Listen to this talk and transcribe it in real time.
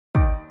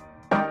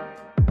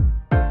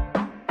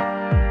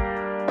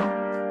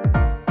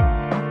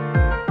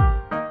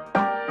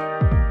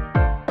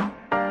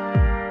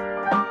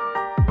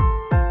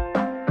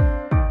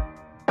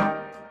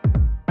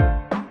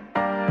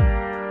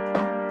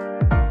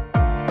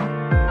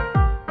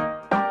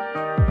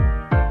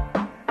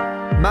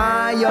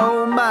my,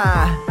 oh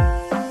my.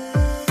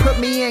 Put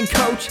me in,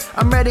 coach,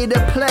 I'm ready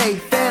to play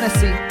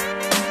fantasy.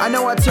 I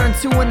know I turned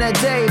 2 in a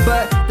day,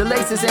 but the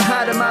lace isn't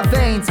hot in my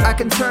veins. I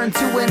can turn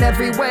 2 in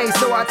every way,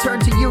 so I turn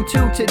to you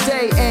 2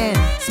 today and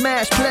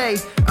smash play.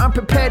 I'm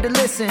prepared to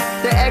listen.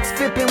 The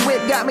X-Fippin'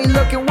 whip got me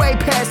looking way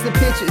past the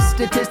pitches.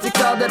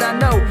 Statistics all that I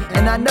know,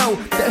 and I know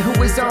that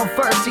who is on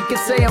first, he can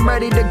say I'm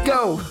ready to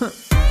go.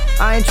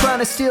 I ain't trying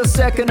to steal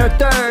second or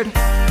third,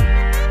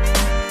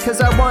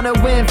 cause I wanna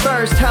win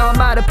first. How am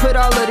I to put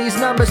all of these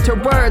numbers to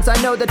words? I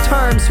know the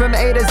terms from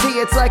A to Z,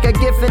 it's like a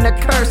gift and a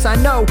curse. I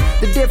know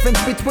the difference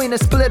between a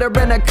splitter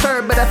and a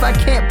curve, but if I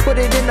can't put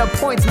it into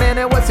points, man,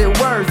 then what's it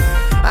worth?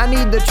 I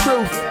need the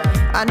truth,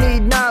 I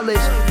need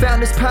knowledge.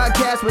 Found this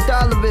podcast with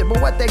all of it,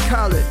 but what they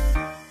call it?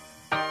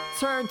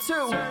 Turn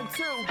 2.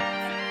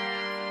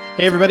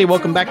 Hey everybody,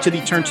 welcome back to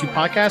the Turn 2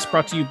 podcast,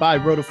 brought to you by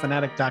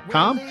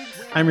rotofanatic.com.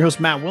 I'm your host,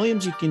 Matt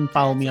Williams. You can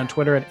follow me on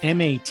Twitter at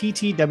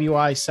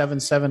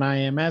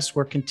MATTWI77IMS.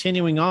 We're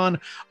continuing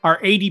on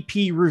our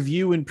ADP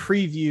review and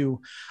preview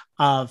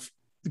of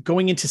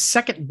going into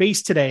second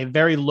base today.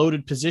 Very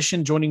loaded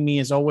position. Joining me,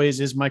 as always,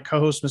 is my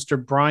co-host,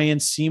 Mr. Brian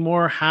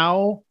Seymour.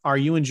 How are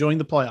you enjoying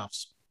the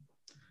playoffs?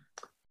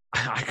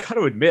 I got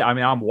to admit, I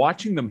mean, I'm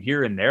watching them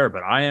here and there,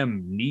 but I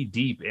am knee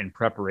deep in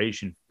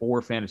preparation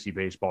for Fantasy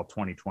Baseball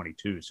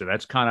 2022. So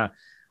that's kind of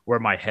where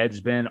my head's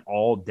been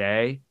all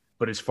day.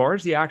 But as far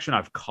as the action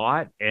I've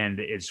caught and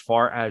as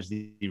far as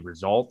the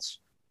results,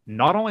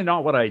 not only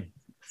not what I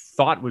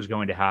thought was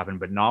going to happen,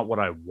 but not what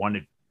I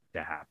wanted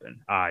to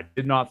happen. I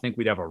did not think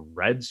we'd have a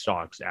Red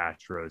Sox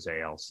Astros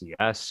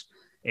ALCS,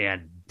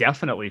 and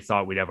definitely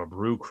thought we'd have a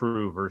Brew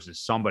Crew versus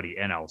somebody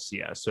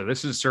NLCS. So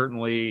this is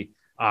certainly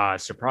a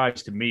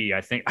surprise to me.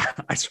 I think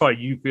I saw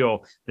you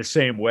feel the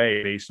same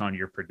way based on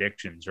your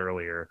predictions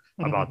earlier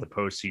about the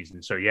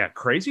postseason. So yeah,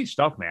 crazy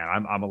stuff,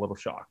 man. I'm a little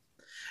shocked.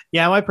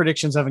 Yeah, my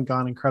predictions haven't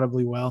gone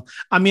incredibly well.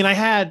 I mean, I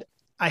had,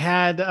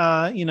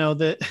 you know,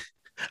 that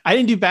I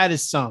didn't do bad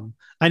as some.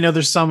 I know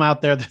there's some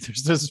out there that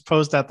there's this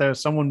post out there.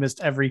 Someone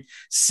missed every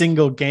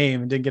single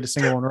game and didn't get a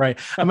single one right.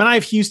 I mean, I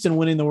have Houston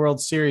winning the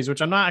World Series,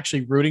 which I'm not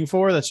actually rooting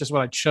for. That's just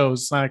what I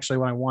chose. It's not actually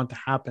what I want to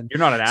happen. You're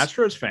not an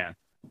Astros fan?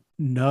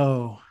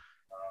 No.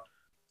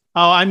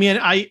 Oh, I mean,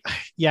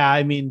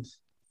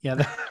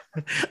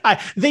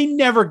 they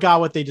never got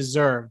what they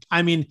deserved.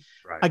 I mean,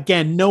 right.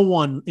 Again, no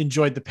one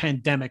enjoyed the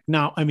pandemic.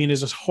 Now, I mean,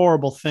 it's a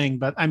horrible thing,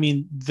 but I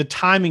mean, the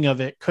timing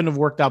of it couldn't have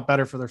worked out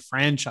better for their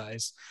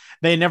franchise.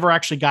 They never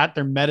actually got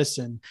their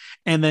medicine.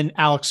 And then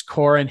Alex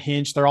Cora and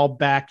Hinch, they're all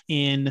back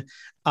in,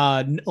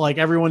 like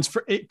everyone's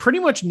pretty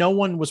much no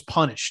one was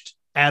punished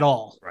at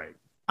all. Right.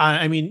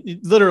 I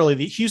mean, literally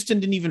the Houston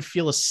didn't even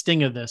feel a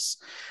sting of this.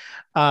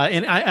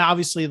 And I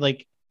obviously,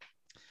 like,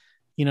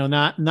 you know,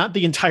 not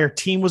the entire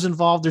team was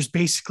involved. There's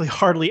basically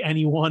hardly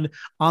anyone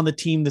on the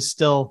team that's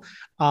still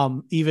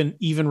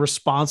even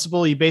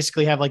responsible. You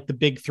basically have like the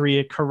big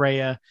three: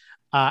 Correa,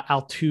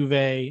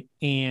 Altuve,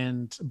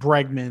 and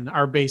Bregman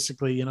are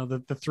basically, you know,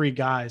 the three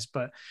guys.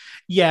 But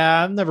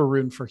yeah, I'm never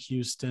rooting for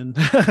Houston.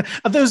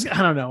 Those,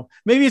 I don't know.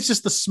 Maybe it's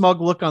just the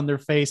smug look on their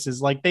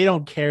faces, like they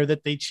don't care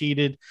that they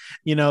cheated.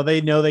 You know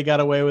they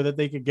got away with it.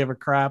 They could give a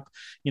crap.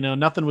 You know,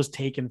 nothing was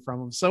taken from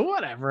them. So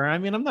whatever. I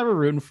mean, I'm never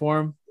rooting for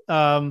them.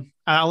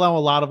 Although a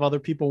lot of other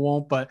people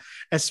won't, but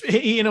as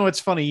you know, it's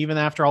funny, even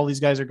after all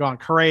these guys are gone,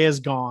 Correa's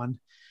gone.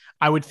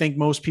 I would think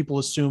most people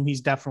assume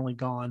he's definitely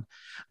gone.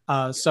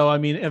 So, I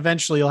mean,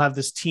 eventually you'll have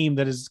this team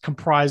that is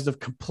comprised of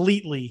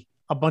completely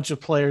a bunch of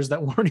players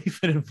that weren't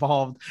even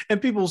involved,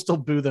 and people will still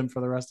boo them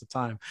for the rest of the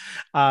time.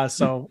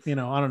 So, you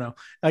know, I don't know.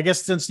 I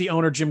guess since the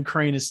owner, Jim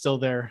Crane, is still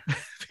there,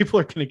 people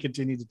are going to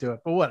continue to do it,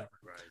 but whatever.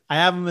 Right. I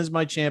have them as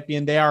my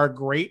champion. They are a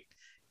great,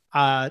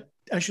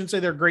 I shouldn't say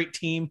they're a great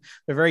team.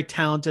 They're very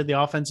talented.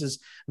 The offense is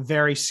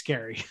very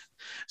scary.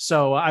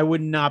 So I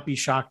would not be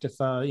shocked if,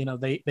 you know,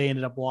 they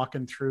ended up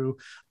walking through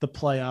the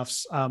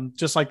playoffs,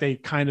 just like they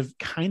kind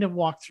of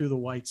walked through the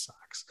White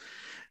Sox.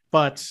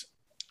 But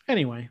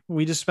anyway,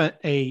 we just spent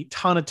a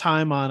ton of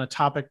time on a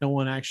topic no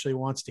one actually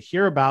wants to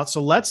hear about.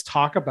 So let's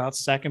talk about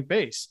second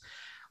base.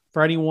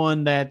 For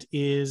anyone that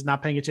is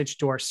not paying attention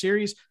to our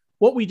series,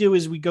 what we do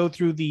is we go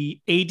through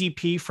the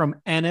ADP from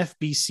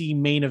NFBC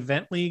main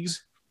event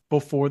leagues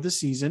before the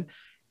season,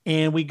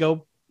 and we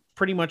go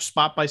pretty much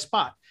spot by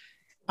spot,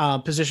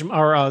 position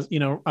or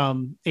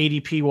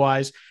ADP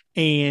wise,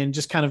 and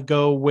just kind of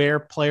go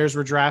where players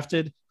were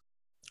drafted,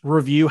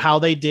 review how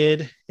they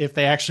did, if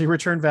they actually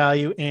return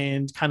value,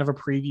 and kind of a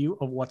preview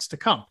of what's to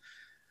come.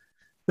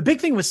 The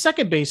big thing with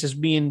second base, is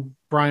me and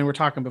Brian were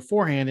talking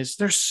beforehand, is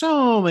there's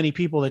so many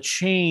people that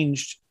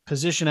changed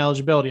position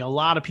eligibility. A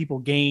lot of people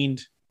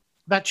gained.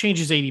 That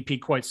changes ADP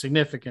quite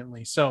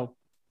significantly. So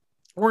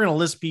we're going to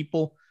list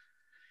people,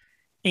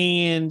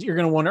 and you're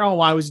going to wonder, oh,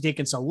 why was he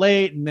taken so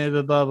late? And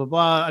blah, blah, blah,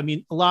 blah. I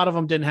mean, a lot of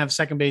them didn't have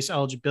second base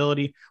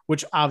eligibility,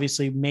 which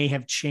obviously may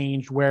have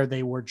changed where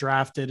they were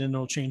drafted, and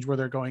it'll change where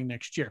they're going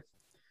next year.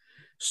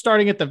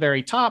 Starting at the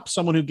very top,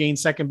 someone who gained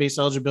second base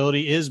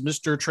eligibility is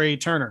Mr. Trey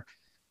Turner.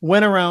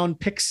 Went around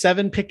pick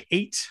 7, pick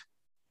 8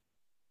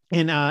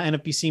 in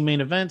NFBC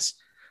main events.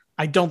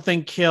 I don't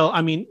think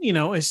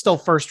it's still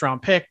first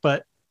round pick,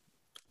 but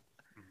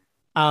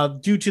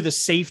due to the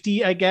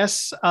safety, I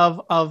guess,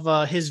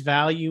 of his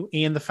value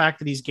and the fact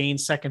that he's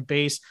gained second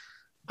base,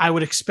 I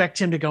would expect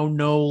him to go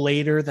no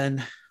later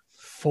than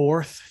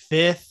fourth,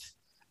 fifth,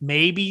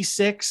 maybe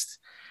sixth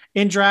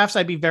in drafts.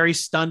 I'd be very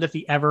stunned if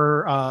he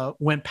ever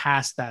went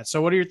past that.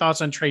 So what are your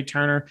thoughts on Trey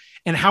Turner,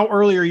 and how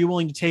early are you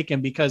willing to take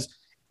him? Because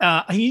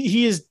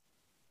he is,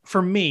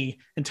 for me,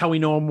 until we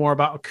know more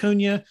about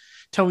Acuna,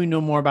 until we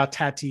know more about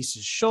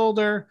Tatis's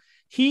shoulder,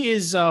 he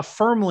is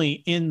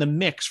firmly in the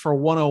mix for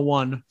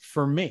 101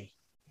 for me.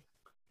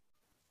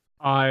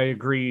 I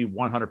agree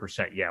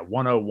 100%. Yeah,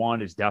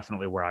 101 is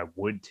definitely where I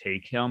would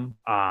take him.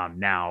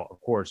 Now,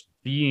 of course,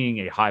 being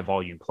a high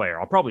volume player,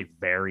 I'll probably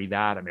vary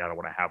that. I mean, I don't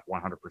want to have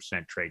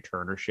 100% Trey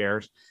Turner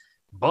shares,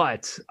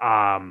 but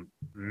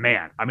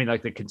man, I mean,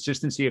 like the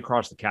consistency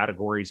across the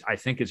categories, I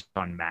think is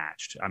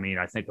unmatched. I mean,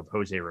 I think of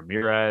Jose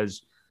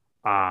Ramirez,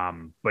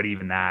 but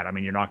even that, I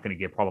mean, you're not going to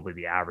get probably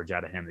the average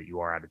out of him that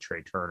you are out of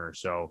Trey Turner.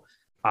 So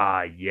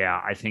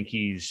yeah, I think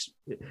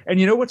and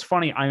you know what's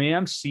funny? I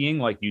am seeing,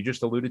 like you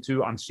just alluded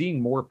to, I'm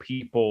seeing more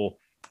people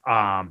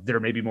that are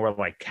maybe more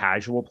like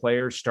casual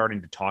players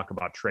starting to talk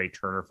about Trey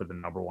Turner for the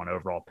number one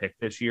overall pick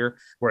this year.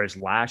 Whereas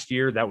last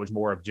year, that was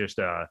more of just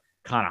a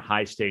kind of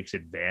high stakes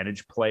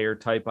advantage player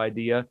type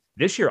idea.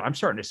 This year, I'm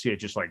starting to see it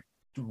just like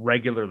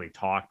regularly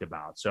talked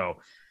about. So,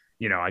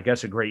 you know, I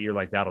guess a great year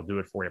like that'll do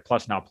it for you.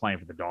 Plus now playing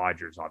for the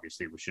Dodgers,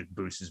 obviously, which should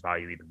boost his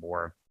value even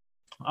more.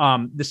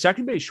 The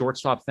second base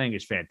shortstop thing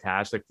is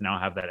fantastic to now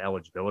have that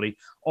eligibility,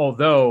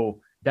 although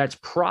that's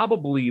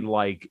probably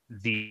like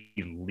the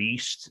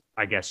least,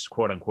 I guess,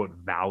 quote unquote,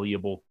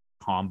 valuable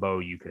combo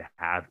you could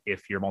have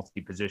if you're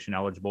multi-position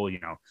eligible, you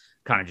know,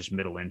 kind of just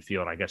middle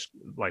infield. I guess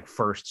like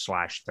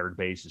first/third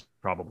base is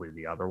probably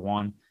the other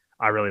one.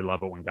 I really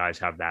love it when guys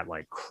have that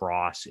like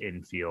cross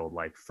infield,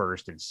 like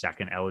first and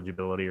second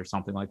eligibility or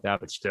something like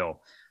that, but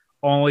still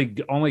only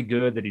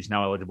good that he's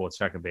now eligible at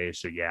second base.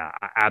 So yeah,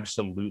 I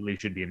absolutely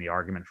should be in the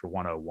argument for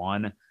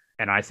 101.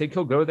 And I think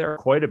he'll go there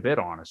quite a bit,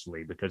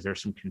 honestly, because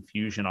there's some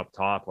confusion up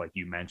top, like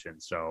you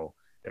mentioned. So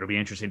it'll be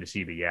interesting to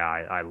see. But yeah,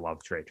 I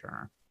love Trey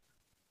Turner.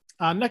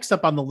 Next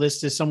up on the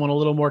list is someone a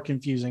little more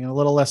confusing and a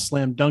little less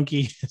slam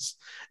dunky,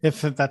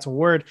 if that's a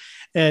word,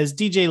 is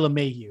DJ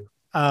LeMahieu.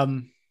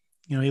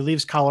 You know, he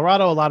leaves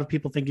Colorado. A lot of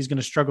people think he's going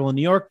to struggle in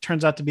New York.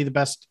 Turns out to be the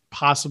best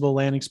possible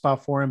landing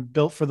spot for him,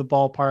 built for the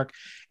ballpark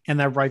and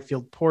that right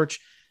field porch.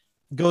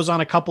 Goes on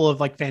a couple of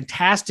like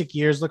fantastic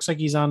years. Looks like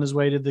he's on his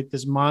way to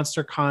this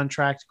monster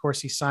contract. Of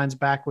course, he signs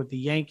back with the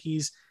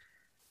Yankees.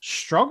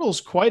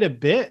 Struggles quite a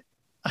bit,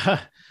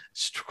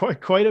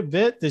 quite a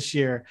bit this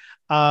year.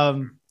 I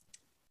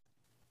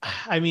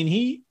mean,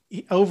 he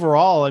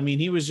overall, I mean,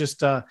 he was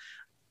just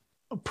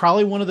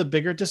probably one of the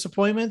bigger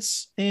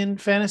disappointments in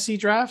fantasy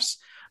drafts,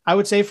 I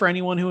would say, for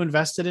anyone who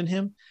invested in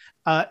him.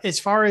 As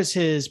far as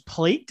his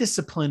plate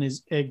discipline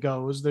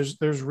goes,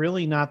 there's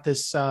really not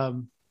this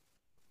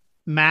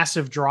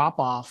massive drop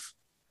off,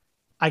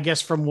 I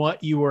guess, from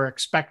what you were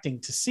expecting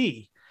to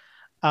see.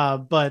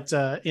 But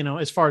you know,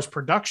 as far as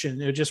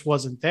production, it just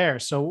wasn't there.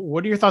 So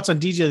what are your thoughts on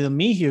DJ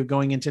LeMahieu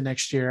going into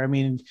next year? I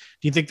mean, do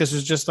you think this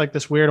is just like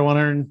this weird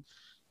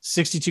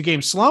 162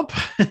 game slump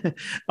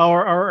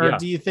or yeah.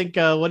 Do you think,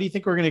 what do you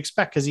think we're going to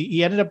expect? Cause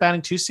he ended up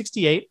batting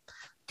 268,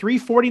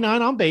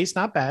 349 on base.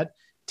 Not bad.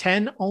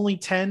 Only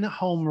 10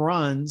 home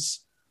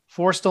runs,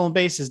 4 stolen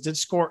bases, did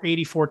score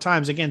 84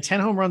 times. Again, 10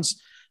 home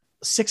runs,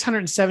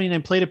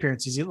 679 plate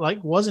appearances. He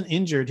wasn't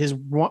injured. His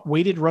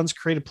weighted runs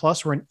created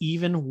plus were an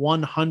even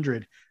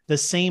 100, the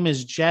same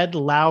as Jed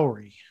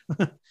Lowry,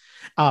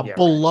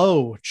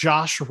 below right.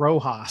 Josh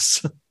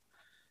Rojas.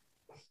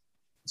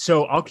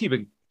 So I'll keep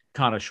it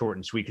kind of short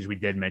and sweet because we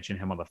did mention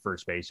him on the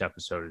first base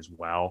episode as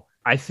well.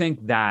 I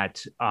think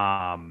that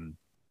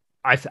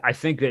I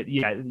think that,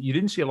 yeah, you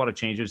didn't see a lot of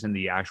changes in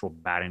the actual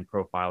batting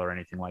profile or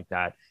anything like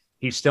that.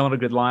 He's still in a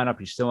good lineup.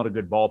 He's still in a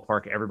good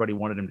ballpark. Everybody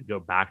wanted him to go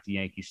back to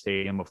Yankee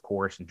Stadium, of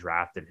course, and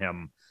drafted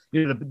him.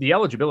 You know, the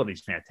eligibility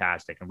is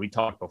fantastic. And we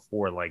talked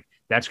before, like,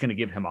 that's going to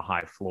give him a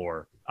high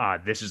floor.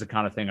 This is the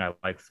kind of thing I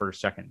like first,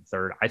 second, and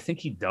third. I think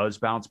he does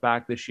bounce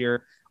back this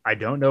year. I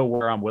don't know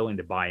where I'm willing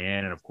to buy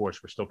in. And of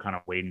course, we're still kind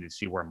of waiting to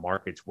see where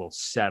markets will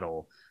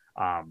settle.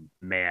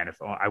 Man,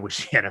 if I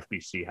wish the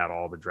NFBC had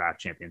all the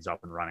draft champions up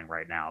and running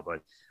right now,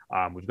 but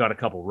we've got a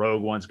couple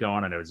rogue ones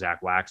going. I know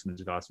Zach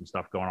Waxman's got some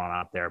stuff going on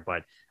out there,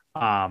 but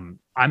I'm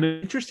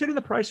interested in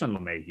the price on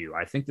LeMahieu.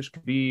 I think this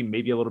could be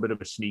maybe a little bit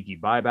of a sneaky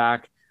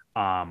buyback.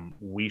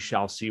 We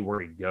shall see where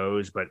he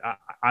goes, but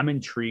I'm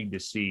intrigued to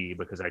see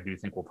because I do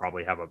think we'll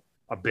probably have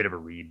a bit of a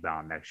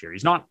rebound next year.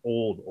 He's not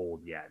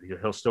old yet.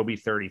 He'll still be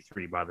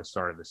 33 by the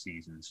start of the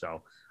season.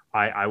 So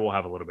I will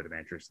have a little bit of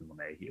interest in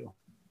LeMahieu.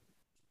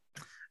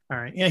 All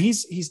right. Yeah,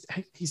 he's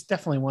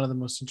definitely one of the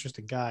most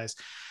interesting guys.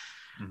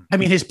 I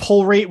mean, his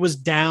pull rate was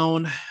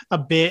down a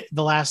bit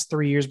the last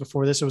 3 years.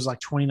 Before this, it was like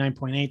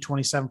 29.8,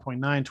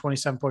 27.9,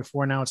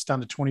 27.4. Now it's down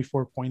to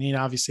 24.8.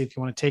 Obviously, if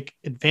you want to take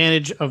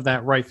advantage of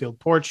that right field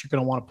porch, you're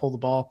going to want to pull the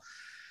ball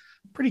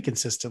pretty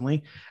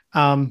consistently.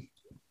 And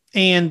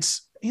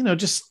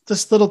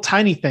just little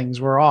tiny things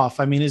were off.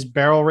 I mean, his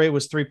barrel rate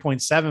was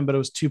 3.7, but it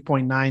was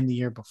 2.9 the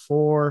year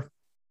before.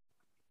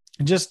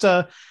 Just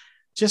kind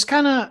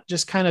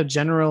of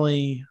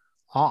generally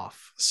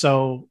off.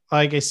 So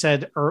like I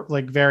said,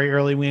 like very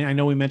early, I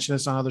know we mentioned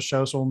this on other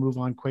shows, so we'll move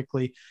on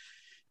quickly.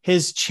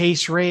 His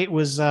chase rate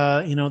was,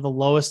 the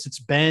lowest it's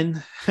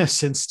been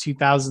since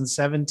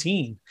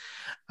 2017.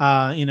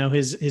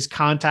 His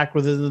contact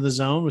within the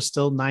zone was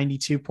still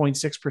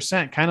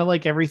 92.6%, kind of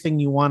like everything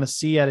you want to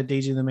see out of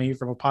DJ LeMahieu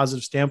from a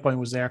positive standpoint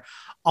was there,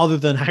 other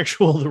than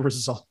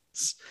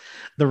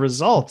the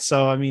results.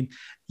 So, I mean,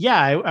 yeah,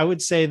 I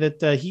would say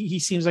that he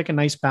seems like a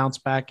nice bounce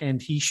back,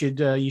 and you should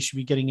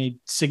be getting a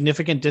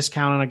significant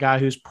discount on a guy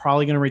who's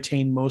probably going to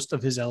retain most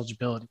of his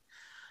eligibility.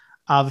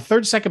 The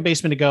third second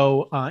baseman to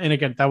go, and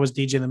again, that was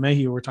DJ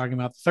LeMahieu we're talking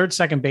about. The third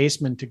second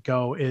baseman to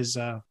go is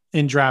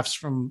in drafts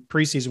from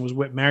preseason was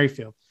Whit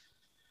Merrifield,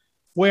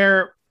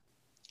 where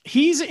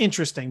he's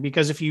interesting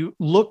because if you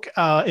look,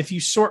 if you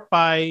sort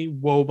by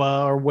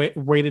WOBA or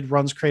weighted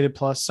runs created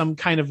plus, some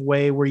kind of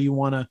way where you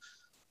want to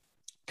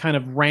kind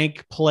of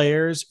rank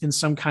players in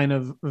some kind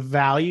of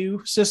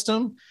value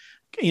system,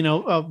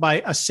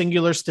 by a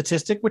singular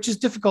statistic, which is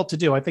difficult to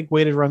do. I think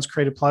weighted runs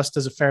created plus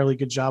does a fairly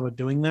good job of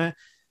doing that.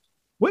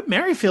 Whit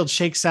Merrifield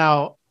shakes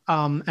out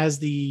as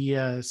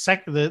this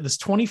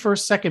 21st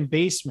second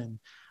baseman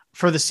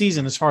for the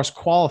season as far as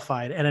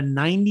qualified at a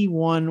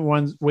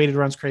 91 weighted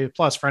runs created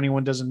plus. For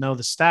anyone who doesn't know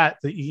the stat,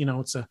 that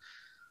it's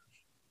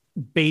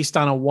based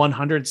on a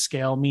 100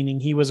 scale, meaning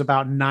he was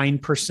about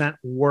 9%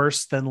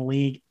 worse than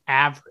league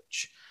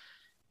average.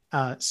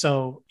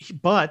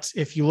 But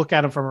if you look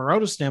at him from a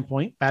roto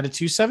standpoint, batted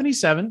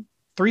 277,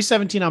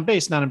 317 on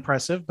base, not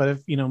impressive, but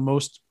if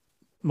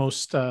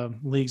most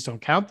leagues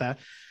don't count that.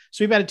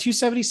 So he batted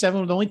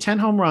 277 with only 10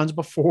 home runs,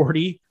 but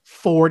 40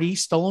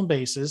 stolen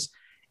bases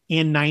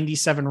and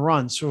 97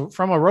 runs. So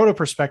from a roto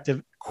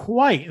perspective,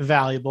 quite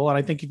valuable. And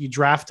I think if you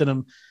drafted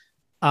him,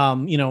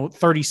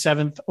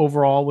 37th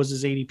overall was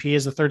his ADP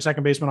as the third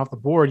second baseman off the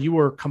board, you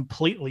were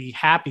completely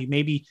happy,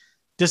 maybe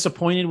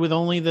disappointed with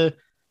only the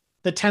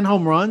 10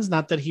 home runs.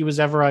 Not that he was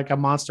ever like a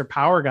monster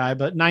power guy,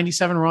 but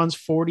 97 runs,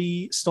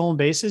 40 stolen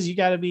bases. You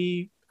got to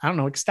be,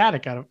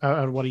 ecstatic out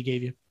of what he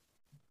gave you.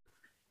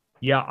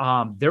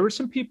 Yeah, there were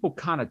some people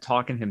kind of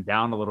talking him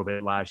down a little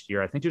bit last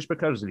year. I think just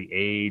because of the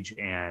age,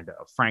 and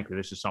frankly,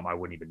 this is something I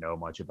wouldn't even know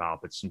much about,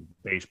 but some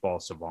baseball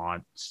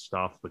savant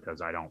stuff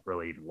because I don't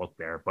really look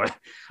there. But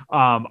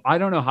I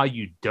don't know how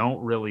you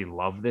don't really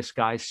love this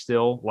guy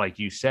still, like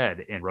you said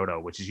in Roto,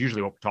 which is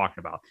usually what we're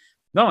talking about.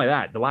 Not only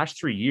that, the last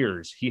 3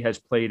 years, he has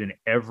played in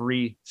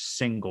every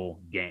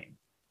single game.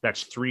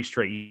 That's 3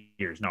 straight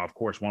years. Now, of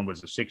course, one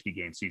was a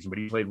 60-game season, but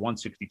he played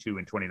 162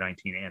 in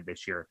 2019 and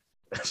this year.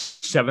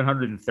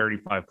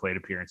 735 plate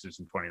appearances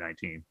in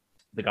 2019.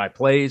 The guy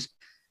plays,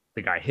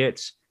 the guy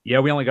hits.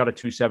 Yeah, we only got a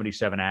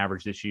 277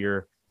 average this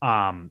year.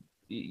 I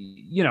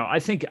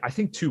think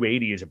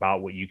 280 is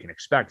about what you can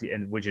expect,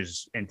 and which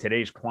is in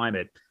today's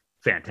climate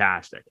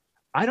fantastic.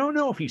 I don't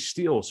know if he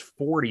steals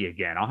 40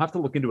 again. I'll have to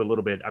look into it a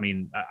little bit. I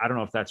mean, I don't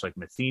know if that's like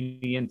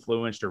Matheny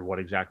influenced or what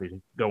exactly is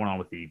going on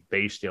with the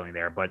base stealing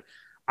there, but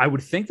I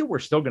would think that we're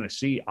still going to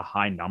see a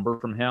high number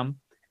from him.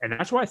 And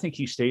that's why I think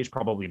he stays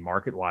probably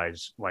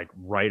market-wise, like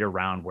right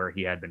around where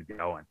he had been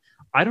going.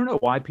 I don't know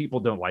why people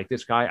don't like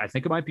this guy. I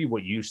think it might be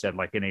what you said,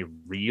 like in a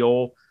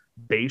real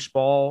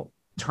baseball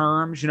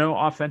terms,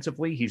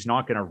 offensively, he's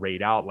not going to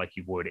rate out like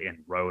he would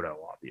in Roto,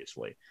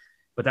 obviously.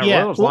 But that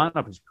Royals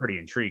lineup is pretty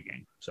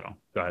intriguing. So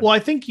go ahead. Well, I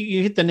think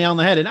you hit the nail on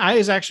the head. And I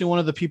was actually one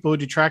of the people who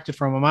detracted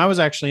from him. I was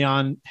actually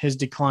on his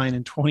decline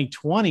in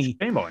 2020.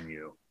 Shame on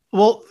you.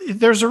 Well,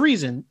 there's a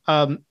reason.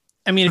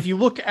 If you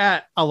look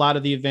at a lot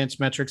of the advanced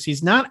metrics,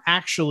 he's not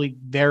actually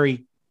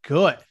very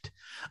good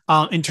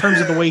in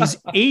terms of the way he's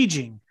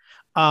aging.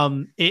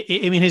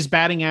 His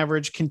batting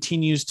average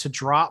continues to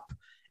drop,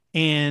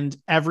 and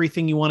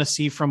everything you want to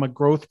see from a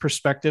growth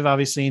perspective,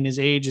 obviously in his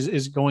age,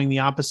 is going the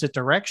opposite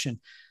direction.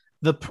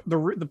 The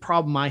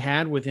problem I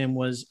had with him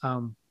was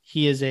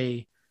he is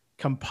a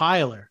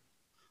compiler,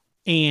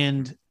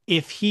 and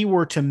if he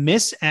were to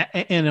miss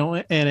an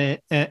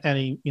advanced,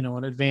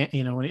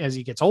 as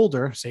he gets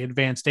older, say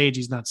advanced age,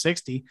 he's not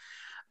 60.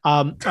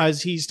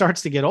 As he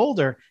starts to get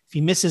older, if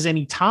he misses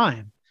any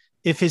time,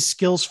 if his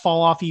skills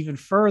fall off even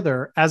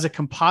further as a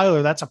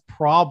compiler, that's a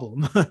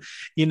problem.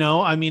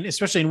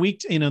 Especially in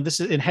week, this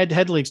is in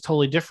head-to-head leagues,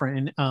 totally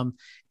different.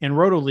 In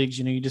roto leagues,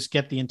 you just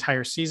get the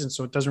entire season.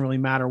 So it doesn't really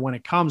matter when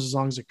it comes, as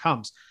long as it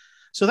comes.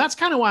 So that's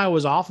kind of why I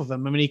was off of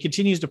him. He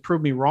continues to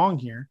prove me wrong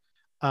here.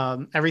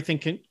 Everything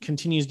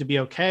continues to be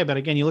okay. But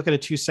again, you look at a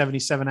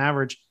 277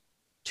 average,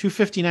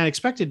 259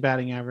 expected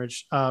batting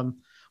average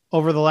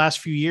over the last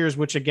few years,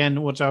 which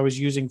I was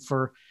using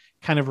for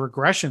kind of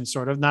regression,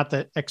 sort of. Not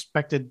that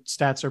expected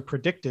stats are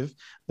predictive,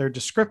 they're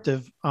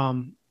descriptive.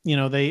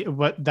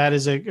 But that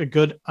is a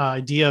good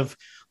idea of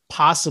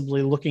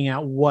possibly looking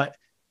at what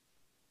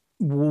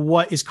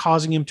is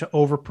causing him to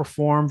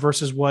overperform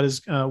versus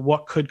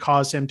what could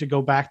cause him to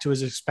go back to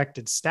his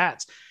expected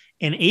stats.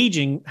 And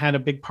aging had a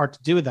big part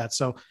to do with that.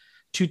 So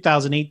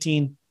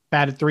 2018,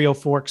 batted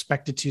 304,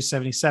 expected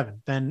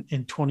 277. Then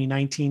in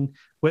 2019,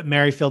 Whit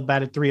Merrifield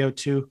batted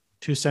 302,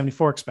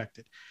 274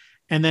 expected.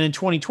 And then in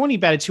 2020,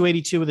 batted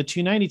 282 with a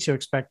 292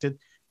 expected.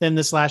 Then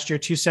this last year,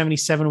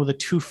 277 with a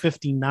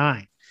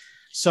 259.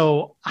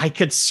 So I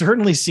could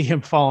certainly see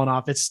him falling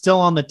off. It's still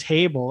on the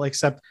table,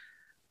 except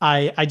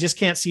I just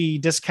can't see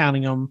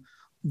discounting him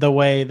the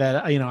way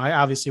that, I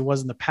obviously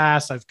was in the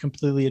past. I've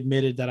completely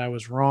admitted that I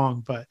was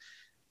wrong, but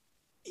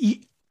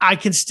I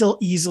can still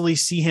easily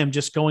see him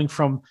just going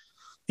from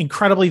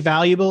incredibly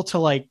valuable to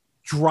like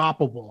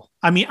droppable.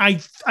 I mean, I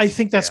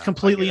think that's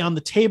completely on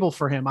the table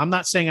for him. I'm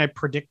not saying I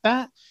predict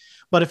that,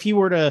 but if he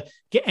were to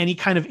get any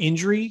kind of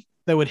injury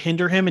that would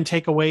hinder him and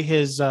take away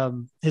his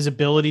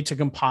ability to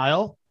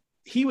compile,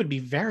 he would be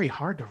very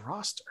hard to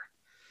roster.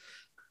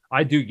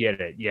 I do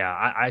get it. Yeah,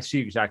 I see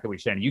exactly what you're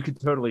saying. You could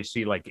totally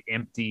see like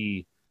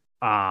empty,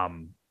 I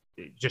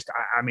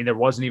mean, there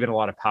wasn't even a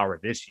lot of power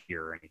this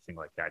year or anything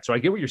like that. So I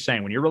get what you're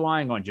saying. When you're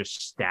relying on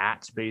just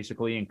stats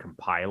basically and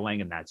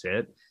compiling and that's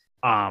it,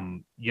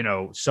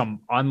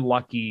 some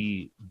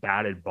unlucky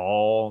batted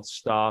ball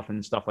stuff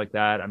and stuff like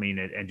that. I mean,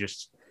 and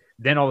just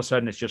then all of a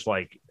sudden it's just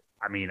like,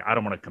 I mean, I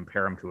don't want to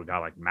compare him to a guy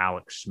like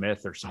Malik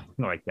Smith or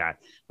something like that.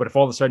 But if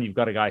all of a sudden you've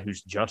got a guy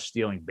who's just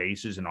stealing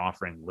bases and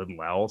offering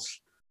little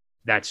else,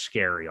 that's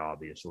scary,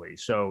 obviously.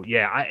 So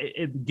yeah,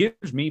 it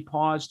gives me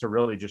pause to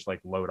really just like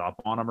load up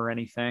on him or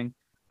anything.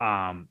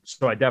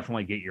 So I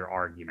definitely get your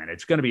argument.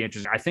 It's going to be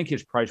interesting. I think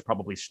his price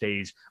probably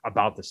stays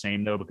about the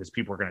same though, because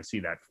people are going to see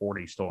that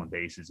 40 stolen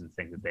bases and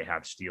think that they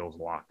have steals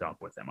locked up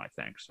with him, I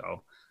think.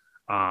 So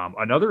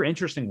another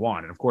interesting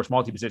one. And of course,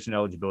 multi-position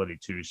eligibility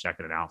too,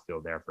 second and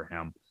outfield there for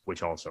him,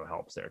 which also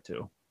helps there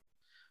too.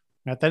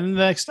 Right, then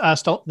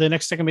the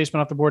next second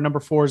baseman off the board, number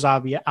 4 is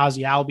Ozzie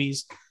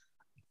Albies.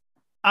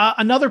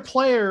 Another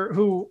player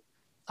who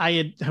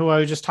I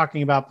was just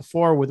talking about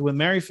before with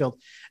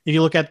Merrifield. If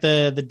you look at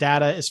the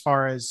data as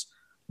far as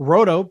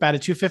Roto,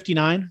 batted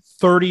 259,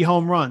 30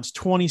 home runs,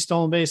 20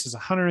 stolen bases,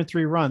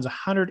 103 runs,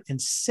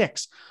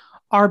 106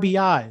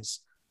 RBIs.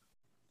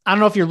 I don't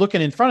know if you're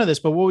looking in front of this,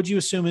 but what would you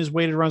assume his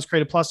weighted runs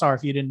created plus are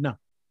if you didn't know?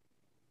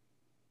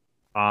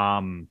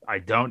 I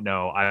don't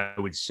know. I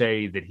would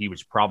say that he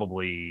was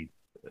probably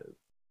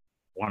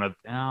one of,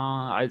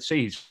 I'd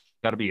say he's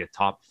got to be a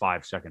top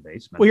 5 second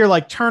baseman. Well, you're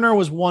like Turner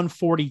was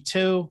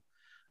 142.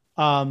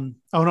 Sorry,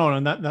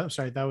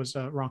 that was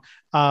wrong.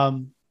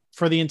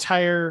 For the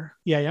entire,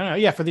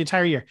 for the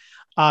entire year,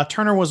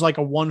 Turner was like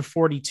a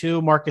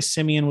 142. Marcus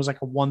Semien was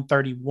like a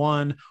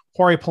 131.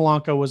 Jorge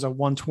Polanco was a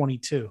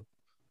 122,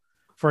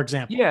 for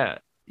example.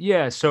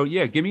 Yeah. So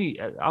yeah, give me,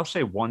 I'll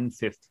say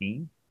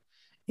 115.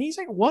 He's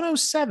like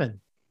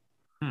 107.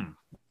 Wow.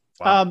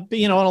 But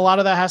and a lot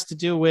of that has to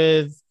do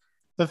with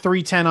the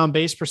 310 on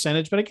base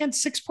percentage, but again,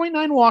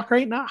 6.9 walk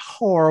rate, not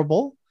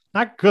horrible,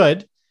 not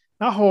good,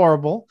 not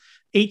horrible.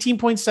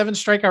 18.7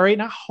 strikeout rate,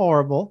 not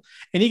horrible.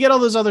 And you get all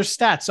those other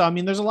stats. So, I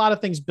mean, there's a lot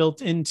of things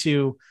built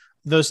into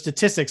those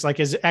statistics. Like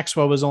his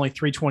XWO was only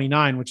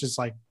 329, which is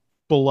like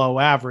below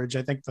average.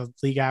 I think the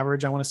league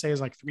average, I want to say,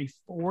 is like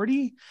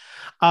 340.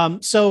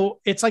 So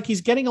it's like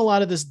he's getting a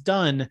lot of this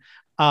done,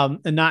 and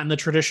not in the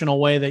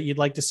traditional way that you'd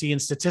like to see in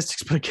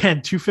statistics. But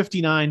again,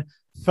 259,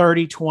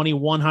 30, 20,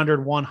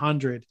 100,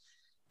 100.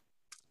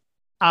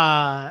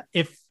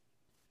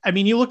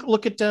 You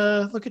look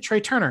at Trey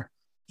Turner.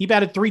 He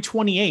batted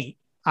 328,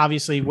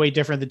 obviously way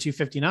different than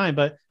 259,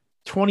 but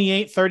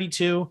 28,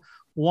 32,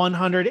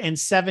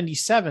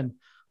 177.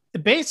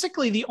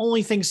 Basically, the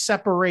only thing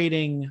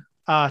separating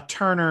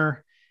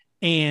Turner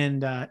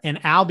and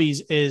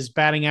Albies is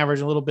batting average,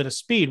 and a little bit of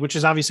speed, which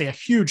is obviously a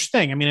huge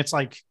thing. I mean, it's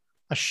like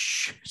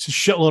it's a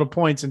shitload of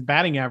points in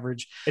batting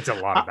average. It's a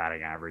lot of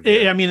batting average.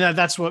 Yeah. I mean,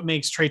 that's what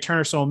makes Trey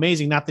Turner so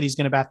amazing. Not that he's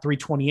going to bat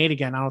 328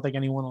 again. I don't think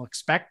anyone will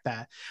expect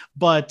that.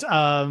 But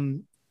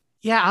Ozzie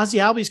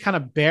Albies kind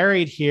of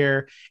buried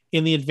here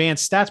in the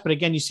advanced stats. But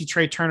again, you see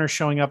Trey Turner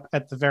showing up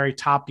at the very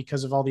top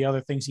because of all the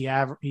other things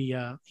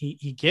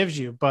he gives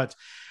you. But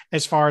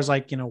as far as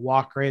like,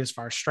 walk rate, as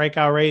far as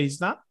strikeout rate, he's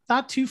not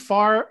too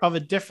far of a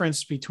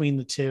difference between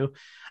the two.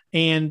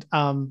 And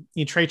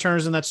Trey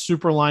Turner's in that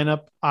super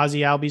lineup.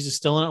 Ozzie Albies is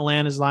still in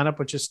Atlanta's lineup,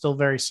 which is still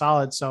very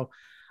solid. So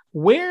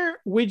where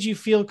would you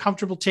feel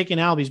comfortable taking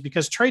Albies?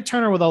 Because Trey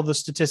Turner, with all the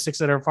statistics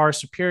that are far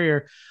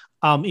superior,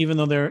 even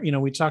though they're,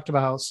 we talked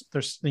about how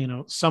there's,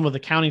 some of the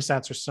counting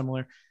stats are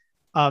similar.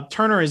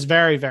 Turner is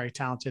very, very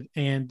talented,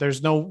 and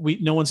there's no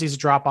one sees a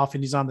drop off,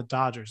 and he's on the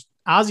Dodgers.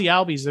 Ozzie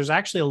Albies, there's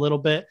actually a little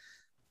bit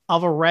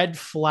of a red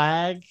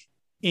flag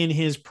in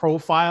his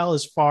profile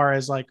as far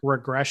as like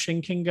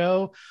regression can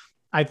go.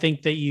 I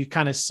think that you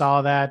kind of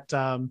saw that,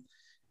 kind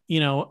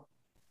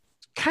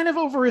of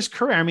over his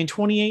career. I mean,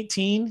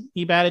 2018,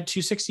 he batted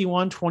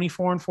 261,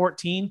 24 and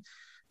 14.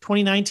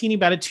 2019, he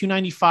batted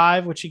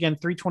 295, which again,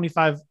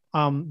 325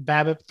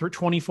 BABIP through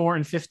 24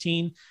 and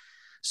 15.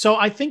 So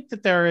I think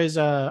that there is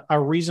a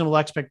reasonable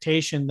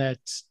expectation that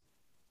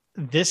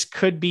this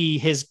could be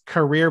his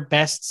career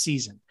best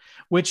season,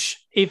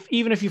 which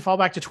even if you fall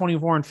back to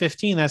 24 and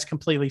 15, that's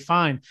completely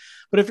fine.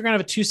 But if you're going to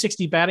have a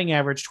 260 batting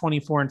average,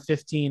 24 and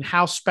 15,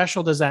 how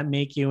special does that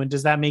make you? And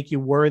does that make you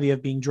worthy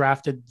of being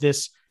drafted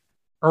this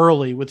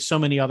early with so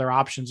many other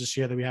options this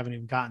year that we haven't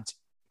even gotten to?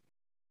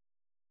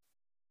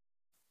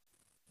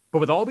 But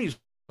with Albies,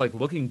 like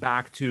looking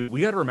back to, we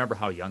got to remember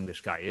how young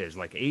this guy is.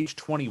 Like age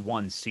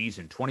 21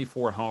 season,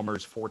 24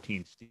 homers,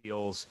 14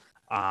 steals,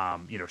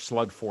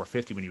 slugged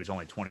 450 when he was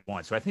only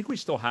 21. So I think we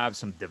still have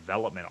some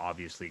development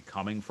obviously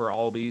coming for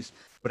Albies.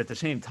 But at the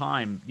same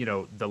time,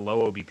 the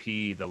low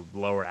OBP, the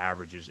lower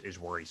average is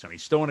worrisome.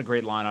 He's still in a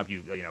great lineup.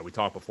 We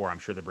talked before, I'm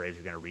sure the Braves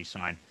are going to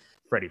re-sign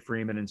Freddie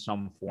Freeman in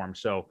some form.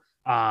 So,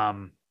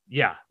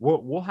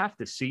 we'll have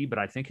to see, but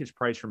I think his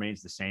price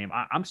remains the same.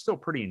 I'm still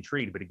pretty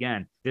intrigued, but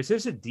again, this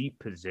is a deep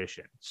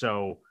position.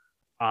 So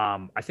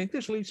I think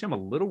this leaves him a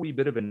little wee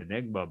bit of an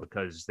enigma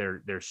because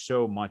there's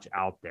so much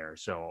out there.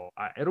 So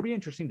it'll be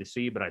interesting to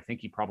see, but I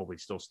think he probably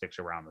still sticks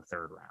around the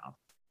third round.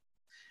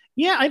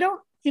 Yeah,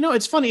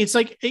 it's funny. It's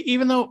like,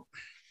 even though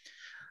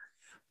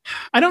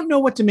I don't know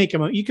what to make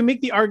him, you can make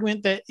the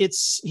argument that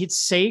he's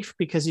safe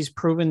because he's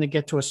proven to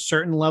get to a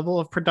certain level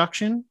of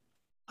production.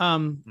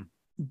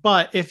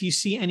 But if you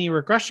see any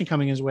regression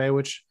coming his way,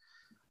 which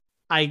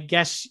I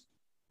guess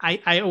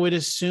I would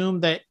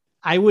assume that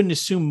I wouldn't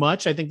assume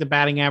much. I think the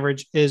batting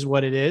average is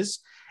what it is.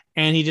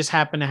 And he just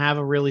happened to have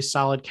a really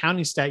solid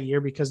counting stat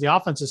year because the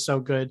offense is so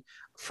good.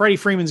 Freddie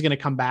Freeman's going to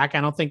come back.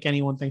 I don't think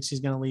anyone thinks he's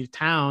going to leave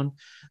town.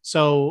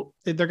 So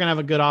they're going to have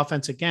a good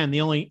offense again.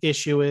 The only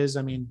issue is,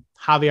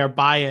 Javier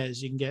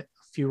Baez, you can get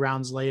a few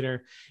rounds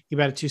later. He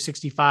batted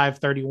 265,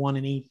 31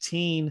 and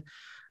 18.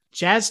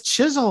 Jazz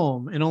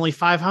Chisholm in only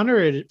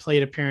 500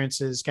 plate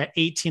appearances, got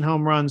 18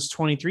 home runs,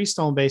 23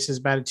 stolen bases,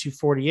 batted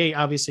 248.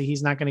 Obviously,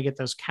 he's not going to get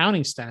those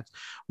counting stats,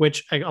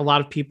 which a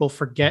lot of people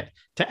forget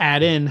to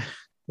add in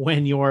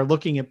when you're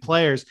looking at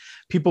players.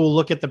 People will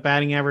look at the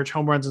batting average,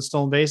 home runs, and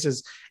stolen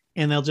bases,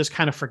 and they'll just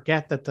kind of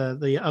forget that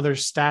the other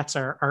stats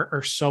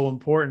are so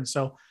important.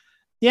 So,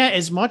 yeah,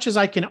 as much as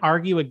I can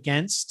argue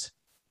against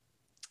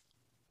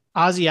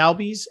Ozzie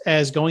Albies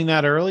as going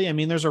that early,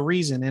 there's a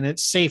reason, and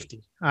it's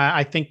safety.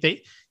 I think that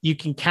you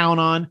can count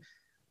on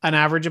an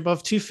average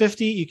above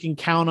 250. You can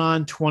count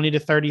on 20 to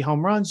 30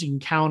 home runs. You can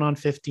count on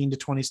 15 to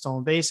 20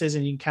 stolen bases,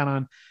 and you can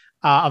count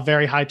on a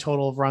very high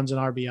total of runs and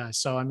RBI.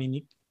 So,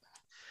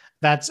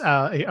 that's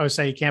I would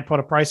say you can't put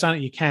a price on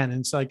it. You can.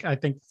 And it's like, I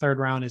think the third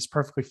round is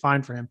perfectly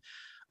fine for him.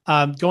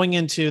 Going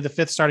into the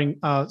fifth starting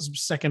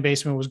second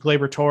baseman was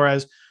Gleyber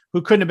Torres,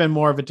 who couldn't have been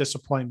more of a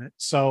disappointment.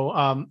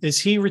 So is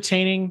he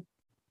retaining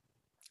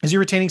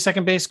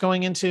second base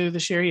going into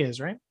this year? He is,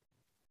 right?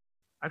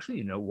 Actually,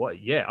 you know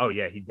what? Yeah. Oh,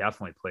 yeah. He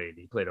definitely played.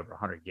 He played over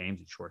 100 games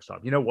at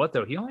shortstop. You know what,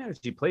 though? He only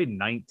actually played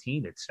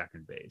 19 at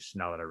second base,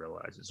 now that I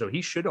realize it. So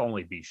he should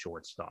only be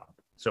shortstop.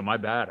 So my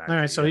bad. Actually.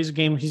 All right. So he's a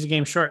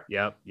game short.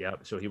 Yep.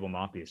 So he will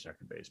not be a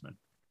second baseman.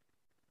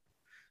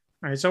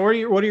 All right. So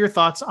what are your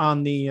thoughts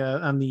on the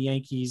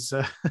Yankees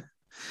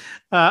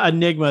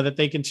enigma that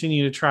they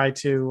continue to try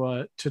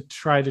to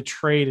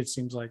trade? It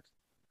seems like.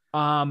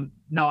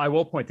 No, I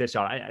will point this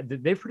out.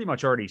 They've pretty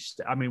much already.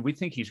 We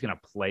think he's going to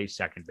play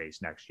second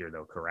base next year,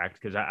 though, correct?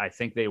 Because I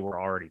think they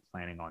were already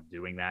planning on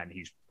doing that,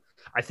 and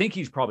I think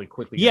he's probably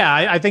quickly. Yeah,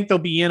 I think they'll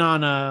be in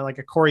on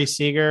a Corey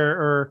Seager,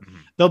 or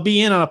they'll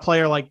be in on a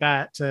player like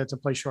that to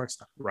play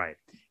shortstop. Right.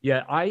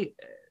 Yeah.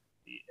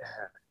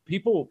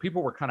 People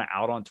were kind of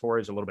out on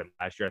Torres a little bit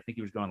last year. I think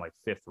he was going like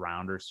fifth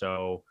round or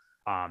so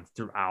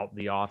throughout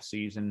the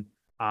offseason.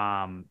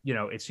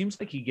 It seems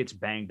like he gets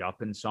banged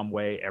up in some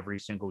way every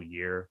single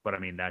year, but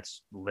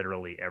that's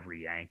literally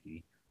every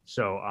Yankee.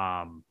 So,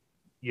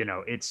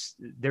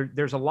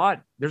 there's a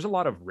lot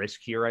of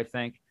risk here, I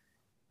think.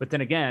 But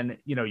then again,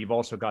 you've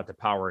also got the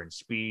power and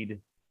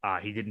speed.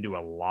 He didn't do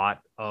a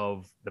lot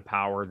of the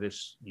power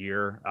this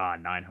year,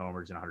 9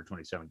 homers in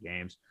 127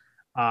 games.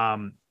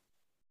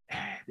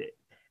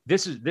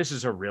 This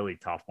is a really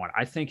tough one.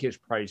 I think his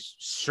price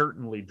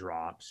certainly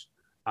drops.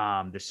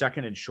 The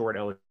second and short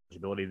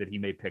eligibility that he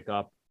may pick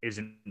up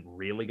isn't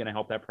really going to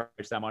help that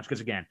price that much.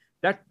 Because again,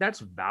 that's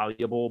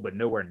valuable, but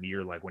nowhere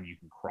near like when you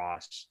can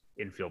cross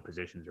infield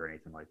positions or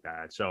anything like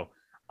that. So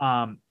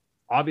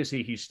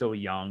obviously he's still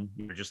young,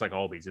 just like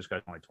Albies. This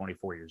guy's only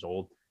 24 years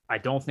old. I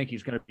don't think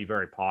he's going to be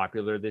very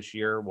popular this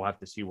year. We'll have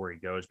to see where he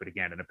goes. But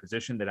again, in a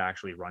position that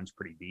actually runs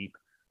pretty deep,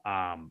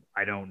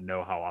 I don't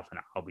know how often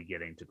I'll be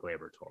getting to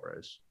Gleyber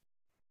Torres.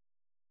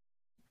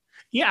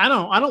 Yeah,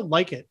 I don't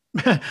like it.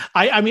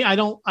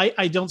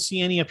 I don't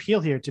see any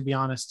appeal here, to be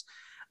honest.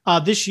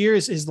 This year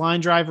his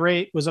line drive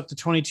rate was up to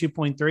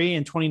 22.3.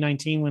 In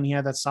 2019, when he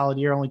had that solid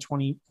year, only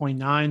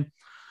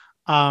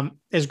 20.9.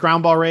 His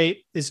ground ball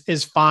rate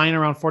is fine,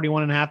 around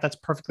 41.5. That's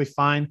perfectly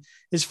fine.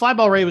 His fly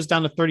ball rate was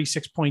down to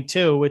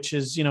 36.2, which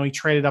is, he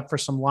traded up for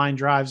some line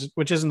drives,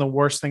 which isn't the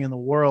worst thing in the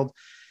world.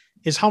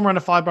 His home run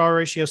to fly ball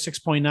ratio,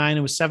 6.9.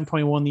 It was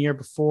 7.1 the year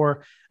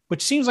before,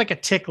 which seems like a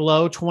tick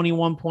low.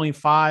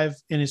 21.5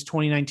 in his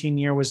 2019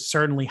 year was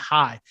certainly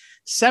high.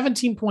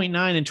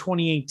 17.9 in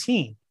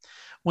 2018,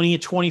 when he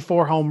had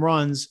 24 home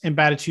runs and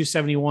batted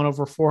 271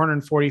 over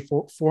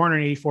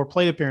 484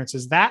 plate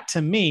appearances. That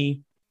to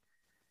me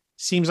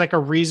seems like a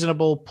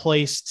reasonable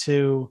place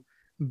to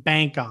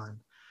bank on.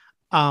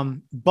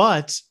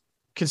 But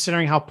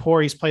considering how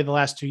poor he's played the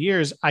last 2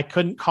 years, I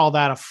couldn't call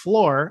that a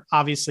floor.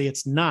 Obviously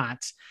it's not,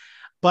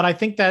 but I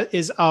think that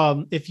is,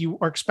 if you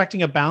are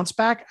expecting a bounce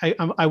back,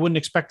 I wouldn't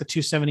expect the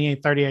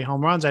 278, 38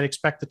 home runs. I'd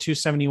expect the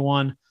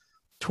 271,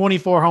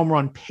 24 home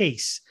run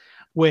pace,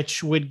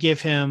 which would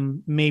give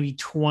him maybe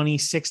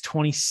 26,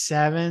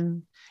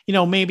 27,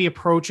 maybe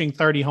approaching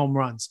 30 home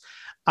runs,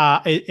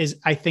 is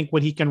I think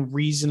what he can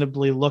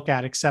reasonably look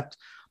at, except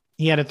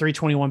he had a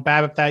 321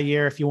 BABIP that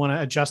year. If you want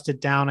to adjust it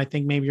down, I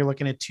think maybe you're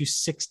looking at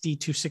 260,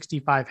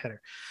 265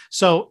 hitter.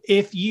 So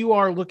if you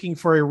are looking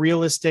for a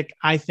realistic,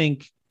 I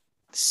think,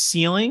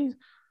 ceiling,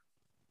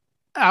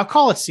 I'll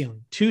call it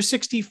ceiling,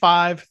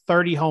 265,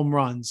 30 home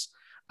runs,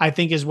 I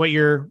think is what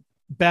your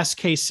best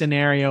case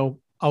scenario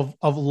of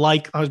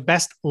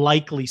best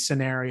likely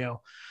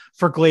scenario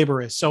for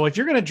Gleyber is. So if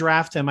you're going to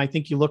draft him, I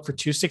think you look for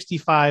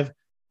 265,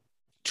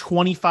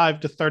 25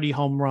 to 30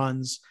 home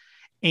runs.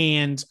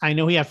 And I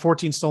know he had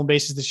 14 stolen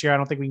bases this year. I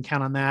don't think we can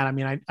count on that. I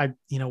mean, I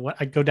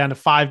go down to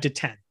 5 to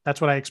 10. That's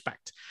what I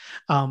expect.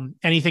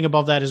 Anything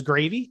above that is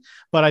gravy,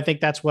 but I think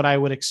that's what I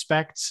would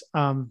expect.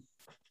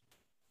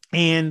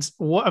 And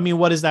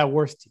what is that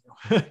worth to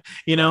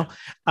you?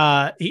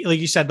 Like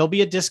you said, there'll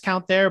be a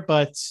discount there,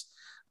 but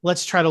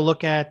let's try to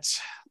look at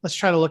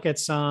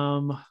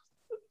some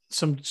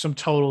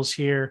totals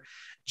here.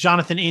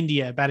 Jonathan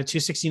India batted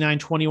 269,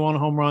 21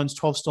 home runs,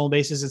 12 stolen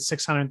bases, and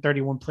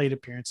 631 plate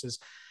appearances.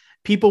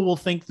 People will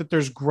think that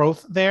there's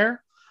growth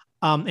there,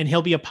 and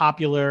he'll be a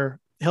popular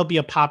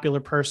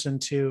person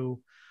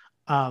to,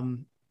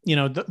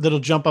 that'll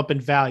jump up in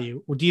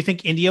value. Do you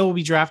think India will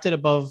be drafted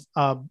above?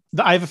 I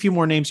have a few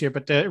more names here,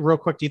 but real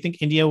quick, do you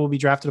think India will be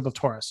drafted above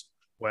Torres?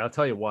 Well, I'll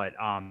tell you what,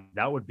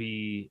 that would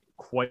be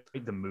quite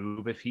the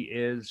move if he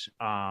is.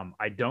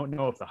 I don't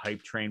know if the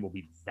hype train will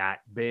be that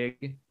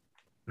big.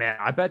 Man,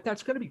 I bet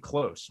that's going to be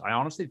close. I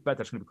honestly bet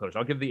that's going to be close.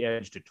 I'll give the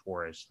edge to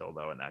Torres still,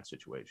 though, in that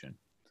situation.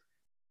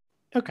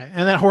 Okay.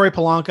 And then Jorge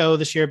Polanco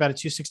this year batted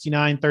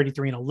 269,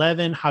 33 and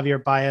 11.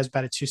 Javier Baez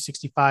batted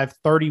 265,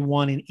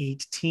 31 and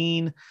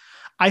 18.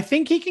 I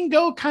think he can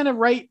go kind of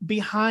right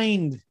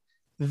behind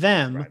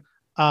them. Right.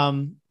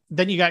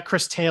 Then you got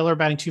Chris Taylor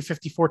batting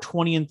 254,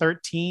 20 and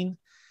 13.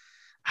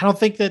 I don't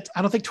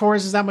think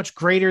Torres is that much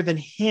greater than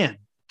him,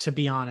 to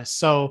be honest.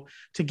 So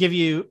to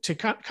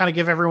kind of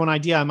give everyone an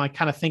idea, I'm like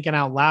kind of thinking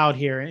out loud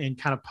here and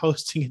kind of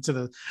posting it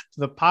to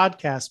the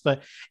podcast.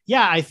 But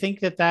yeah, I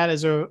think that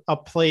is a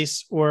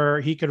place where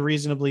he could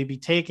reasonably be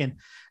taken.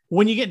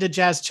 When you get to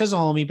Jazz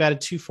Chisholm, he batted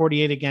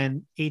 248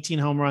 again, 18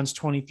 home runs,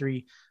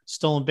 23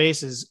 stolen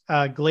bases.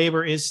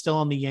 Gleyber is still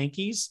on the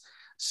Yankees.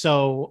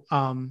 So,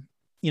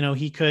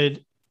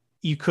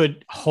 you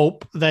could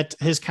hope that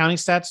his counting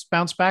stats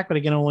bounce back, but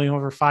again, only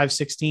over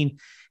 516.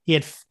 He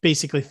had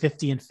basically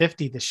 50 and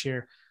 50 this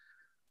year.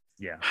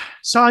 Yeah.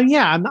 So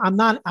yeah, I'm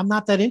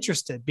not that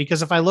interested,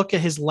 because if I look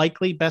at his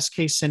likely best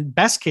case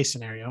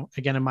scenario,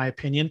 again, in my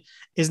opinion,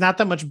 is not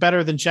that much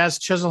better than Jazz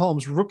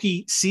Chisholm's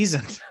rookie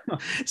season.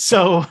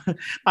 So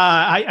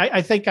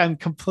I think I'm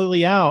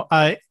completely out.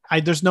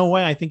 There's no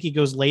way I think he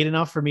goes late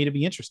enough for me to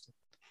be interested.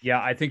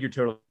 Yeah, I think you're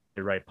totally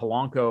right.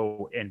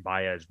 Polanco and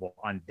Baez will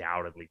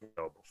undoubtedly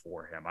go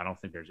before him. I don't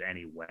think there's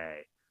any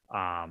way.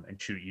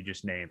 And shoot,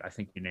 I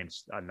think you named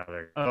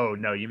another. Oh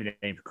no, you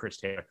named Chris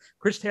Taylor.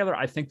 Chris Taylor,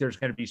 I think there's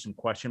going to be some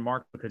question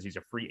mark because he's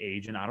a free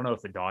agent. I don't know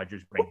if the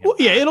Dodgers bring him.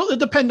 Yeah, it'll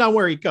depend on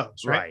where he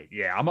goes, right? Right.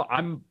 Yeah,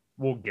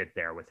 we'll get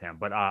there with him,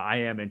 but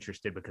I am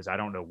interested because I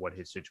don't know what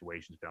his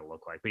situation is going to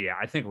look like. But yeah,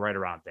 I think right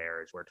around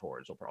there is where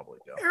Torres will probably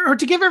go. Or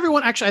to give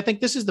everyone, actually, I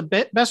think this is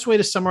the best way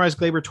to summarize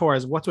Gleyber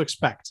Torres, what to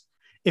expect.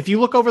 If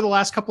you look over the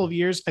last couple of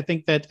years, I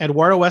think that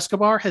Eduardo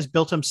Escobar has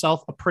built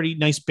himself a pretty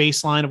nice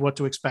baseline of what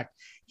to expect.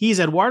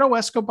 He's Eduardo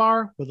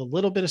Escobar with a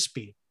little bit of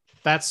speed.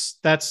 That's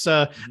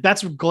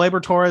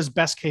Gleyber Torres'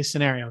 best case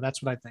scenario.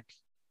 That's what I think.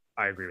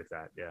 I agree with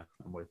that. Yeah,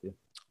 I'm with you.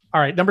 All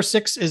right. Number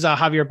 6 is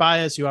Javier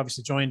Baez, who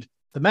obviously joined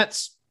the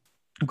Mets,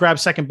 grabbed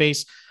second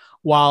base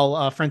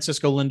while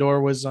Francisco Lindor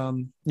was,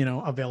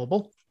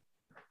 available.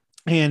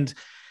 And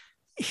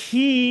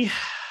he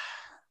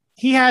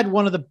had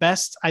one of the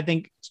best, I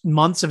think,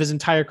 months of his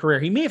entire career.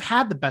 He may have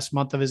had the best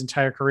month of his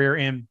entire career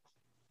in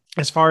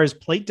as far as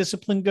plate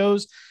discipline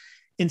goes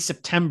in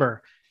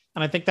September.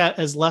 And I think that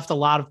has left a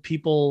lot of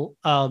people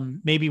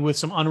maybe with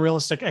some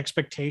unrealistic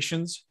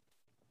expectations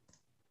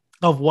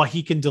of what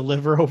he can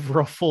deliver over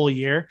a full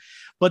year,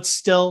 but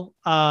still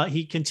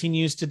he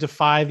continues to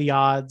defy the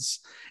odds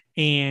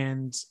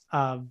and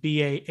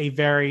be a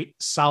very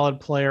solid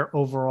player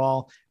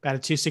overall.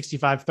 Batted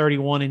 265,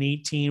 31 and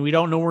 18. We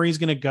don't know where he's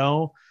going to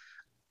go.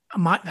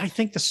 I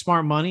think the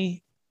smart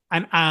money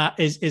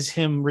is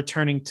him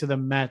returning to the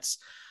Mets.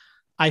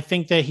 I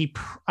think that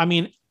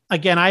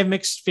again, I have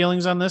mixed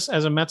feelings on this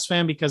as a Mets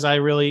fan because I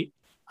really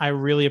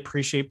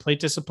appreciate plate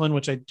discipline,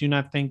 which I do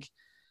not think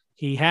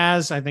he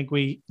has. I think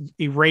we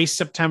erased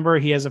September.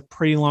 He has a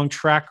pretty long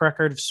track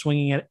record of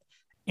swinging at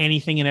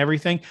anything and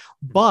everything,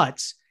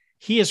 but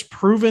he has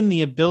proven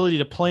the ability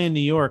to play in New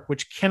York,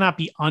 which cannot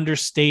be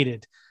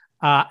understated.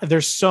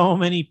 There's so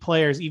many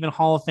players, even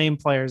Hall of Fame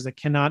players, that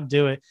cannot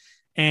do it.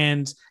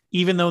 And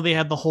even though they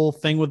had the whole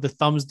thing with the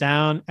thumbs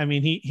down, I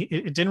mean,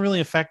 it didn't really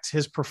affect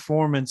his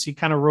performance. He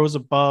kind of rose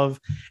above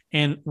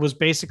and was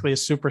basically a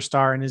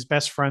superstar, and his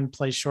best friend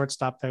plays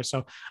shortstop there.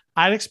 So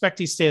I'd expect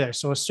he stay there.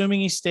 So assuming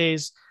he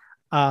stays,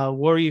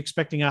 what are you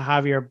expecting of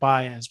Javier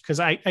Baez? Because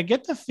I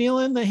get the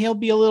feeling that he'll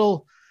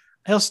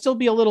still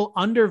be a little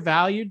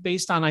undervalued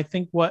based on, I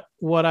think, what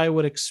I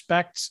would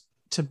expect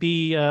to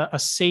be a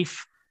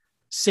safe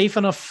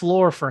enough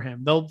floor for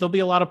him. There'll be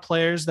a lot of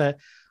players that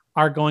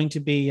are going to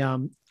be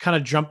kind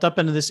of jumped up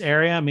into this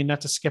area. I mean,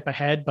 not to skip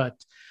ahead,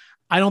 but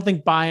I don't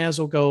think Baez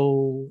will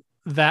go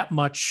that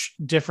much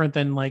different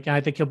than, like,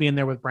 I think he'll be in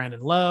there with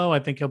Brandon Lowe. I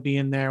think he'll be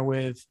in there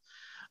with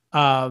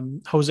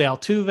Jose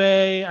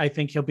Altuve. I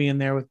think he'll be in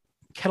there with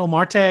Ketel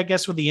Marte, I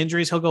guess, with the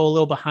injuries. He'll go a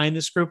little behind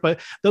this group, but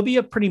there'll be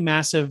a pretty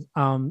massive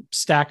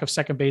stack of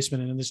second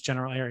basemen in this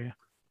general area.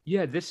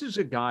 Yeah, this is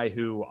a guy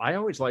who I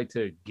always like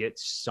to get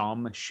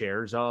some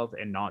shares of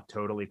and not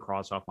totally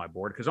cross off my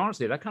board, because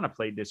honestly, that kind of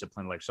play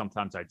discipline, like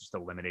sometimes I just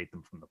eliminate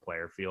them from the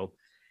player field.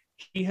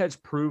 He has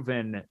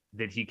proven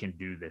that he can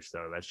do this,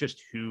 though. That's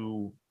just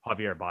who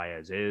Javier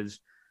Baez is.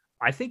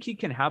 I think he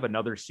can have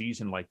another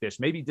season like this,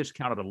 maybe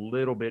discounted a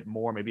little bit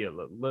more, maybe a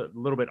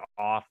little bit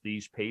off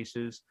these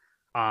paces.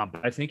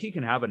 But I think he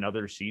can have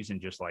another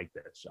season just like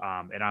this.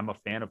 And I'm a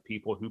fan of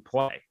people who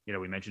play. You know,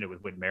 we mentioned it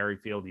with Whit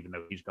Merrifield, even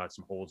though he's got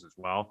some holes as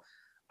well.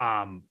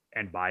 And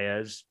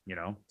Baez, you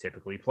know,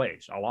 typically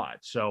plays a lot.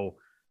 So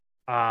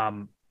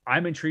I'm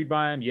intrigued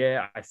by him.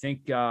 Yeah, I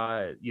think,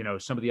 you know,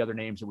 some of the other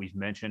names that we've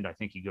mentioned, I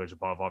think he goes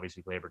above,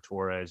 obviously, Gleyber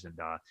Torres and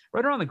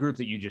right around the group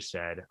that you just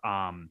said.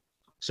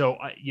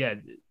 Yeah,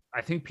 I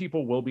think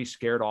people will be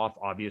scared off,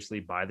 obviously,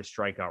 by the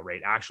strikeout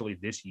rate. Actually,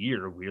 this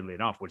year, weirdly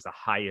enough, was the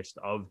highest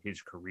of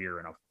his career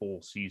in a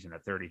full season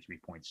at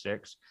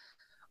 33.6,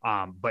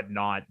 but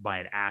not by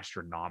an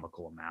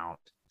astronomical amount.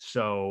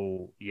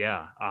 So,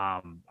 yeah,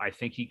 I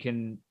think he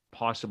can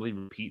possibly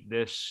repeat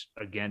this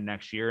again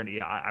next year. And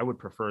yeah, I would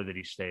prefer that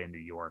he stay in New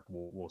York.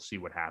 We'll see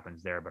what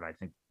happens there, but I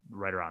think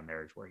right around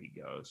there is where he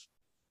goes.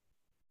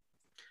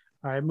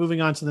 All right,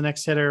 moving on to the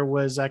next hitter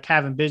was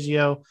Cavan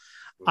Biggio.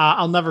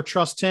 I'll never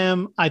trust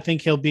him. I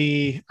think he'll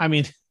be, I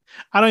mean,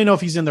 I don't even know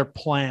if he's in their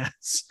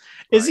plans.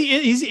 Is he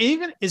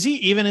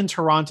even in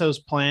Toronto's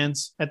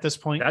plans at this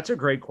point? That's a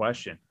great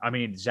question. I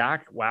mean,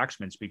 Zach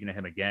Waxman, speaking to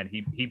him again,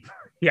 he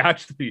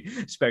actually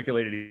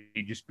speculated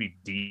he'd just be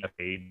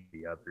DFA'd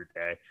the other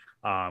day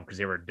because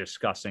they were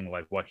discussing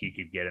like what he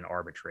could get in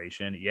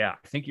arbitration. Yeah,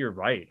 I think you're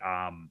right.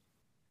 I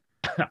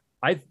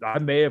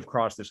may have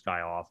crossed this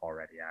guy off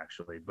already,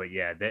 actually, but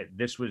yeah,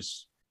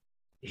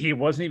 he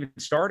wasn't even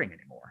starting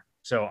anymore.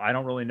 So I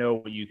don't really know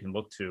what you can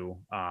look to.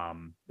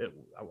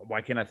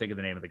 Why can't I think of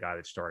the name of the guy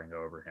that's starting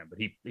over him? But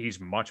he's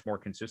much more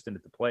consistent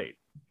at the plate.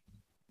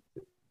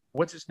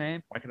 What's his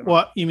name?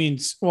 What you mean?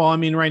 Well, I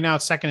mean, right now,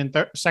 second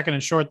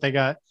and short, they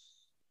got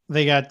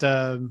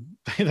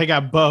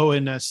Bo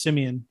and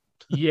Simeon.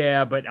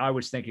 Yeah, but I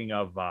was thinking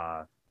of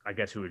I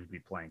guess who would be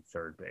playing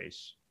third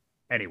base.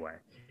 Anyway,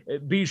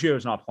 Biggio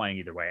is not playing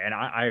either way, and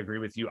I agree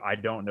with you. I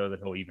don't know that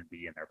he'll even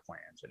be in their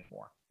plans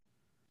anymore.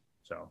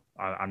 So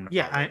I'm not.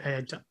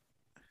 Yeah,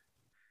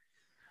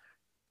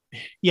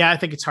 Yeah, I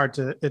think it's hard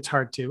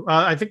to.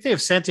 I think they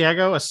have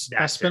Santiago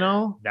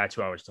Espinal. That's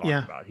who I was talking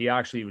about. He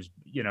actually was,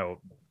 you know,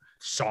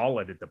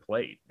 solid at the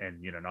plate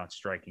and, you know, not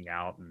striking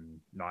out and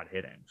not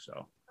hitting.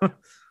 So,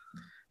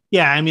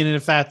 yeah, I mean,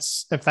 if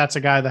that's a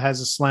guy that has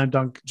a slam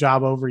dunk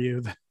job over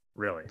you,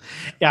 really,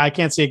 yeah, I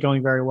can't see it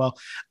going very well.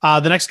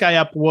 The next guy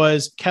up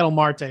was Ketel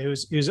Marte,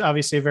 who's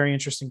obviously a very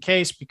interesting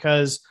case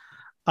because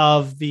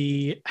of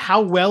how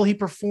well he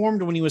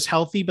performed when he was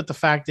healthy, but the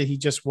fact that he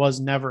just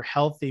was never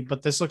healthy.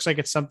 But this looks like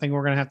it's something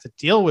we're going to have to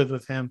deal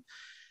with him.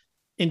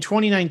 In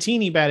 2019,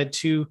 he batted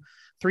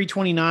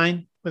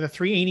 .329 with a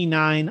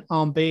 .389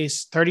 on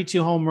base,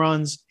 32 home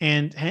runs,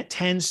 and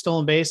 10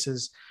 stolen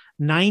bases,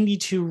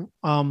 97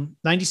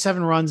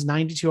 runs,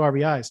 92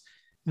 RBIs.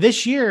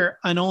 This year,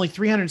 on only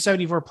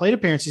 374 plate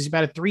appearances, he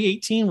batted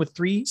 .318 with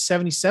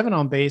 .377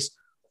 on base,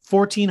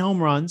 14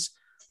 home runs,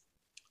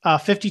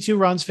 52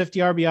 runs, 50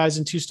 RBIs,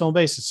 and 2 stolen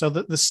bases. So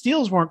the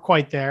steals weren't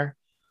quite there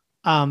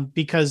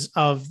because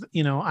of,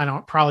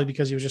 probably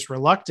because he was just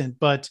reluctant,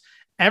 but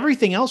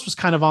everything else was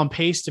kind of on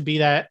pace to be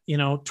that,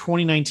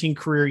 2019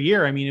 career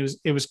year. I mean,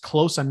 it was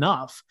close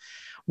enough.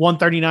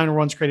 139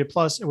 runs created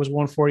plus, it was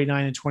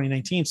 149 in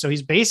 2019. So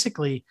he's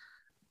basically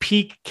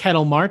peak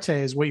Ketel Marte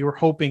is what you were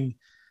hoping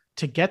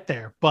to get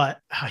there, but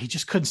he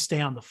just couldn't stay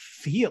on the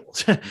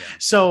field. Yeah.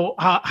 So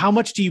how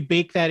much do you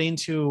bake that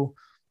into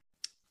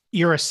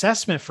your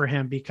assessment for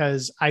him?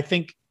 Because I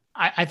think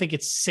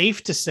it's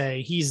safe to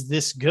say he's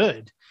this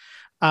good.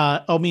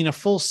 A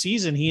full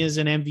season, he is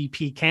an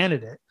MVP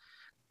candidate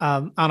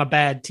on a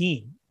bad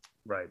team.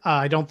 Right.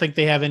 I don't think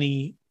they have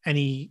any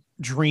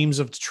dreams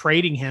of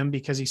trading him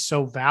because he's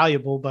so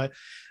valuable. But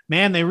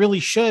man, they really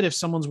should, if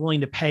someone's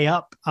willing to pay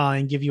up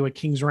and give you a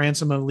king's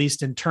ransom, at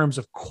least in terms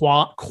of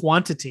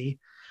quantity,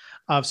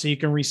 so you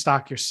can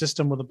restock your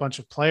system with a bunch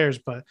of players.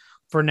 But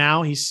for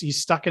now, he's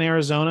stuck in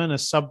Arizona in a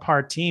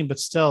subpar team, but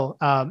still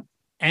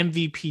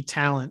MVP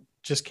talent,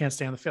 just can't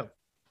stay on the field.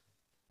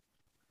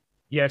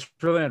 Yeah, it's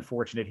really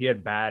unfortunate. He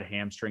had bad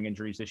hamstring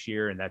injuries this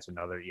year, and that's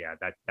another. Yeah,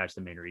 that's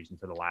the main reason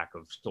for the lack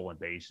of stolen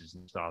bases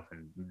and stuff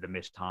and the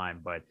missed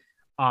time. But,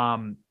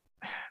 man,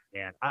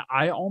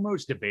 I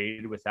almost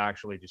debated with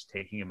actually just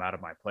taking him out of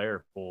my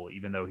player pool,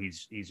 even though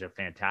he's a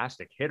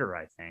fantastic hitter,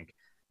 I think.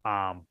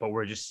 But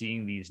we're just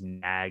seeing these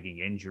nagging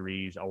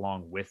injuries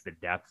along with the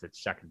depth at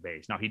second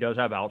base. Now, he does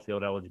have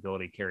outfield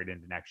eligibility carried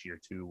into next year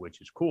too,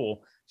 which is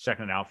cool.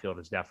 Second and outfield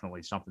is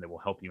definitely something that will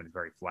help you and is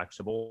very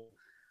flexible.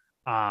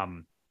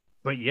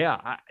 But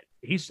yeah,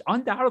 he's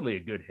undoubtedly a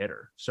good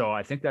hitter. So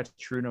I think that's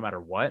true no matter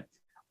what.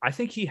 I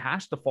think he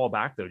has to fall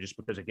back, though, just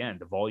because, again,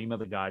 the volume of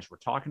the guys we're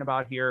talking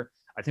about here.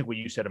 I think what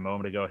you said a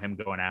moment ago, him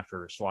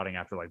slotting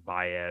after like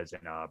Baez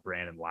and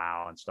Brandon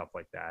Lau and stuff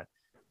like that.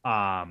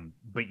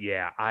 But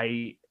yeah,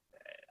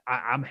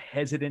 I'm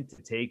hesitant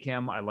to take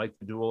him. I like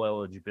the dual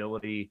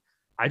eligibility.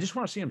 I just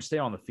want to see him stay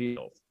on the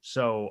field.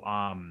 So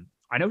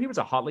I know he was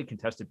a hotly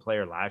contested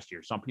player last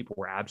year. Some people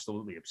were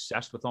absolutely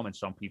obsessed with him and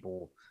some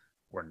people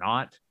were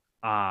not.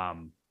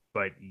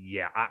 But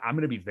yeah, I'm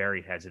going to be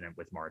very hesitant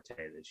with Marte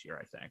this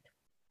year, I think.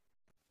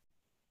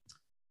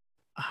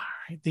 All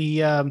right.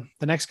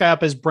 The next guy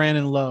up is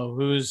Brandon Lowe,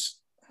 who's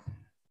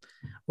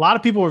a lot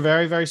of people were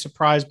very, very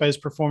surprised by his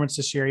performance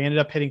this year. He ended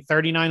up hitting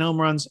 39 home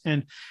runs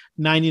and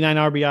 99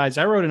 RBIs.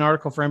 I wrote an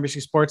article for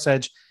NBC Sports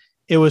Edge.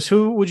 It was,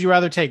 who would you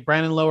rather take,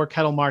 Brandon Lowe or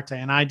Ketel Marte?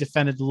 And I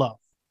defended Lowe,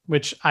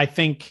 which I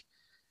think,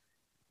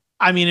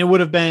 I mean, it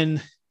would have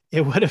been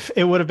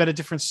a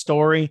different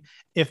story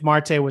if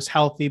Marte was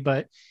healthy,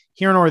 but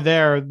here nor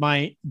there,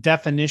 my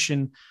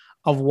definition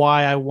of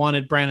why I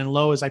wanted Brandon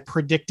Lowe is I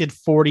predicted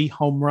 40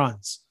 home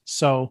runs.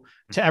 So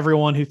to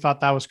everyone who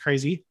thought that was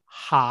crazy,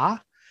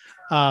 well,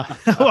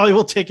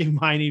 we'll take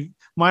a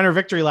minor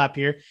victory lap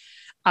here.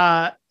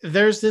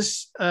 There's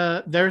this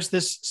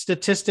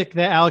statistic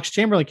that Alex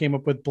Chamberlain came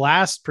up with,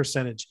 blast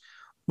percentage,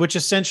 which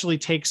essentially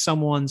takes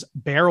someone's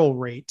barrel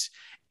rate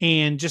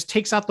and just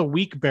takes out the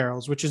weak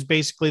barrels, which is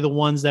basically the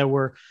ones that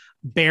were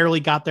barely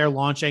got their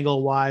launch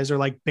angle wise or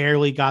like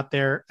barely got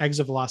their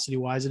exit velocity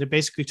wise. And it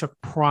basically took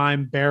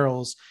prime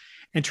barrels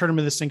and turned them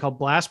into this thing called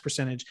blast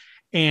percentage.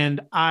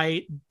 And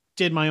I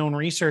did my own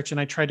research and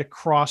I tried to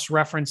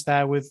cross-reference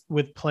that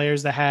with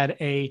players that had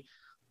a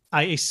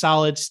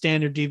solid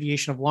standard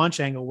deviation of launch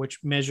angle,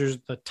 which measures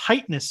the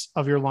tightness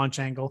of your launch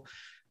angle.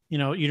 You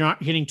know, you're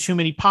not hitting too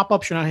many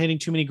pop-ups. You're not hitting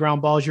too many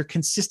ground balls. You're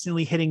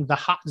consistently hitting the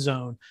hot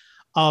zone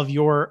of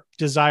your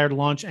desired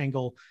launch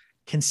angle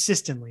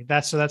consistently.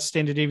 That's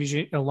standard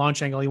deviation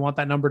launch angle. You want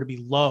that number to be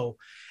low.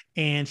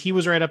 And he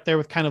was right up there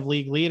with kind of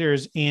league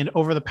leaders. And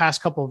over the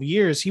past couple of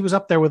years, he was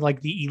up there with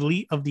like the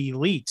elite of the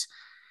elite.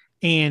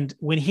 And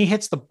when he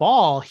hits the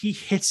ball, he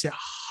hits it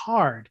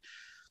hard.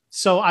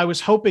 So I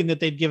was hoping that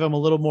they'd give him a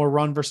little more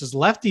run versus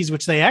lefties,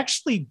 which they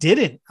actually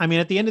didn't. I mean,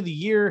 at the end of the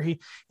year,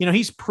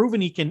 he's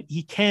proven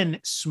he can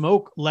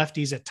smoke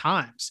lefties at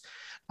times,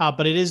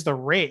 but it is the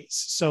Rays.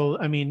 So,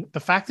 I mean, the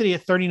fact that he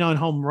had 39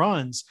 home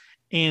runs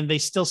and they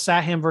still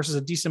sat him versus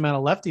a decent amount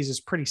of lefties is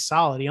pretty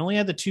solid. He only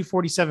had the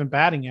 247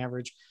 batting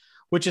average,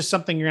 which is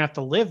something you're gonna have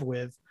to live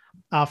with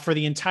for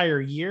the entire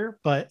year.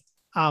 But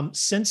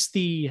since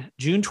the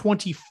June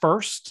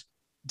 21st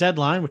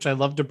deadline, which I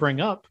love to bring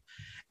up,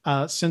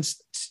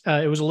 since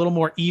it was a little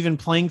more even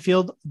playing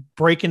field,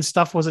 breaking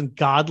stuff wasn't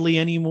godly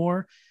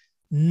anymore.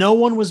 No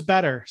one was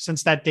better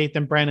since that date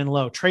than Brandon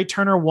Lowe. Trey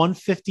Turner,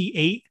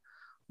 158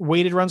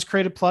 weighted runs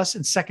created plus.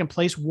 In second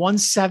place,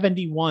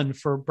 171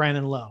 for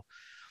Brandon Lowe.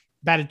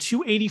 Batted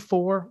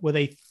 284 with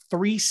a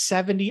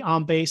 370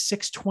 on base,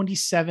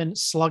 627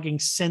 slugging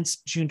since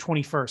June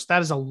 21st.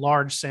 That is a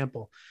large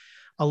sample.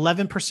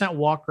 11%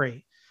 walk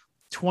rate,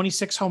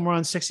 26 home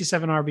runs,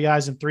 67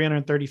 RBIs, and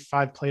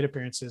 335 plate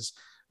appearances.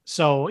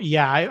 So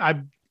yeah,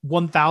 I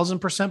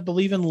 1000%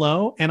 believe in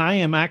Lowe, and I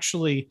am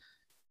actually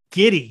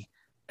giddy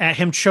at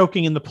him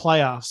choking in the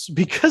playoffs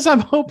because I'm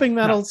hoping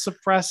that'll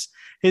suppress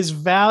his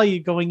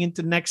value going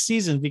into next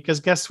season. Because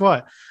guess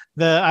what?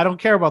 I don't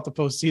care about the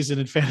postseason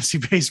in fantasy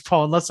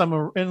baseball unless I'm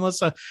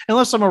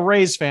a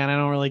Rays fan. I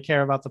don't really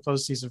care about the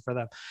postseason for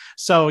them.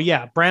 So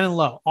yeah, Brandon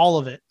Lowe, all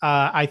of it.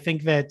 I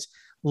think that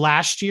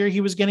last year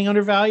he was getting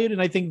undervalued,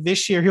 and I think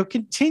this year he'll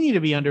continue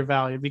to be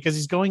undervalued because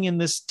he's going in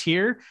this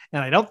tier,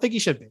 and I don't think he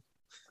should be.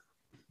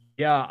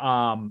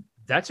 Yeah,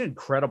 that's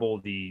incredible.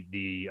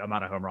 The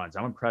amount of home runs.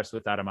 I'm impressed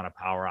with that amount of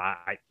power.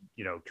 I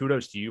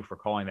kudos to you for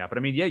calling that. But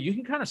I mean, yeah, you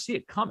can kind of see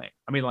it coming.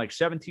 I mean, like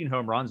 17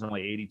 home runs in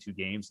only 82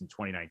 games in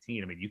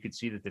 2019. I mean, you could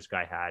see that this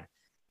guy had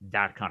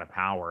that kind of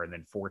power, and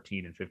then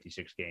 14 and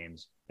 56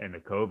 games in the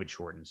COVID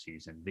shortened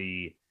season.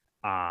 The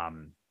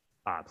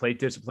plate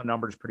discipline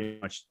numbers pretty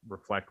much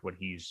reflect what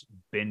he's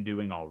been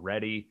doing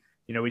already.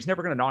 he's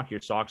never going to knock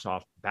your socks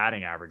off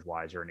batting average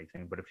wise or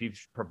anything. But if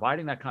he's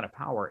providing that kind of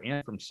power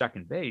and from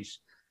second base,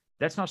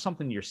 that's not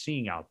something you're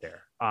seeing out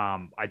there.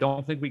 I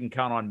don't think we can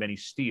count on many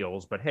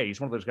steals, but hey, he's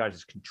one of those guys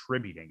that's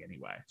contributing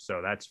anyway.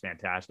 So that's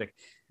fantastic.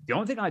 The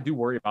only thing I do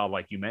worry about,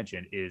 like you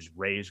mentioned, is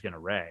Ray's going to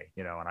Ray,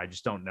 and I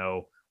just don't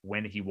know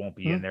when he won't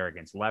be in there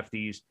against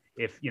lefties.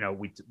 If,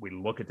 we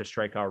look at the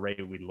strikeout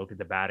rate, we look at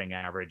the batting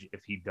average,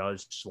 if he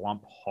does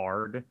slump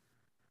hard,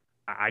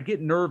 I get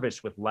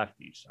nervous with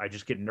lefties. I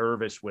just get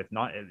nervous with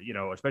not,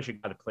 especially a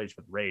guy that plays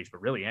with Rays,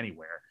 but really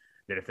anywhere,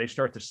 that if they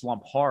start to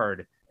slump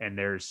hard and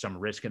there's some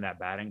risk in that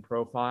batting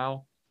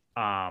profile,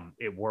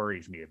 it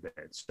worries me a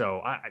bit.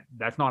 So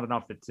that's not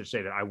enough to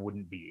say that I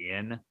wouldn't be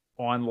in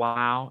on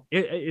Lau.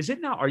 Is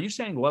it now? Are you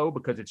saying low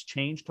because it's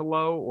changed to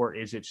low, or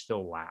is it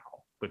still Lau?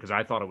 Because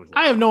I thought it was low.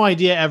 I have no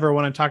idea ever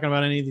when I'm talking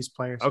about any of these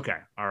players. Okay.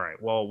 All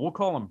right. Well, we'll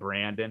call him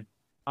Brandon,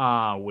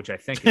 which I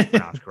think is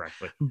pronounced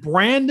correctly.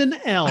 Brandon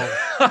L.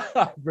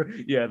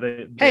 Yeah.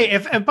 Hey,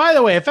 if by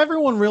the way, if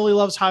everyone really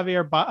loves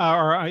Javier,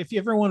 or if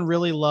everyone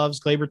really loves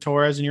Gleyber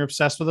Torres and you're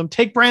obsessed with him,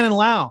 take Brandon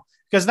Lau,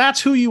 because that's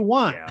who you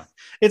want. Yeah.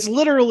 It's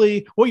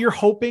literally what you're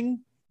hoping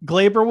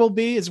Gleyber will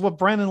be is what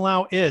Brandon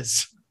Lau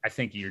is. I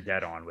think you're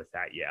dead on with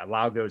that. Yeah.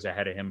 Lau goes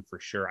ahead of him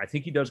for sure. I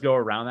think he does go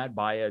around that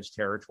Baez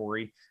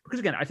territory because,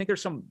 again, I think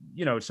there's some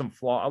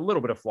flaw, a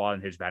little bit of flaw in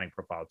his batting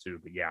profile too.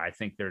 But yeah, I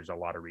think there's a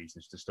lot of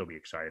reasons to still be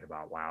excited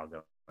about Lau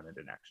going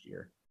into next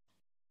year.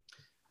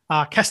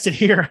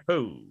 Castanier.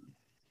 Oh,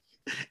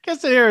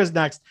 Castanier is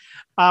next.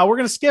 We're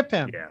going to skip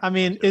him. Yeah, I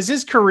mean, is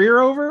his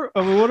career over?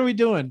 I mean, what are we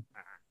doing?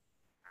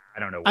 I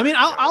don't know. I mean,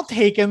 I'll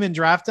take him in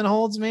draft and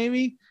holds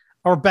maybe,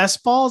 or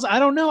best balls. I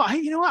don't know.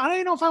 I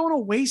don't know if I want to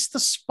waste the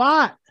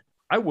spot.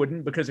 I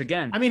wouldn't, because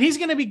again, I mean, he's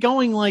going to be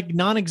going like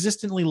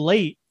non-existently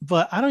late,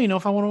 but I don't even know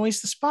if I want to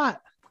waste the spot.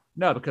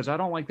 No, because I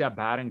don't like that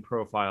batting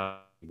profile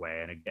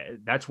way. And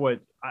again, that's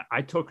what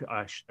I took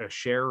a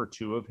share or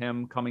two of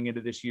him coming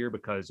into this year,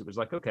 because it was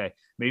like, okay,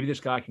 maybe this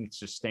guy can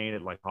sustain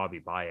it like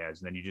Javi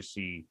Baez. And then you just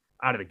see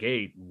out of the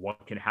gate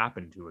what can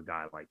happen to a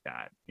guy like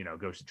that,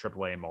 goes to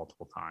AAA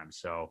multiple times.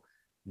 So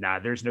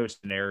there's no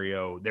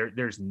scenario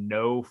there's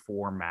no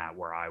format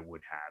where I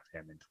would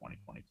have him in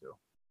 2022.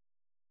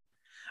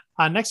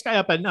 Next guy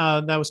up, and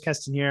that was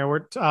Castanier.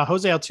 We're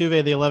Jose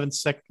Altuve, the 11th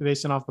second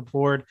baseman off the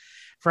board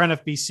for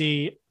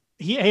NFBC.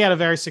 He had a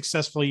very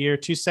successful year,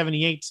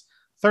 278,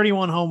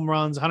 31 home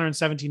runs,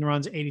 117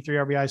 runs, 83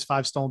 RBIs,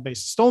 5 stolen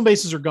bases. Stolen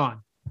bases are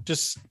gone.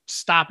 Just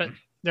stop it.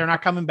 They're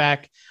not coming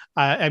back.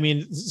 I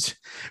mean,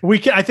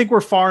 I think we're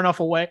far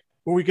enough away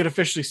where we could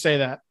officially say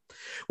that.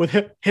 With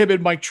him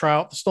and Mike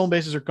Trout, the stolen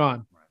bases are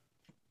gone.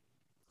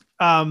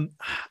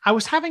 I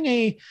was having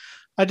a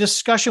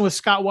discussion with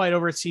Scott White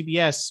over at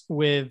CBS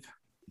with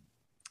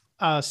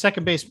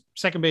second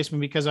baseman,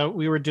 because I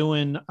was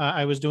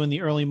doing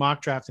the early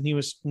mock draft, and he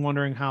was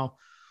wondering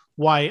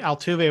why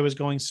Altuve was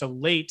going so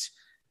late.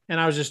 And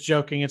I was just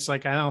joking. It's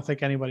like, I don't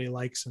think anybody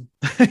likes him,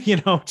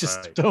 just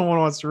right. No one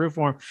wants to root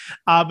for him.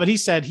 But he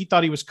said he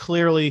thought he was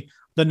clearly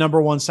the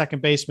number one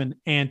second baseman.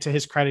 And to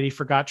his credit, he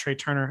forgot Trey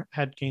Turner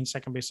had gained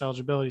second base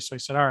eligibility. So he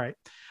said, all right,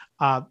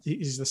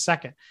 he's the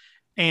second.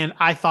 And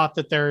I thought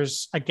that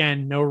there's,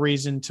 again, no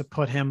reason to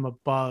put him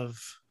above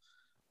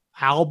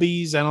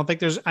Albies. I don't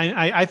think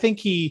I think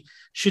he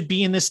should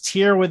be in this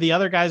tier with the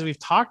other guys we've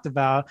talked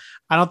about.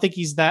 I don't think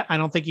he's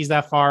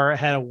that far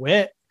ahead of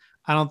Witt.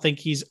 I don't think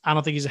he's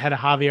ahead of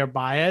Javier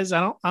Baez. I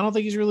don't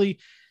think he's really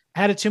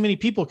ahead of too many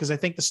people, because I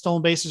think the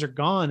stolen bases are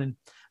gone. And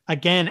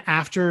again,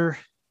 after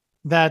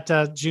that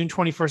June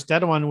 21st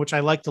deadline, which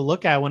I like to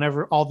look at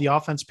whenever all the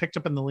offense picked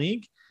up in the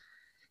league,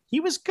 he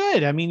was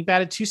good. I mean, he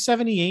batted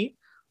 278.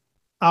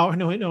 Oh,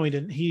 no, he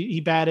didn't. He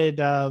batted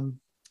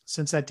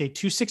since that day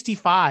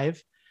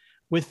 265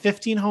 with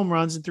 15 home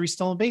runs and 3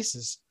 stolen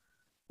bases,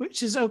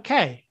 which is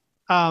okay.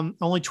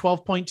 Only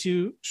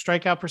 12.2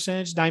 strikeout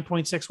percentage,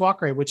 9.6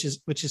 walk rate, which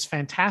is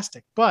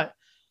fantastic. But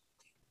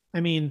I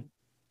mean,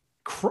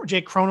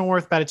 Jake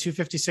Cronenworth batted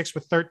 256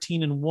 with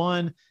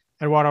 13-1.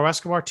 Eduardo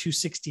Escobar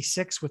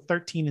 266 with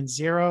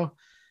 13-0.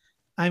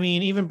 I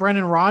mean, even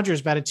Brendan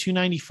Rodgers batted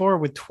 294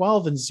 with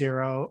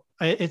 12-0.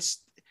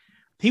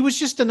 He was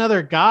just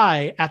another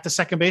guy at the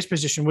second base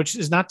position, which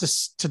is not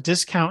to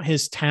discount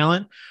his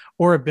talent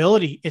or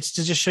ability. It's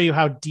to just show you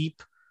how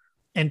deep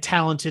and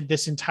talented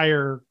this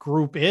entire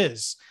group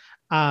is.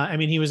 I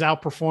mean, he was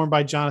outperformed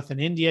by Jonathan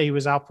India. He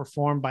was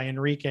outperformed by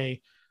Enrique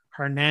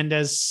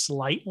Hernandez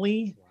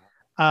slightly.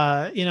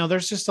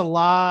 There's just a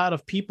lot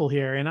of people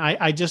here. And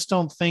I just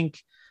don't think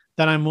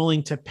that I'm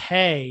willing to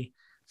pay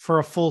for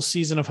a full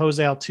season of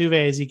Jose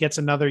Altuve as he gets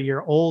another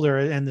year older.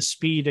 And the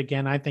speed,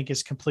 again, I think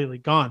is completely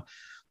gone.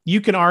 You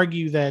can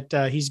argue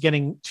that he's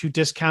getting too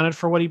discounted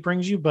for what he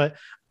brings you, but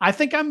I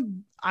think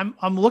I'm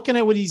looking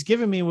at what he's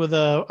giving me with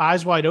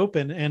eyes wide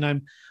open,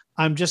 and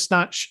I'm just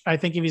not. I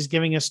think if he's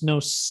giving us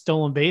no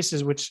stolen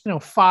bases, which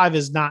 5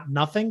 is not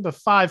nothing, but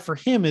 5 for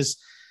him is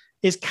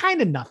is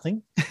kind of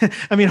nothing.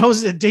 I mean,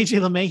 DJ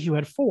LeMahieu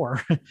had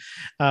 4.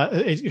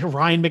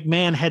 Ryan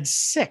McMahon had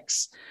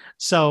 6.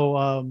 So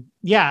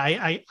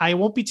I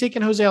won't be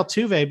taking Jose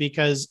Altuve,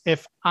 because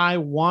if I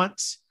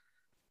want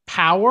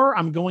power,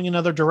 I'm going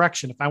another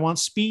direction. If I want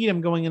speed,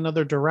 I'm going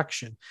another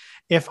direction.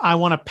 If I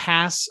want to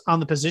pass on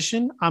the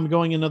position, I'm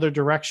going another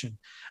direction.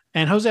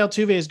 And Jose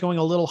Altuve is going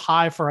a little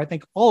high for, I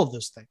think, all of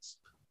those things.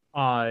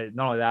 Not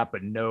only that,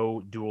 but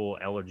no dual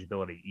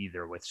eligibility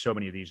either, with so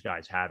many of these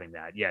guys having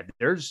that. Yeah,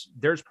 there's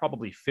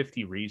probably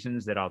 50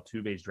 reasons that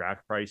Altuve's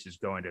draft price is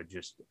going to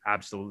just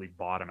absolutely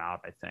bottom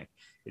out, I think.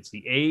 It's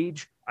the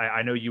age.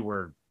 I know you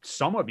were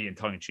somewhat being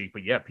tongue-in-cheek,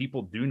 but yeah,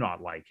 people do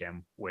not like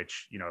him,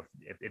 which, you know,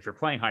 if you're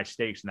playing high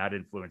stakes and that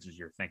influences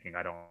your thinking,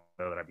 I don't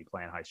know that I'd be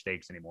playing high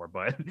stakes anymore.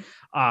 But,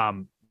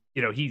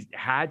 you know, he's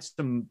had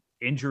some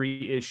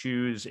injury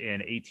issues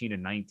in 18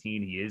 and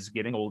 19. He is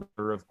getting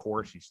older, of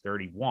course. He's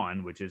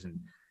 31, which isn't,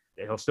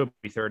 he'll still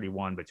be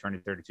 31, but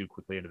turning 32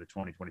 quickly into the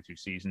 2022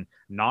 season,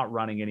 not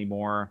running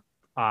anymore.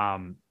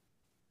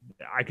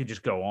 I could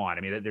just go on.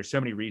 I mean, there's so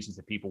many reasons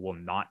that people will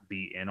not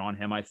be in on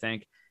him, I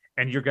think.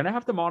 And you're going to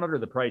have to monitor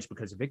the price,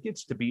 because if it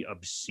gets to be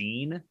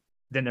obscene,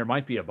 then there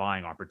might be a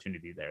buying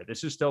opportunity there.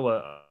 This is still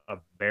a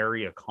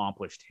very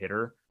accomplished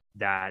hitter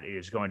that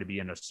is going to be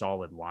in a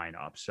solid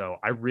lineup. So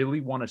I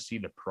really want to see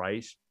the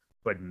price,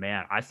 but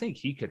man, I think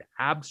he could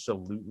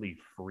absolutely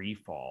free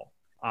fall.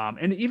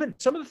 And even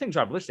some of the things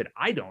I've listed,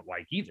 I don't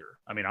like either.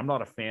 I mean, I'm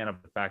not a fan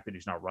of the fact that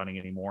he's not running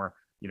anymore,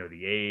 you know,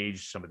 the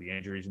age, some of the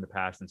injuries in the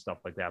past and stuff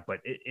like that, but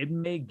it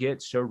may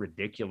get so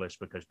ridiculous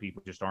because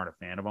people just aren't a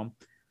fan of him.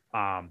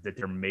 That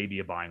there may be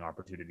a buying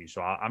opportunity.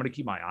 So I'm going to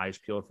keep my eyes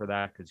peeled for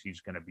that, because he's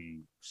going to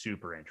be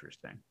super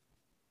interesting.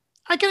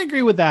 I can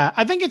agree with that.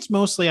 I think it's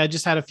mostly, I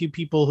just had a few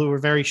people who were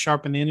very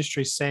sharp in the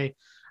industry say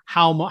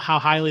how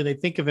highly they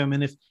think of him.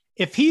 And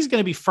if he's going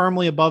to be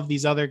firmly above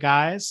these other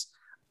guys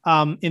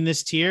in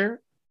this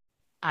tier,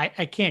 I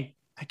can't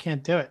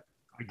do it.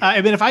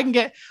 I mean, if I can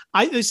get,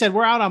 they said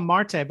we're out on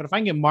Marte, but if I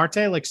can get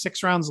Marte like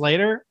 6 rounds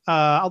later,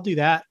 I'll do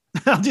that.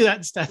 I'll do that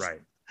instead.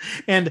 Right.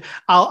 And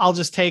I'll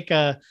just take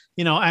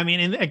you know, I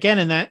mean,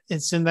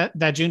 it's in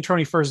that June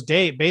 21st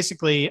date.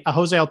 Basically,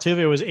 Jose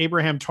Altuve was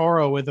Abraham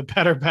Toro with a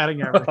better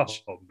batting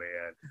average. Oh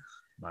man,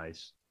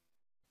 nice.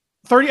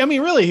 30. I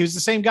mean, really, he was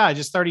the same guy,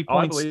 just 30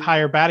 points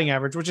higher batting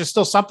average, which is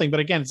still something. But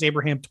again, it's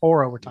Abraham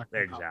Toro we're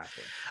talking about.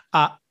 Exactly.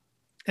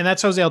 And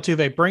that's Jose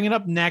Altuve. Bringing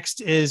up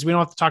next is, we don't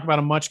have to talk about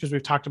him much because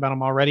we've talked about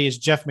him already, is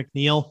Jeff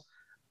McNeil.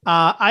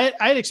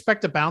 I'd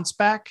expect a bounce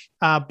back,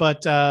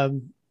 but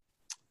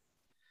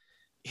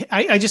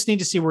I just need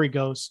to see where he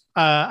goes.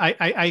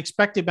 I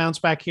expect a bounce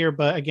back here,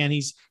 but again,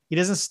 he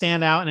doesn't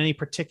stand out in any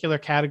particular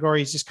category.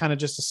 He's just kind of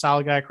just a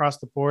solid guy across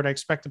the board. I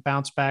expect a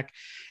bounce back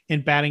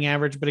in batting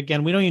average, but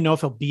again, we don't even know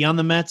if he'll be on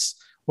the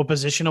Mets, what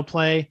position he'll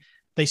play.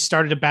 They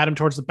started to bat him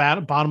towards the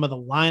bottom of the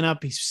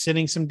lineup. He's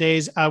sitting some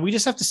days. We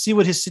just have to see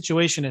what his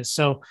situation is.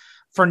 So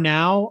for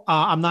now,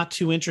 I'm not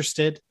too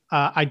interested.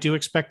 I do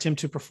expect him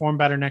to perform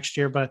better next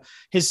year, but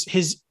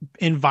his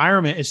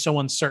environment is so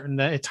uncertain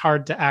that it's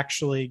hard to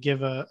actually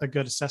give a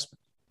good assessment.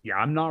 Yeah,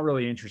 I'm not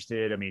really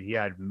interested. I mean, he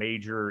had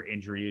major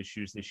injury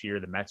issues this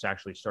year. The Mets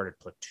actually started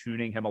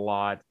platooning him a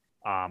lot.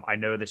 I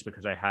know this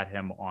because I had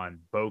him on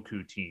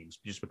Boku teams,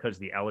 just because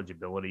the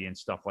eligibility and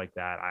stuff like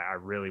that. I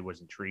really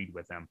was intrigued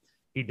with him.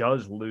 He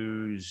does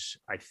lose,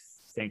 I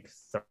think,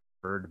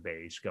 third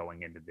base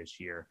going into this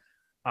year.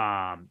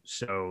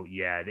 So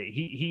yeah,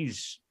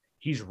 he's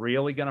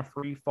really going to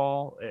free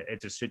fall.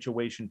 It's a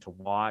situation to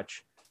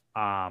watch,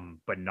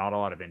 but not a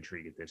lot of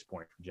intrigue at this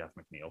point for Jeff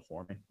McNeil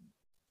for me.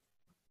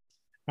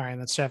 All right,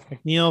 that's Jeff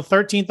McNeil.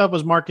 13th up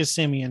was Marcus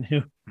Semien, who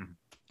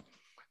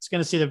is going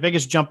to see the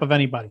biggest jump of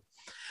anybody.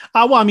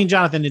 Well, I mean,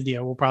 Jonathan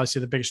India will probably see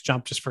the biggest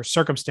jump just for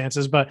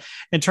circumstances, but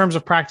in terms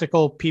of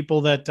practical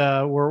people that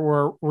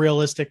were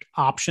realistic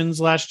options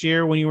last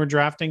year when you were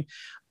drafting,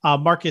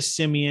 Marcus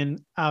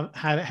Semien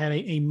had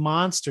a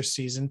monster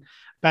season,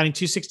 batting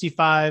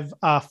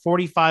 .265,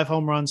 45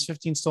 home runs,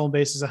 15 stolen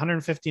bases,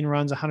 115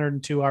 runs,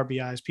 102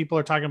 RBIs. People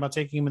are talking about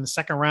taking him in the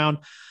second round.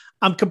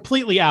 I'm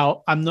completely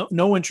out. I'm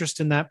no interest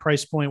in that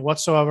price point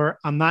whatsoever.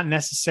 I'm not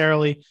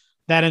necessarily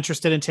that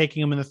interested in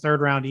taking him in the third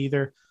round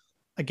either.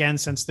 Again,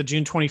 since the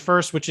June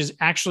 21st, which is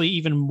actually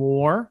even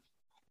more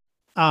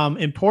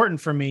important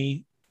for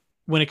me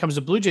when it comes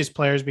to Blue Jays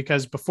players,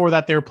 because before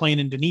that they were playing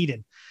in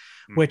Dunedin,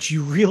 which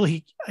you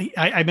really,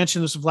 I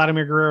mentioned this with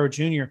Vladimir Guerrero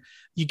Jr.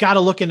 You got to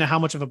look into how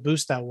much of a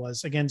boost that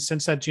was. Again,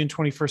 since that June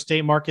 21st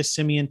date, Marcus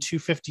Semien,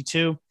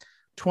 252,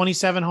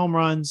 27 home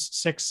runs,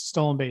 6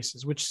 stolen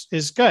bases, which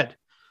is good.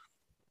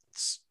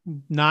 It's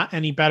not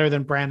any better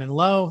than Brandon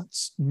Lowe.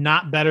 It's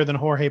not better than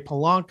Jorge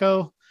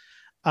Polanco.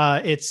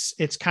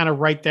 It's kind of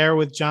right there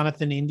with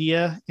Jonathan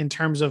India in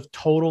terms of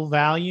total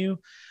value,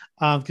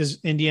 because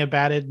India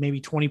batted maybe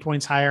 20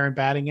 points higher in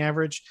batting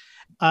average.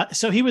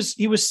 So he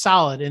was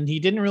solid, and he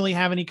didn't really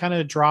have any kind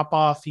of drop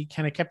off. He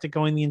kind of kept it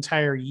going the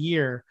entire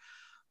year,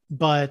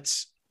 but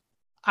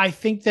I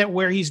think that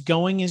where he's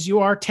going is you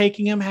are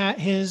taking him at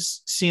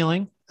his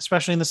ceiling,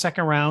 especially in the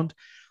second round.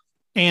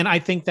 And I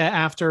think that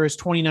after his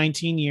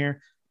 2019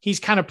 year, he's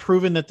kind of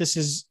proven that this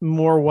is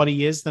more what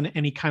he is than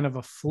any kind of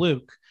a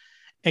fluke.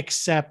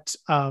 Except,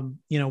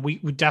 we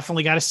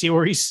definitely got to see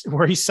where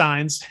he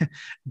signs.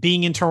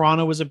 Being in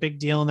Toronto was a big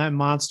deal in that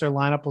monster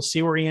lineup. We'll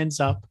see where he ends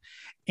up.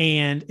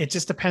 And it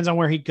just depends on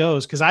where he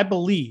goes. Because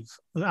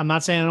I'm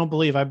not saying I don't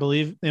believe, I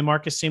believe that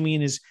Marcus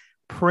Semien is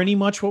pretty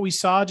much what we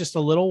saw, just a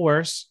little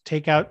worse.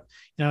 Take out,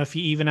 if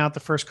you even out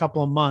the first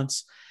couple of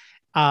months.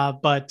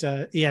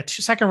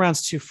 Second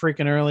round's too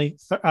freaking early.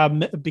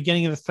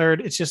 Beginning of the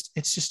third, it's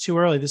just too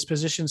early. This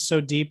position's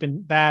so deep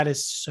and that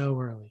is so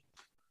early.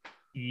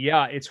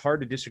 Yeah, it's hard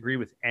to disagree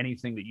with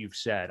anything that you've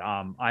said.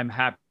 I'm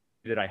happy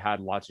that I had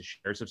lots of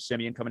shares of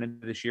Semien coming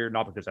into this year,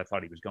 not because I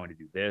thought he was going to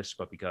do this,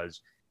 but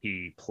because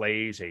he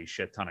plays a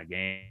shit ton of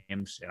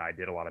games and I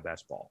did a lot of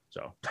best ball.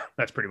 So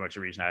that's pretty much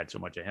the reason I had so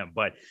much of him.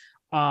 But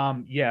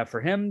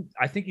for him,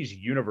 I think he's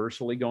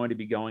universally going to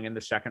be going in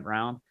the second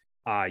round.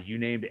 You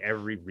named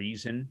every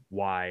reason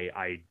why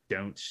I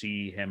don't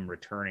see him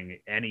returning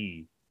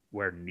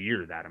anywhere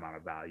near that amount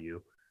of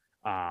value.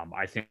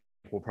 I think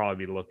we'll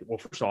probably be looking. Well,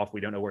 first off,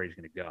 we don't know where he's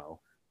going to go.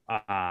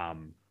 What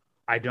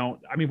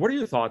are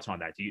your thoughts on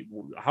that?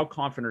 How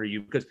confident are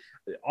you? Because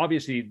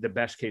obviously the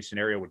best case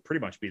scenario would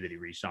pretty much be that he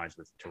re-signs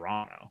with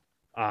Toronto.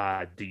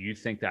 Do you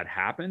think that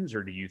happens,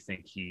 or do you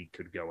think he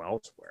could go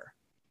elsewhere?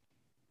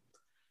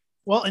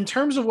 Well, in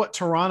terms of what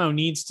Toronto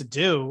needs to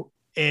do,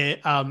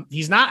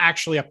 he's not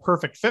actually a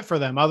perfect fit for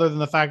them, other than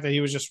the fact that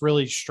he was just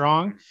really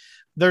strong.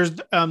 There's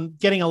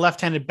getting a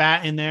left-handed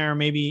bat in there,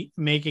 maybe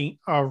making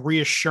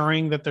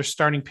reassuring that they're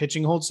starting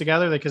pitching holds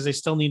together, because they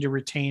still need to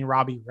retain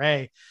Robbie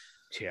Ray.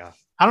 Yeah.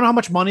 I don't know how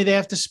much money they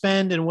have to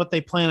spend and what they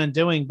plan on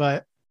doing,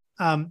 but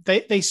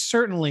they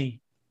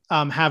certainly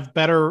have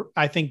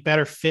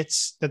better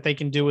fits that they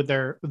can do with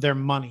their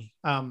money.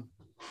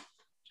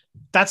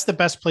 That's the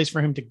best place for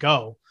him to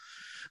go.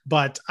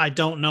 But I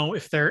don't know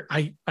if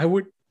I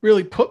would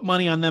really put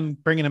money on them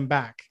bringing him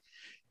back.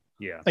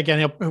 Yeah. Again,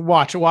 he'll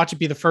watch it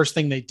be the first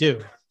thing they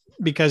do,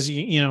 because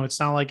it's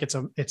not like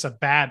it's a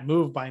bad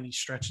move by any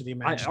stretch of the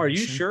imagination. Are you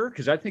sure?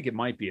 Because I think it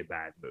might be a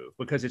bad move,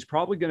 because it's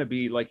probably going to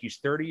be like, he's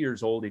 30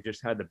 years old. He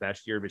just had the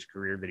best year of his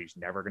career that he's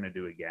never going to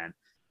do again.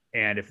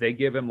 And if they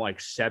give him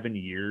like 7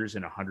 years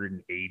and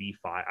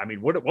 185, I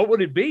mean, what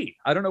would it be?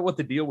 I don't know what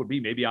the deal would be.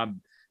 Maybe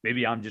I'm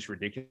just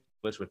ridiculous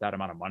with that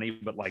amount of money,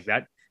 but like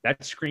that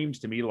screams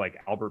to me like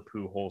Albert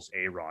Pujols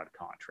A-Rod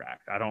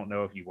contract. I don't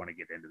know if you want to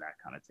get into that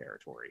kind of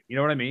territory. You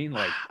know what I mean?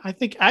 Like, I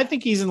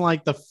think he's in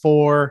like the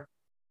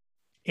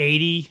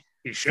 480,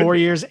 4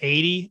 years,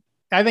 80.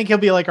 I think he'll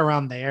be like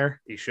around there.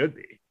 He should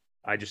be.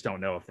 I just don't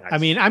know if that's, I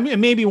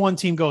mean, maybe one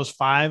team goes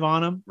 5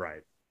 on him.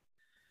 Right.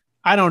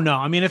 I don't know.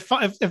 I mean, if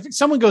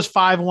someone goes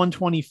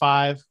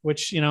 5-125,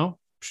 which,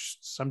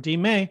 some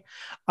team may,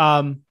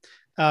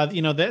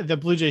 the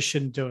Blue Jays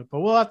shouldn't do it, but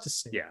we'll have to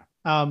see. Yeah.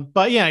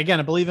 But yeah, again,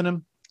 I believe in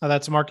him.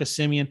 That's Marcus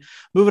Semien.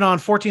 Moving on,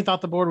 14th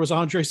off the board was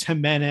Andres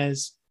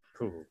Gimenez,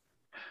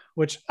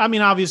 which, I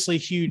mean, obviously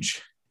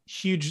huge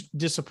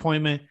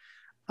disappointment.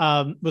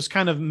 Was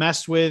kind of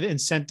messed with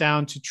and sent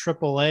down to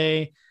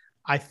AAA,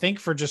 I think,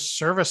 for just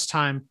service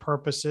time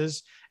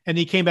purposes. And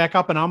he came back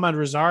up, and Ahmed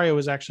Rosario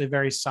was actually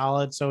very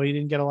solid, so he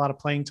didn't get a lot of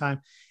playing time.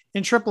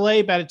 In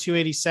AAA, batted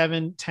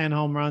 .287, 10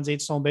 home runs,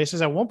 8 stolen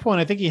bases. At one point,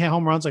 I think he had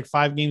home runs like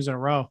 5 games in a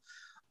row.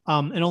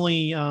 And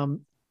only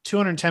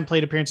 210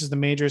 plate appearances in the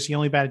majors. He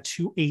only batted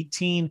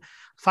 .218,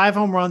 5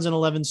 home runs and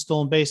 11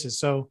 stolen bases.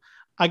 So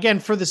again,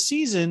 for the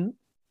season,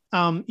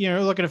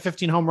 you're looking at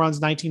 15 home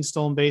runs, 19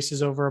 stolen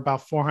bases over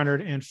about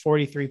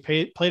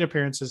 443 plate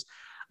appearances.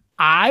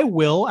 I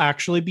will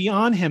actually be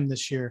on him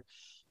this year.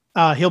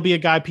 He'll be a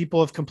guy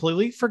people have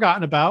completely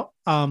forgotten about.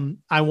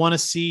 I want to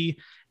see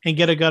and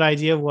get a good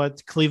idea of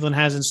what Cleveland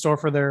has in store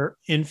for their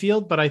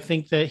infield, but I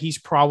think that he's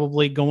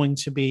probably going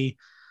to be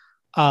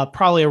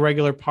probably a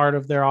regular part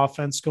of their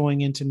offense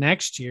going into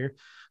next year.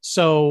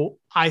 So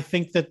I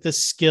think that the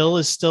skill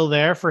is still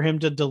there for him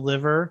to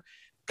deliver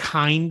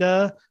kind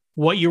of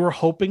what you were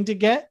hoping to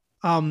get.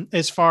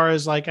 As far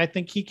as like, I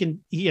think he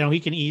can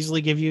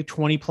easily give you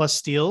 20 plus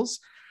steals.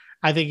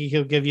 I think he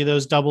could give you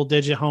those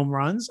double-digit home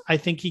runs. I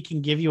think he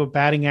can give you a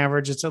batting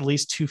average that's at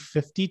least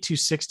 250,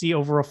 260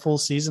 over a full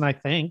season, I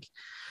think,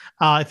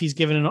 if he's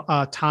given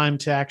time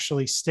to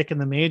actually stick in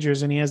the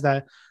majors, and he has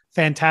that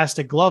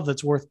fantastic glove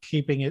that's worth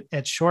keeping it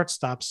at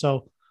shortstop.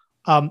 So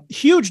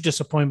huge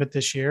disappointment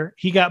this year.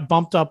 He got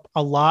bumped up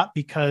a lot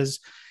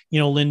because,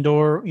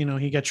 Lindor,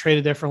 he got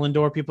traded there for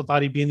Lindor. People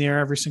thought he'd be in the air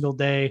every single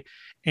day,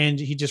 and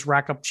he just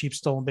rack up cheap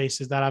stolen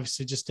bases. That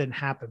obviously just didn't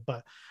happen.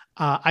 But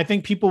I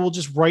think people will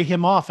just write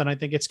him off, and I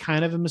think it's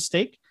kind of a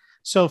mistake.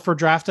 So for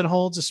draft and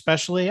holds,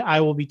 especially,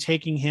 I will be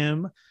taking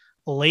him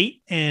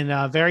late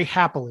and very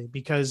happily,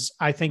 because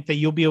I think that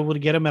you'll be able to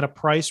get him at a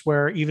price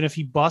where even if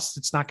he busts,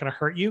 it's not going to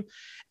hurt you.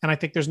 And I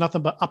think there's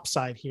nothing but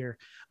upside here.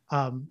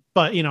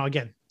 But,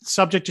 again,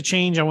 subject to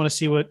change. I want to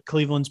see what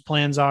Cleveland's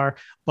plans are.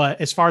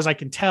 But as far as I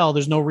can tell,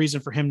 there's no reason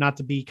for him not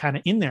to be kind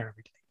of in there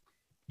every day.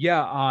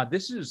 Yeah,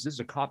 this is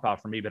a cop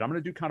out for me, but I'm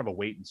going to do kind of a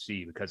wait and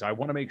see, because I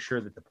want to make sure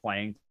that the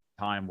playing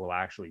time will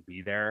actually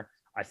be there.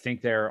 I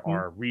think there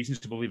are reasons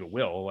to believe it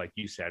will, like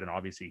you said, and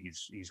obviously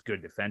he's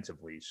good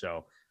defensively.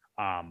 So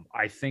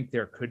I think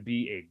there could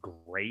be a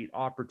great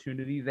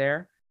opportunity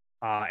there.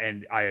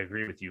 And I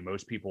agree with you.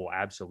 Most people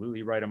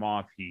absolutely write him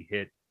off. He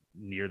hit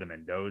near the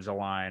Mendoza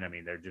line. I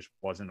mean, there just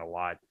wasn't a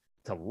lot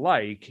to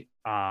like,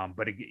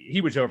 but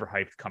he was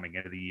overhyped coming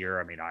into the year.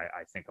 I mean,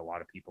 I think a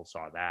lot of people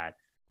saw that,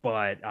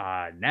 but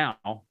now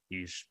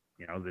he's,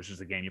 this is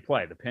the game you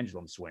play. The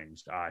pendulum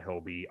swings. He'll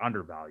be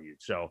undervalued.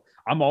 So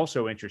I'm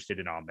also interested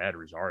in Ahmed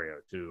Rosario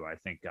too. I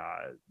think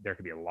there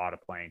could be a lot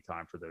of playing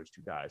time for those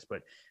two guys,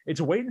 but it's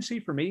a wait and see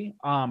for me.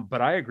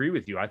 But I agree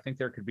with you. I think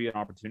there could be an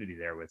opportunity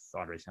there with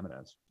Andres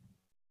Gimenez.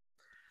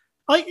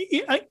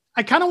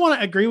 I kind of want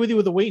to agree with you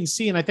with the wait and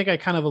see. And I think I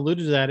kind of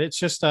alluded to that. It's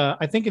just,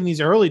 I think in these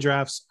early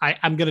drafts,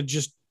 I'm going to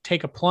just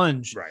take a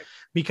plunge, right?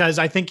 Because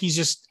I think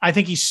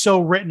he's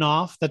so written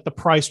off that the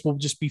price will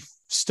just be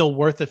still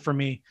worth it for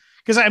me.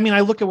 Because I mean, I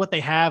look at what they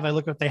have. I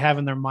look at what they have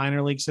in their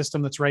minor league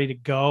system that's ready to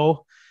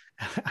go.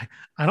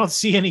 I don't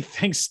see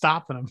anything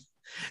stopping them.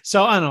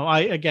 So I don't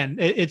know.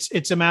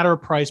 It's a matter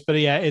of price, but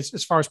yeah, it's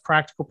as far as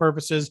practical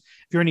purposes.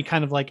 If you're any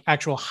kind of like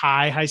actual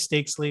high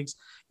stakes leagues,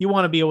 you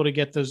want to be able to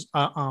get those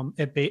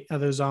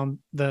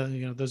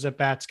those at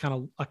bats kind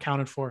of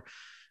accounted for.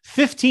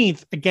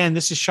 15th, again,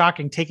 this is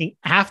shocking. Taking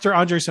after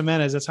Andres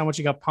Gimenez, that's how much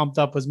he got pumped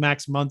up, was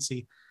Max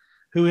Muncy,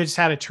 who has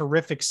had a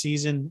terrific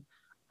season.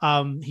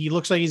 He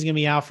looks like he's going to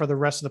be out for the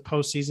rest of the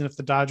postseason if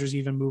the Dodgers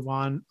even move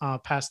on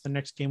past the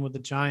next game with the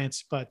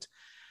Giants. But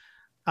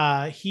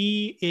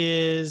he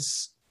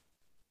is,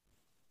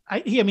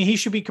 he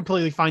should be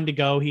completely fine to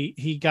go.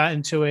 He got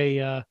into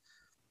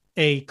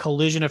a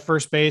collision at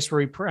first base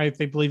where I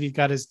believe he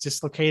got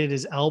dislocated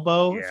his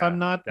elbow, if I'm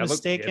not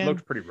mistaken. It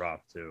looked pretty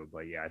rough too,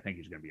 but yeah, I think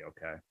he's going to be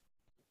okay.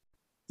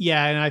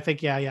 Yeah. And I think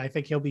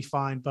he'll be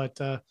fine,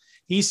 but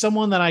he's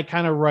someone that I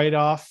kind of write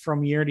off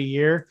from year to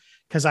year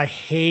because I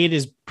hate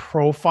his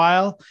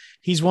profile.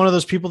 He's one of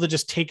those people that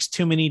just takes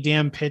too many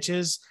damn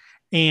pitches.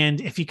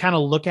 And if you kind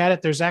of look at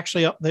it, there's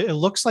actually, it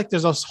looks like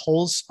there's a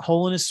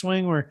hole in his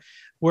swing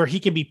where he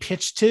can be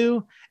pitched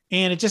to,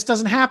 and it just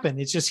doesn't happen.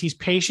 It's just, he's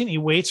patient. He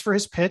waits for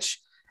his pitch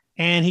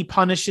and he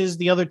punishes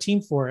the other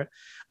team for it.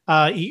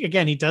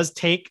 He does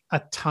take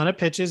a ton of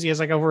pitches. He has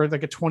like over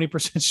like a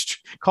 20%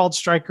 called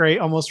strike rate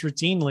almost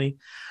routinely.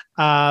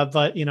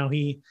 But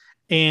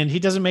he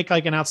doesn't make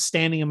like an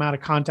outstanding amount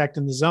of contact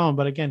in the zone,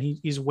 but again,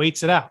 he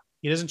waits it out.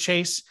 He doesn't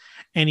chase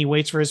and he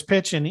waits for his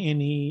pitch and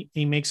he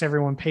makes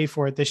everyone pay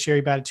for it. This year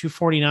he batted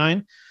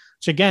 249.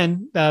 So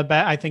again,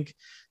 I think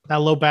that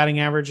low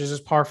batting average is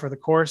his par for the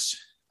course.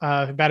 He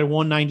batted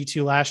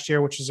 192 last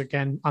year, which is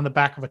again on the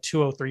back of a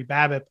 203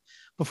 BABIP.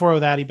 Before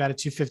that, he batted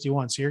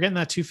 251. So you're getting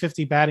that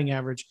 250 batting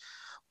average.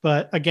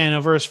 But again,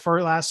 over his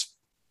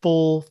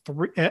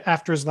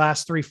after his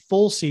last three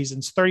full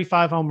seasons,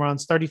 35 home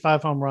runs,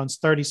 36 home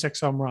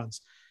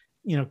runs.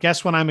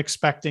 Guess what I'm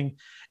expecting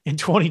in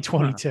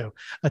 2022?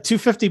 A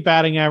 250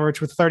 batting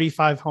average with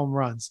 35 home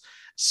runs.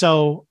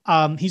 So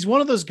he's one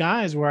of those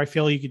guys where I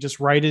feel you could just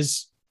write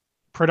his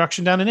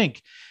production down in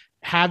ink.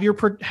 Have your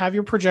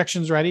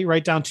projections ready.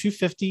 Write down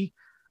 250,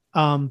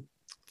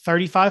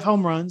 35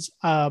 home runs.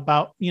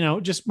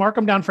 Just mark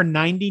them down for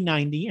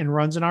 90 and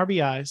runs and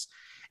RBIs,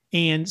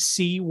 and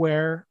see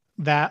where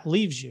that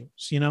leaves you.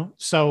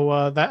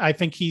 So that I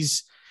think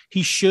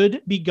he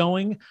should be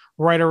going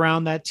right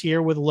around that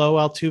tier with low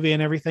Altuve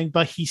and everything,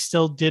 but he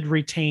still did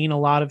retain a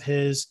lot of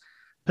his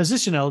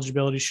position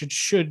eligibility.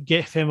 Should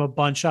give him a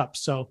bunch up.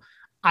 So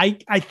I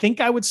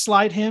think I would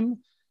slide him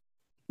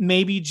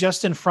maybe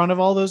just in front of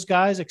all those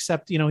guys,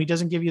 except, he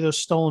doesn't give you those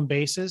stolen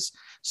bases.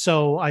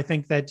 So I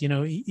think that,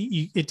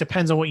 it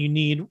depends on what you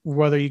need,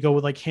 whether you go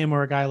with like him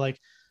or a guy like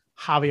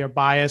Javier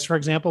Baez, for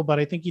example, but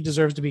I think he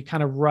deserves to be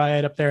kind of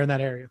right up there in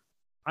that area.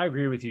 I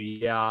agree with you.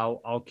 Yeah,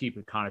 I'll keep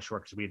it kind of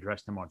short because we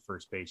addressed him on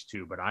first base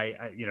too. But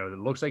it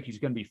looks like he's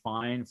going to be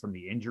fine from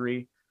the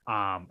injury.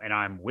 And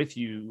I'm with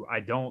you.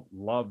 I don't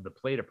love the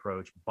plate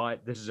approach,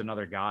 but this is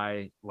another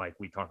guy like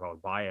we talked about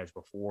with Baez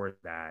before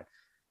that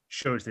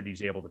shows that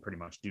he's able to pretty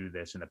much do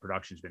this, and the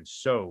production's been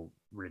so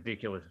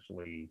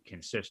ridiculously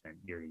consistent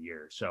year to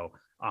year. So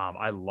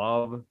I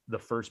love the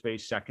first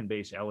base, second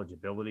base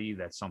eligibility.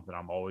 That's something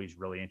I'm always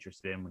really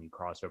interested in when you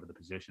cross over the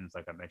positions,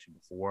 like I mentioned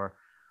before.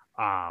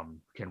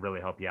 Can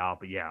really help you out.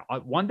 But yeah,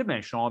 one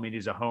dimensional. I mean,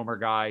 he's a homer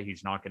guy.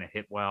 He's not going to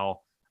hit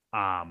well.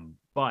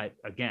 But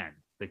again,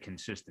 the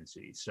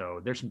consistency. So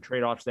there's some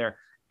trade-offs there.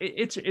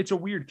 It's a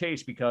weird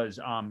case because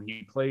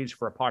he plays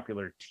for a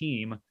popular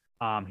team.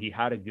 He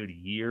had a good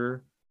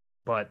year,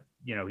 but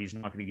he's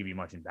not going to give you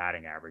much in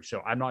batting average.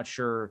 So I'm not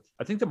sure.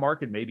 I think the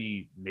market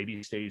maybe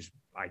stays,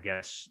 I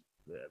guess.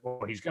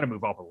 Well, he's going to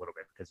move up a little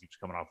bit because he's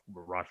coming off a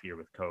rough year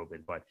with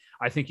COVID, but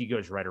I think he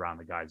goes right around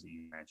the guys that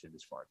you mentioned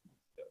as far as he goes.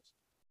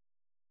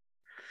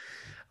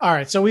 All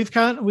right. So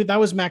that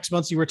was Max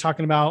Muncy we're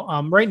talking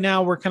about. Right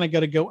now we're kind of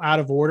going to go out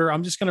of order.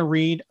 I'm just going to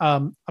read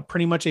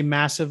pretty much a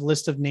massive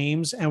list of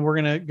names, and we're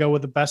going to go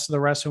with the best of the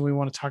rest who we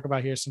want to talk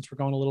about here, since we're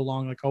going a little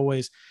long, like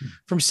always.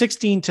 From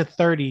 16 to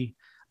 30,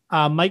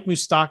 Mike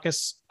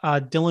Moustakas,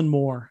 Dylan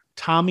Moore,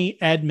 Tommy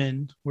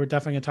Edman. We're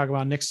definitely going to talk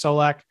about Nick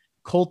Solak,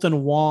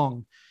 Colton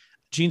Wong,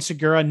 Gene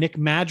Segura, Nick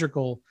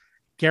Madrigal,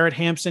 Garrett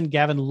Hampson,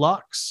 Gavin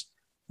Lux,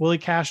 Willie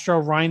Castro,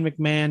 Ryan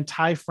McMahon,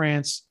 Ty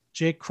France,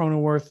 Jake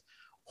Cronenworth,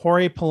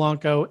 Jorge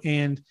Polanco,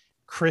 and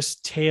Chris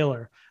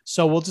Taylor.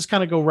 So we'll just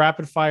kind of go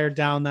rapid fire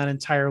down that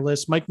entire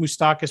list. Mike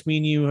Moustakas, me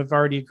and you have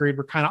already agreed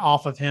we're kind of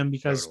off of him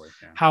because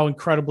how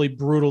incredibly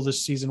brutal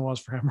this season was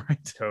for him,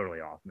 right?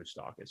 Totally off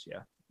Moustakas,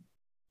 yeah.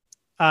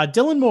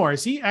 Dylan Moore,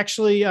 is he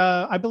actually,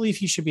 I believe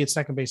he should be at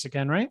second base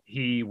again, right?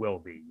 He will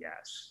be,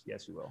 yes.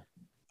 Yes, he will.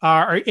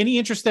 Are any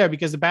interest there?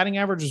 Because the batting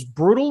average is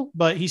brutal,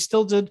 but he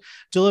still did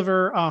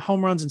deliver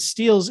home runs and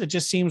steals. It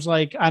just seems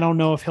like I don't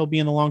know if he'll be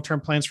in the long-term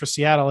plans for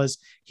Seattle. As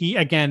he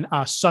again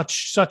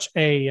such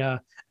a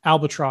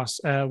albatross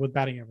with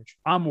batting average.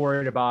 I'm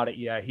worried about it.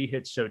 Yeah, he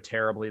hit so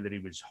terribly that he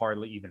was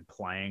hardly even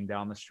playing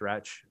down the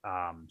stretch.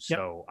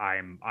 So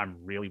I'm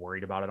really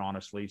worried about it,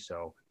 honestly.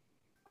 So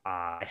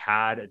I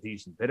had a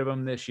decent bit of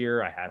him this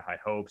year. I had high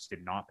hopes,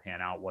 did not pan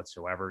out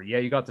whatsoever. Yeah,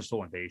 you got the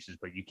stolen bases,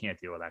 but you can't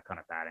deal with that kind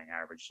of batting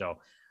average. So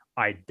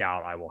I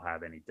doubt I will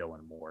have any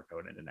Dylan Moore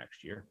going into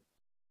next year.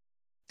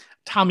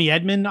 Tommy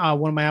Edman,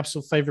 one of my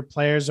absolute favorite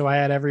players who I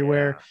had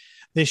everywhere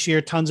this year.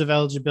 Tons of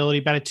eligibility,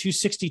 about a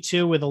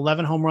 262 with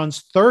 11 home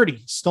runs,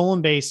 30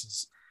 stolen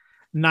bases,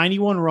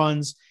 91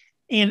 runs,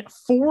 and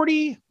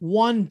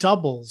 41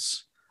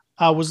 doubles.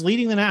 Was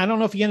leading I don't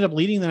know if he ended up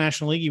leading the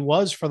National League. He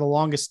was for the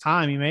longest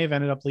time. He may have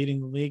ended up leading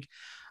the league.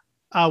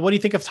 What do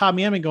you think of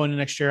Tommy Edman going into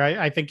next year?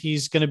 I think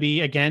he's going to be,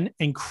 again,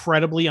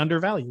 incredibly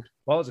undervalued.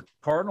 Well, as a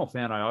Cardinal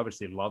fan, I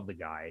obviously love the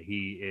guy.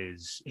 He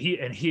is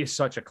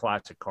such a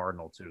classic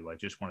Cardinal too. Like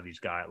just one of these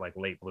guys, like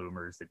late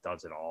bloomers that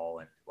does it all.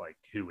 And like,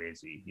 who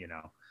is he, you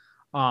know?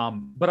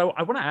 But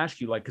I want to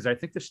ask you, like, cause I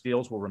think the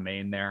steals will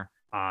remain there.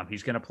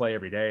 He's going to play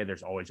every day.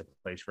 There's always a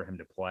place for him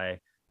to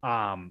play.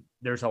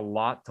 There's a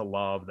lot to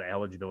love. The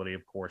eligibility,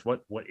 of course.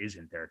 What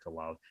isn't there to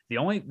love?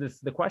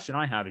 The question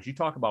I have is, you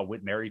talk about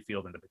Whit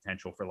Merrifield and the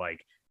potential for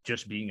like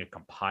just being a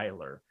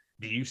compiler.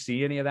 Do you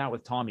see any of that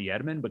with Tommy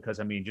Edman? Because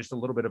I mean, just a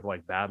little bit of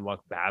like bad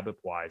luck BABIP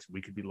wise,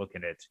 we could be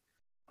looking at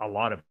a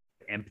lot of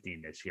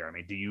emptiness here. I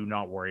mean, do you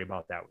not worry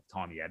about that with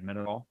Tommy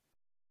Edman at all?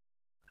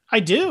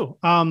 I do.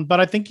 But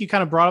I think you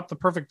kind of brought up the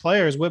perfect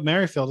players. Whit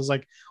Merrifield is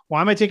like,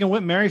 why am I taking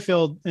Whit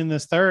Merrifield in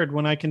this third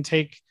when I can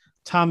take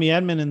Tommy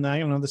Edman in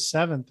the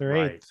seventh or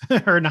eighth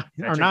or ninth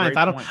or ninth?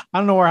 I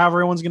don't know how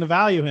everyone's going to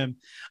value him.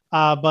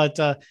 But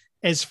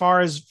as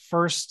far as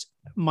first,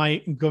 my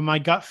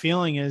gut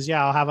feeling is,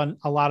 I'll have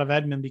a lot of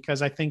Edman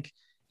because I think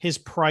his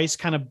price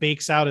kind of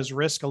bakes out his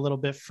risk a little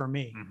bit for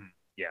me. Mm-hmm.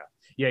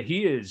 Yeah.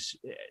 He is.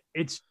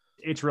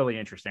 It's really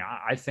interesting.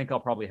 I think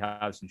I'll probably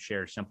have some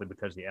shares simply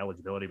because of the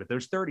eligibility, but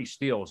those 30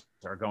 steals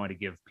are going to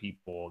give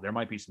people, there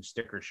might be some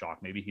sticker shock.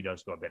 Maybe he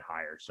does go a bit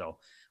higher. So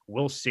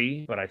we'll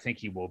see, but I think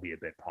he will be a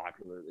bit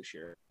popular this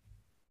year.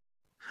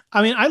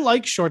 I mean, I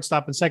like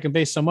shortstop and second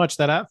base so much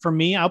that for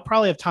me, I'll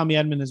probably have Tommy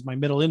Edman as my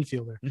middle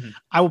infielder. Mm-hmm.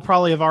 I will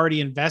probably have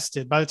already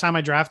invested. By the time I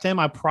draft him,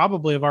 I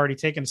probably have already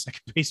taken a second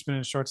baseman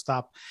and a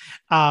shortstop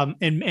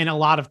in a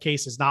lot of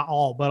cases, not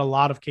all, but a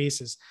lot of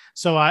cases.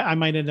 So I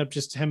might end up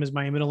just him as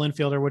my middle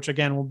infielder, which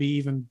again will be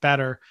even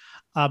better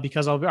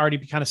because I'll already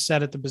be kind of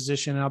set at the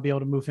position and I'll be able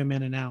to move him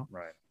in and out.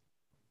 Right.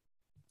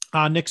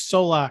 Nick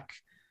Solak.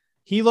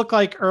 He looked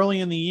like early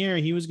in the year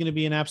he was going to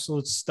be an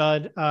absolute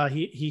stud.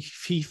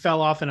 He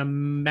fell off in a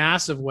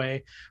massive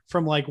way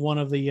from like one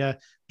of the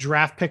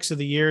draft picks of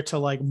the year to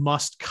like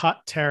must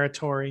cut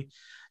territory.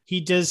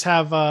 He does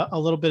have a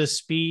little bit of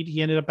speed.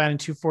 He ended up batting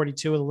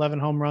 242 with 11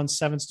 home runs,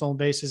 7 stolen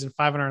bases, and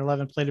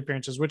 511 plate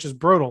appearances, which is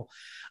brutal.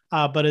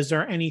 But is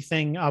there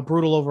anything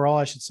brutal overall,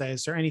 I should say?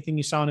 Is there anything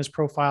you saw in his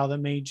profile that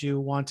made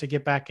you want to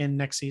get back in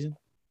next season?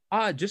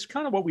 Just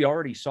kind of what we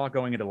already saw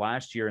going into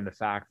last year, and the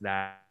fact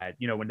that,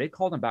 when they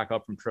called him back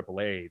up from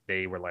AAA,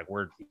 they were like,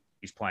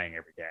 he's playing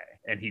every day.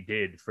 And he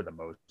did for the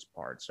most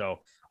part. So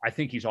I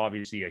think he's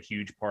obviously a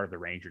huge part of the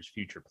Rangers'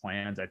 future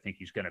plans. I think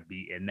he's going to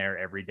be in there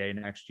every day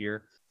next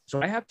year.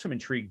 So I have some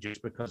intrigue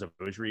just because of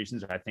those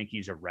reasons. I think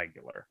he's a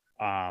regular.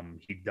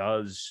 He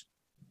does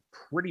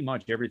pretty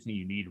much everything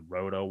you need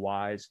roto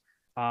wise.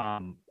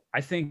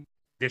 I think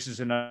this is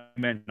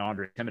another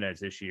Andre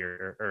Jimenez this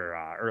year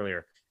or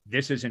earlier.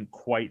 This isn't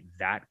quite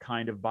that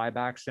kind of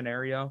buyback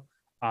scenario,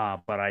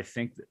 but I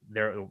think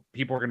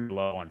people are going to be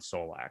low on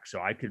Solak,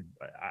 so I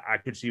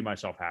could see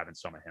myself having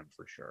some of him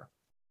for sure.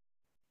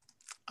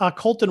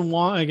 Colton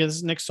Wong, I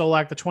guess Nick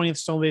Solak, the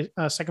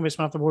 20th second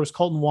baseman off the board is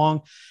Colton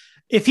Wong.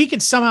 If he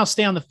could somehow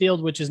stay on the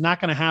field, which is not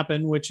going to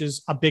happen, which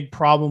is a big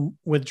problem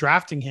with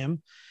drafting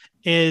him,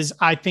 is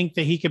I think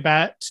that he could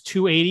bat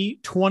 280,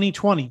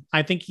 2020.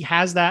 I think he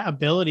has that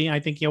ability. I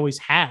think he always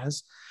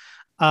has.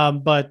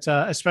 But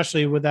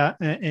especially with that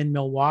in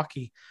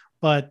Milwaukee,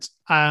 but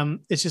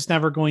it's just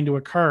never going to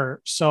occur.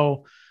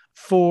 So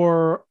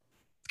for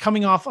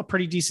coming off a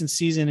pretty decent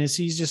season, is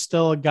he just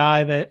still a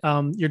guy that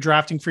you're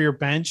drafting for your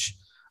bench,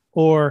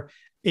 or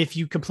if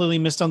you completely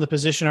missed on the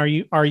position,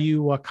 are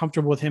you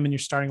comfortable with him in your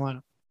starting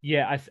lineup?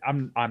 Yeah,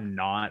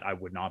 I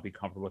would not be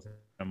comfortable with him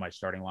in my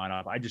starting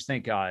lineup. I just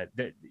think that,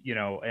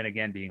 and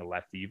again, being a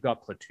lefty, you've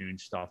got platoon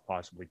stuff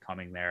possibly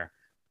coming there.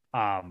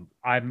 I'm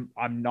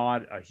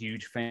not a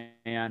huge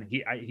fan.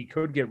 He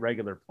could get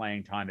regular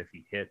playing time if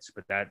he hits,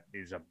 but that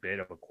is a bit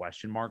of a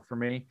question mark for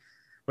me.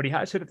 But he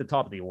has hit at the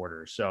top of the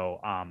order. So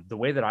the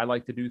way that I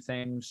like to do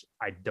things,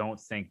 I don't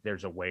think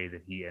there's a way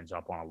that he ends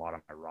up on a lot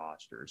of my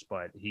rosters.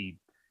 But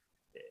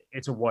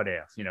it's a what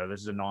if.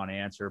 This is a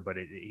non-answer, but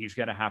he's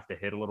going to have to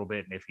hit a little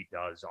bit. And if he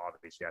does,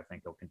 obviously, I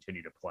think he'll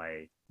continue to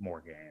play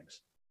more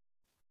games.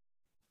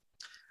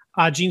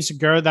 Gene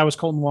Segura, that was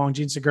Colton Wong.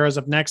 Gene Segura's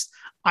up next.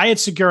 I had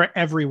Segura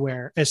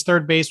everywhere. His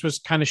third base was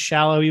kind of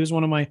shallow. He was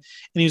and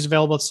he was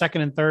available at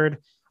second and third.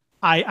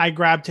 I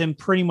grabbed him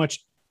pretty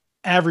much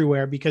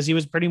everywhere because he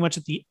was pretty much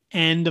at the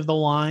end of the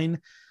line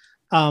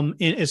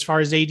as far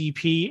as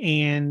ADP,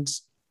 and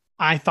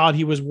I thought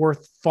he was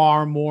worth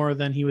far more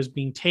than he was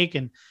being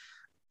taken.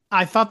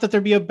 I thought that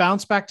there'd be a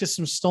bounce back to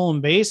some stolen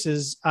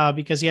bases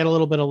because he had a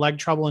little bit of leg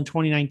trouble in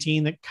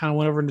 2019 that kind of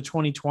went over into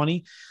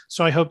 2020.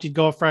 So I hoped he'd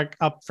go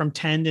up from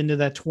 10 into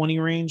that 20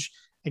 range.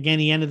 Again,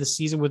 he ended the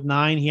season with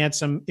 9. He had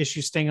some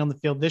issues staying on the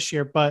field this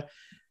year, but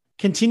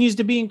continues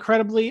to be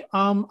incredibly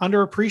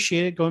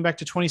underappreciated. Going back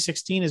to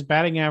 2016, his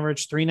batting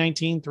average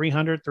 319,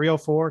 300,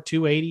 304,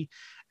 280.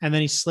 And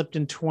then he slipped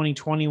in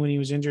 2020 when he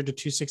was injured to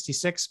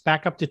 266,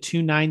 back up to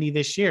 290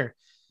 this year.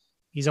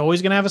 He's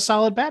always going to have a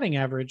solid batting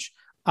average.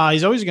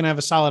 He's always going to have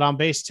a solid on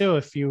base too.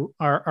 If you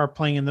are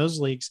playing in those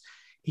leagues,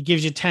 he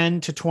gives you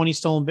 10 to 20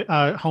 stolen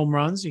home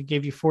runs. He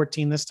gave you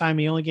 14 this time.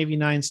 He only gave you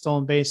 9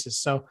 stolen bases.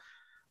 So,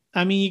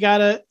 I mean,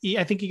 I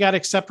think you got to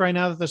accept right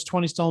now that those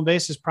 20 stolen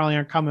bases probably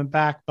aren't coming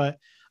back, but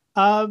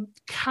kind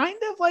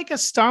of like a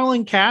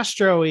Starlin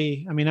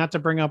Castro-y. I mean, not to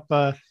bring up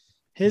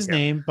his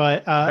name,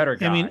 but better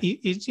guy. I mean,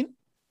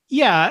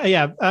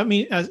 yeah. I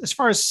mean, as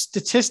far as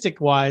statistic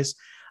wise,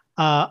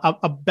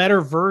 a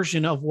better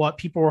version of what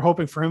people were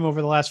hoping for him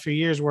over the last few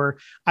years, where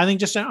I think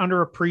just an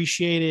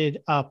underappreciated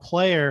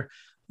player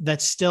that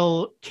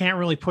still can't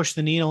really push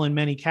the needle in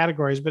many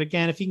categories. But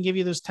again, if he can give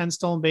you those 10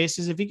 stolen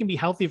bases, if he can be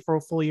healthy for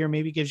a full year,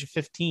 maybe he gives you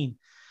 15.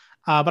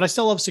 But I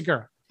still love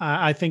Segura.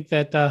 I think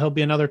that he'll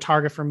be another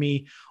target for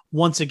me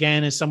once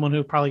again, as someone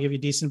who probably give you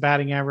decent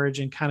batting average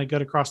and kind of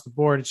good across the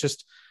board. It's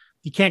just,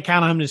 you can't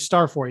count on him to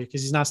star for you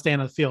because he's not staying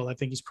on the field. I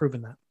think he's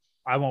proven that.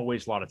 I won't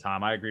waste a lot of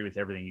time. I agree with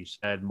everything you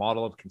said.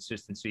 Model of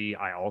consistency.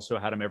 I also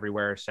had him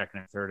everywhere.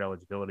 Second and third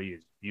eligibility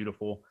is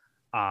beautiful.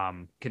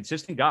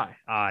 Consistent guy.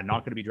 Not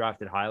going to be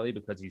drafted highly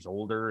because he's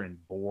older and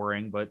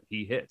boring, but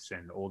he hits,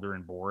 and older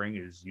and boring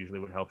is usually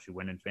what helps you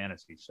win in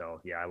fantasy.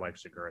 So yeah, I like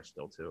Segura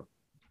still too.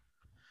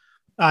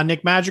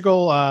 Nick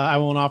Madrigal. I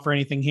won't offer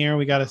anything here.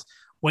 We got to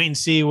wait and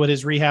see what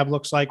his rehab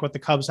looks like, what the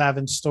Cubs have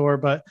in store,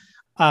 but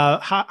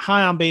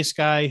high on base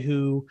guy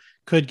who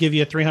could give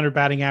you a 300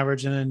 batting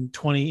average and then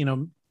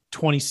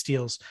 20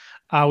 steals.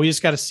 We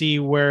just got to see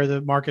where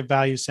the market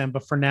value is him.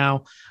 But for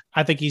now,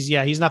 I think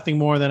he's nothing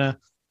more than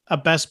a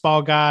best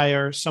ball guy,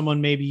 or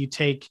someone maybe you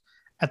take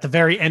at the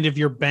very end of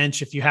your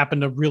bench if you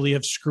happen to really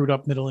have screwed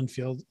up middle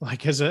infield,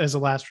 like as a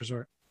last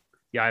resort.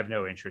 Yeah, I have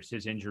no interest.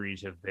 His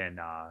injuries have been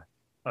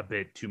a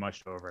bit too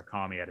much to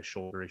overcome. He had a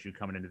shoulder issue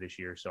coming into this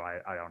year, so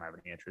I don't have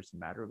any interest in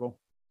Madrigal.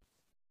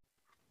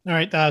 All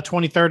right,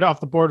 23rd off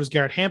the board was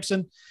Garrett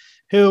Hampson,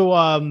 who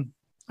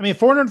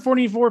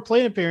 494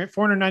 plate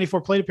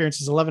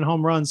appearances, 11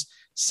 home runs,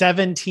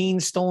 17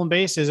 stolen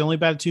bases, only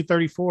batted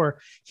 234.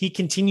 He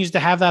continues to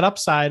have that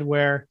upside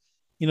where,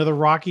 the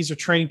Rockies are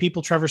trading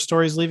people. Trevor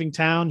Story's leaving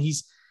town.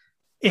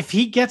 If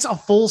he gets a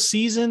full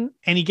season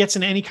and he gets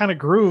in any kind of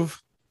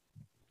groove,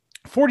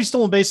 40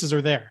 stolen bases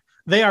are there.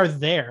 They are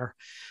there.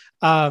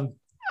 I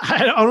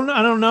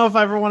don't know if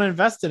I ever want to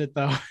invest in it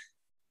though.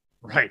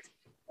 Right.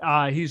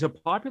 He's a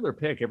popular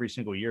pick every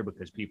single year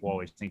because people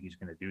always think he's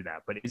going to do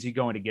that. But is he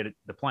going to get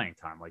the playing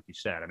time, like you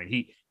said? I mean,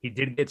 he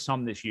did get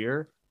some this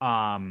year.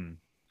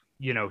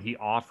 He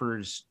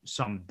offers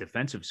some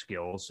defensive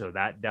skills, so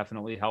that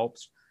definitely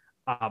helps.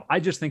 I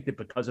just think that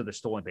because of the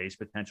stolen base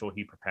potential,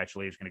 he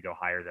perpetually is going to go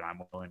higher than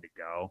I'm willing to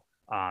go.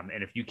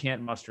 And if you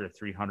can't muster a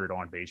 300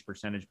 on base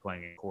percentage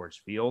playing in Coors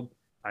Field,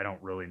 I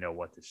don't really know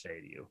what to say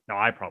to you. No,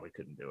 I probably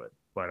couldn't do it,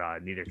 but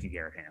neither can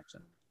Garrett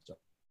Hampson.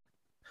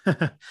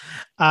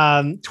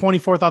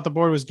 24th off the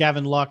board was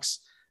Gavin Lux.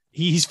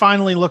 He's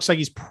finally looks like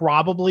he's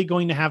probably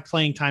going to have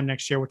playing time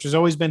next year, which has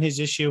always been his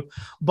issue,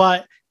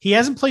 but he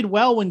hasn't played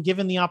well when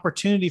given the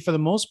opportunity for the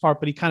most part,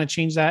 but he kind of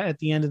changed that at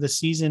the end of the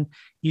season.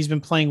 He's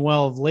been playing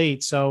well of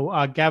late.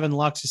 So Gavin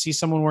Lux, to see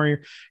someone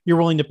where you're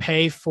willing to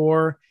pay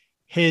for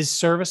his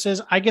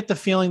services, I get the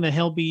feeling that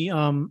he'll be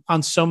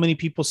on so many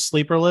people's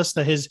sleeper list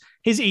that his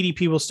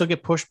ADP will still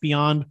get pushed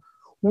beyond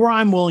where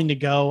I'm willing to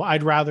go.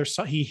 I'd rather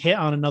he hit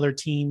on another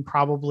team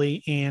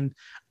probably, and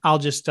I'll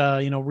just,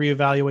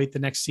 reevaluate the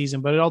next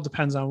season, but it all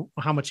depends on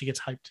how much he gets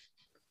hyped.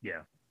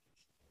 Yeah.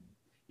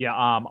 Yeah.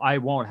 I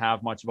won't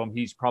have much of him.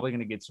 He's probably going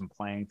to get some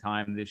playing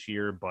time this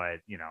year, but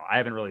I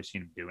haven't really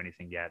seen him do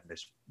anything yet.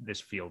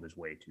 This field is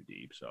way too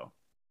deep. So.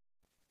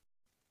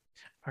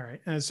 All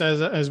right. And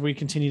so as we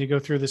continue to go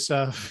through this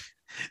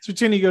So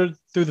continue to go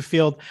through the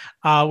field.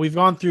 We've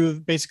gone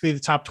through basically the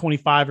top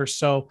 25 or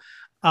so.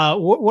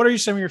 What are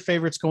some of your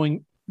favorites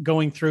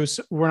going through?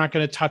 So we're not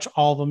going to touch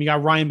all of them. You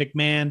got Ryan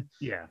McMahon,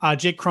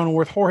 Jake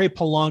Cronenworth, Jorge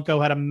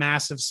Polanco had a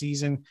massive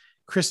season.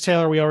 Chris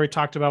Taylor, we already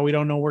talked about. We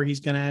don't know where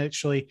he's going to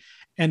actually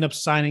end up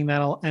signing.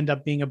 That'll end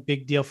up being a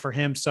big deal for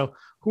him. So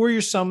who are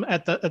your some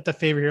at the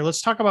favorite here?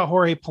 Let's talk about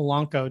Jorge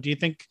Polanco. Do you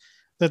think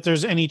that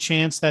there's any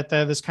chance that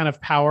this kind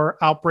of power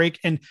outbreak,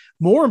 and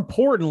more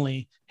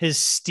importantly, his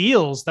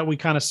steals that we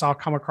kind of saw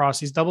come across,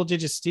 these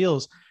double-digit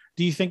steals,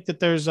 do you think that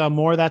there's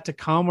more of that to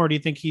come, or do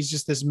you think he's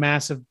just this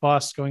massive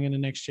bust going into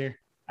next year?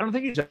 I don't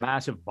think he's a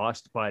massive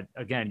bust, but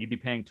again, you'd be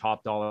paying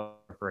top dollar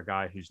for a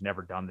guy who's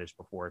never done this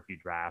before if you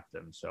draft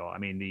him. So, I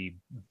mean, the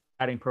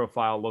batting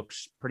profile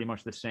looks pretty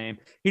much the same.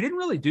 He didn't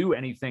really do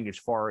anything as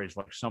far as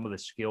like some of the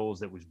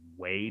skills that was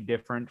way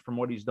different from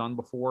what he's done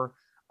before.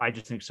 I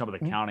just think some of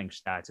the counting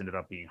stats ended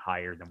up being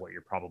higher than what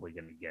you're probably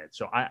going to get.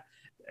 So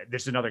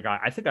this is another guy.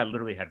 I think I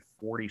literally had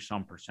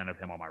 40% of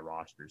him on my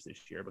rosters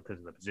this year because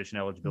of the position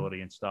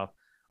eligibility and stuff,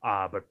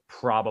 but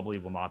probably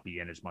will not be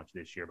in as much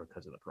this year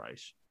because of the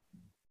price.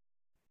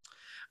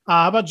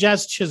 How about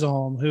Jazz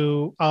Chisholm,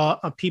 who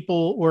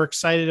people were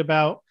excited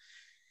about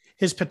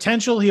his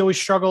potential? He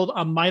always struggled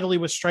mightily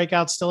with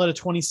strikeouts, still at a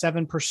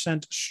 27%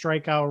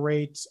 strikeout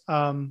rate.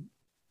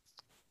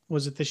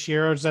 Was it this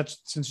year, or is that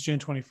since June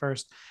 21st?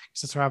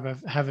 Because that's where I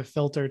have it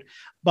filtered.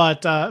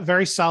 But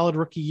very solid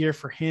rookie year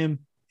for him,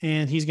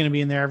 and he's going to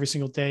be in there every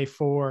single day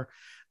for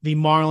the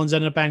Marlins.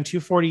 Ended up batting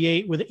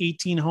 248 with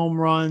 18 home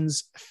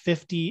runs,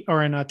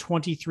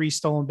 23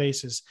 stolen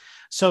bases.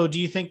 So do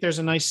you think there's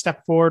a nice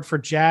step forward for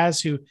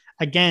Jazz, who,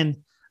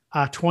 again,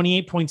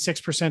 28.6%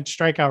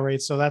 strikeout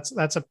rate? So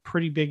that's a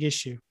pretty big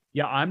issue.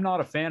 Yeah, I'm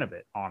not a fan of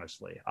it,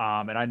 honestly.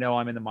 And I know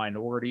I'm in the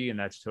minority, and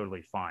that's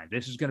totally fine.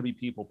 This is going to be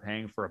people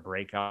paying for a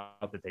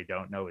breakout that they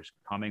don't know is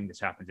coming. This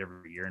happens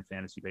every year in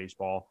fantasy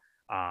baseball.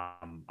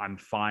 I'm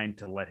fine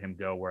to let him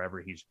go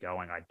wherever he's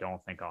going. I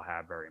don't think I'll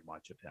have very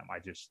much of him.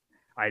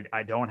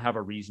 I don't have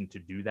a reason to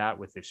do that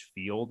with this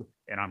field,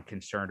 and I'm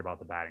concerned about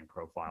the batting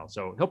profile.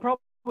 So he'll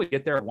probably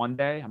get there one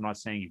day. I'm not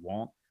saying he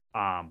won't,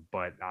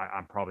 but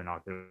I'm probably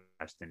not the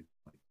best in.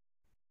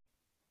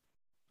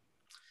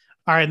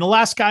 All right, and the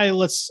last guy,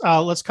 let's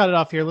cut it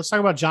off here. Let's talk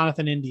about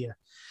Jonathan India,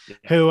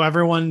 who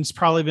everyone's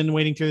probably been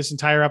waiting through this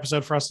entire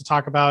episode for us to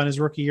talk about in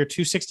his rookie year.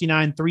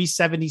 269,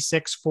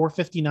 376,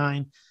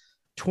 459,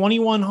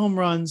 21 home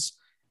runs,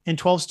 and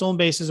 12 stolen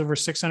bases over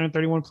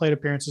 631 plate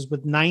appearances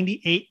with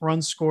 98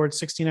 runs scored,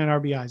 69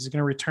 RBIs. He's going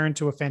to return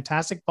to a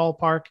fantastic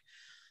ballpark.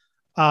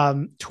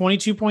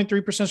 22.3%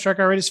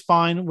 strikeout rate is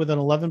fine with an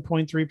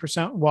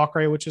 11.3% walk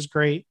rate, which is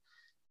great.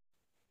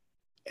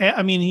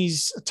 I mean,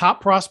 he's a top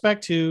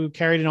prospect who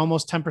carried an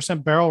almost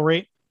 10% barrel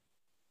rate,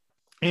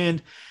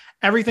 and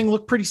everything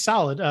looked pretty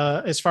solid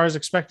as far as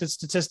expected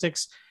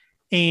statistics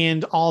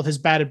and all of his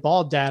batted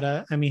ball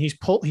data. I mean,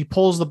 he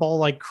pulls the ball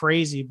like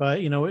crazy, but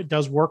it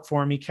does work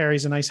for him. He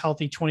carries a nice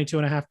healthy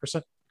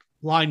 22.5%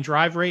 line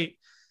drive rate.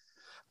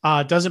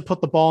 Doesn't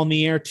put the ball in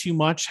the air too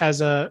much, has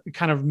a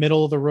kind of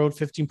middle of the road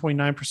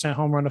 15.9%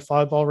 home run to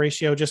fly ball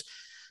ratio. Just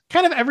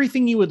kind of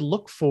everything you would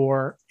look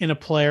for in a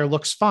player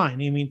looks fine.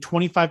 I mean,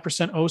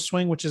 25% O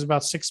swing, which is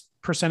about 6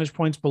 percentage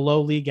points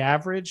below league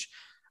average.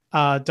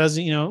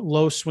 Doesn't,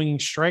 low swinging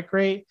strike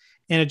rate,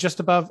 and a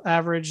just above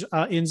average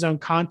in zone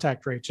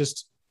contact rate.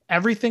 Just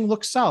everything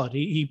looks solid.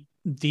 He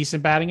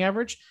decent batting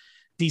average,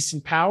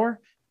 decent power,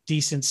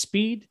 decent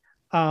speed,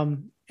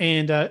 and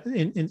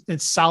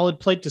solid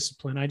plate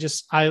discipline.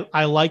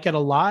 I like it a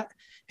lot.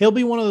 He'll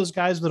be one of those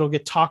guys that'll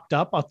get talked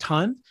up a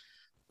ton.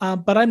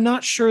 But I'm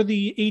not sure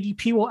the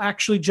ADP will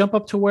actually jump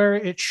up to where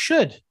it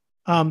should.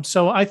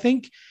 So I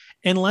think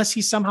unless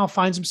he somehow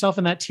finds himself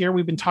in that tier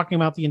we've been talking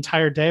about the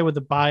entire day with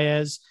the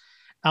Baez,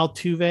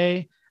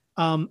 Altuve,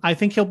 I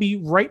think he'll be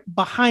right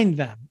behind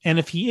them. And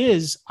if he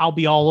is, I'll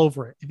be all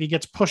over it. If he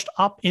gets pushed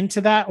up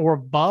into that or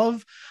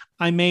above,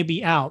 I may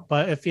be out.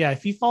 But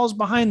if he falls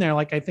behind there,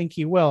 like I think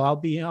he will, I'll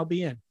be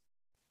in.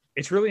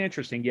 It's really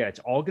interesting. Yeah, it's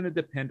all going to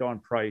depend on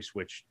price,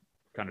 which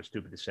kind of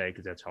stupid to say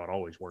because that's how it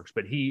always works.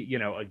 But he,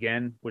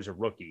 again, was a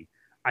rookie.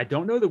 I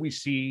don't know that we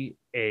see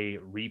a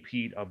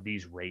repeat of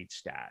these rate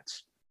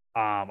stats.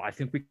 I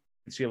think we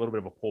can see a little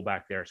bit of a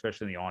pullback there,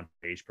 especially in the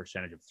on-base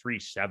percentage of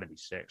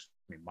 376.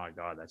 I mean, my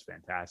God, that's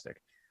fantastic.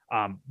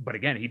 But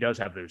again, he does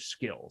have those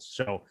skills.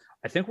 So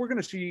I think we're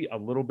going to see a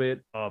little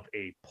bit of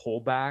a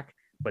pullback.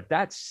 But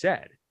that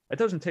said, that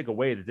doesn't take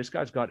away that this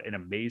guy's got an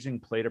amazing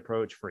plate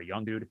approach for a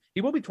young dude.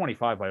 He will be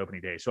 25 by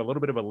opening day, so a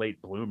little bit of a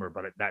late bloomer,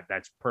 but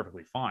that's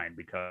perfectly fine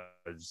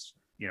because,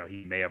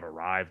 he may have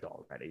arrived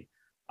already.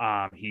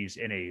 He's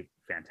in a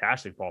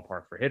fantastic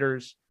ballpark for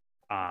hitters,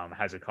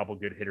 has a couple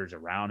good hitters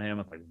around him,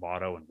 like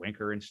Votto and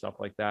Winker and stuff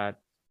like that.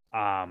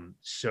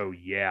 So,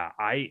 yeah,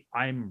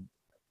 I'm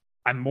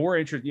more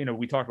interested.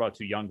 We talked about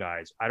two young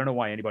guys. I don't know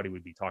why anybody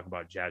would be talking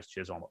about Jazz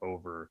Chisholm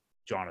over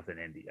Jonathan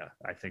India.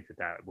 I think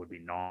that would be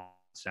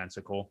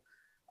nonsensical.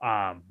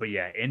 But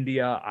yeah,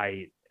 India,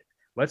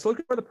 let's look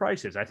at where the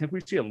price is. I think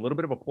we see a little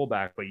bit of a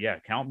pullback, but yeah,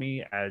 count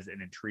me as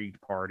an intrigued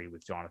party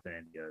with Jonathan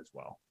India as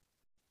well.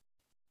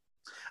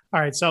 All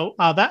right. So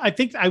that I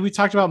think we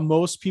talked about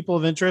most people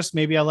of interest.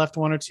 Maybe I left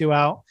one or two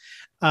out.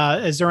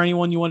 Is there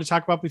anyone you want to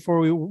talk about before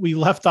we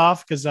left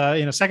off? Because,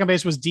 second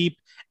base was deep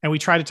and we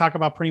tried to talk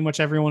about pretty much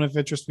everyone of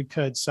interest we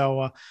could.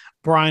 So,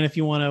 Brian, if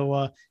you want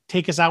to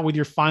take us out with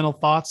your final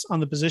thoughts on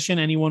the position,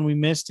 anyone we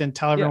missed, and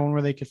tell everyone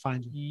where they could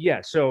find you.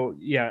 Yeah. So,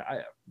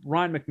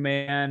 Ryan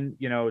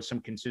McMahon, some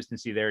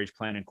consistency there. He's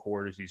playing in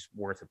quarters. He's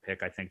worth a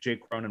pick. I think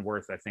Jake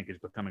Cronenworth, is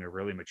becoming a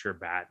really mature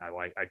bat. And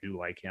I do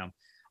like him.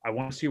 I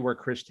want to see where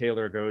Chris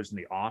Taylor goes in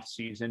the off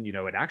season.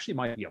 It actually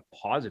might be a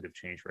positive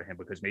change for him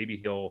because maybe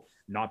he'll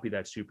not be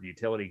that super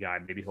utility guy.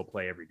 Maybe he'll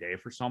play every day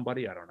for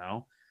somebody. I don't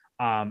know.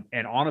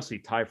 And honestly,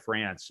 Ty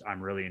France,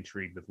 I'm really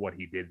intrigued with what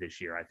he did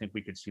this year. I think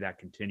we could see that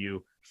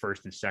continue.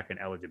 First and second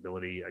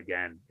eligibility,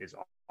 again, is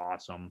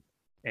awesome.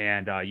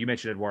 And you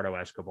mentioned Eduardo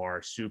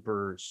Escobar,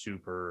 super,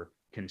 super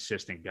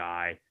consistent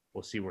guy.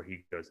 We'll see where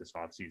he goes this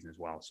offseason as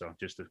well. So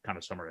just to kind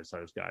of summarize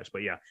those guys.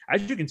 But yeah,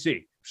 as you can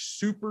see,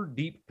 super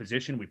deep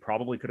position. We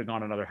probably could have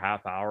gone another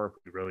half hour if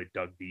we really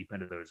dug deep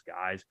into those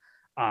guys.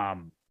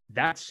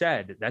 That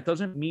said, that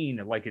doesn't mean,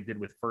 like it did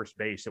with first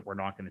base, that we're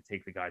not going to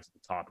take the guys at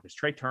the top, because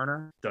Trey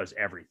Turner does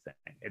everything.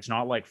 It's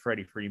not like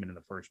Freddie Freeman in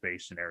the first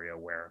base scenario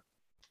where,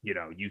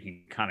 you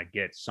can kind of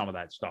get some of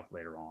that stuff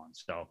later on.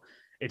 So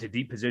it's a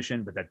deep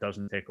position, but that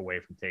doesn't take away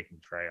from taking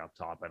Trey up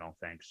top, I don't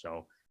think.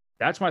 So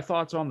that's my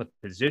thoughts on the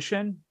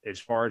position. As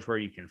far as where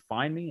you can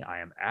find me,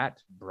 I am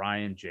at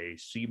Brian J.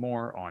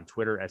 Seymour on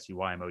Twitter,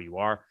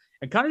 SEYMOUR,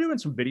 and kind of doing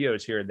some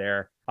videos here and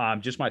there.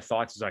 Just my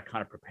thoughts as I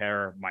kind of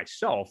prepare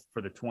myself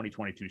for the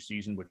 2022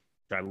 season, which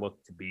I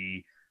look to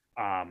be,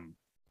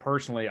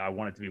 personally, I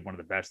want it to be one of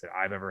the best that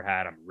I've ever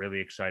had. I'm really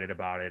excited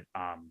about it.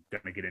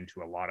 Going to get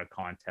into a lot of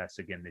contests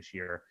again this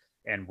year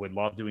and would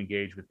love to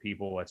engage with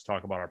people. Let's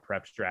talk about our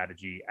prep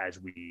strategy as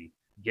we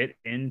get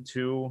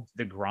into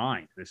the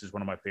grind. This is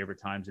one of my favorite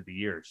times of the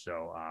year.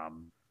 So,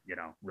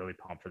 really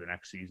pumped for the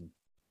next season.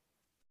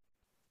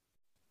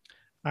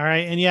 All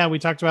right. And yeah, we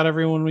talked about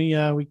everyone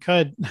we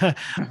could.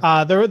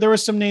 There were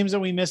some names that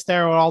we missed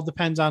there. It all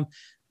depends on,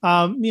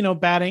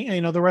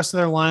 batting, the rest of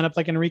their lineup,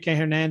 like Enrique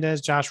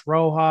Hernandez, Josh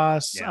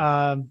Rojas,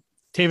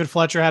 David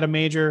Fletcher had a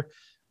major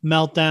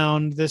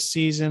meltdown this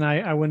season.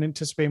 I wouldn't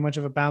anticipate much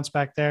of a bounce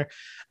back there.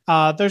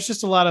 There's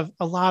just a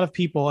lot of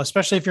people,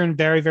 especially if you're in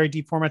very, very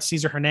deep formats.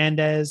 Cesar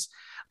Hernandez,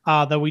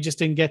 that we just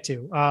didn't get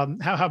to.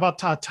 How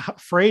about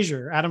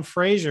Adam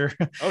Frazier,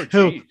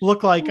 who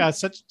looked like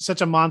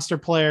such a monster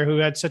player who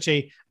had such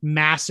a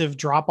massive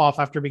drop off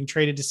after being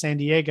traded to San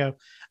Diego.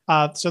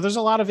 So there's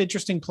a lot of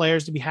interesting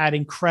players to be had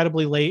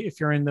incredibly late if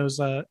you're in those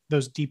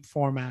deep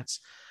formats.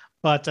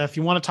 But if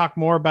you want to talk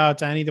more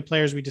about any of the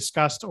players we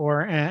discussed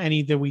or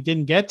any that we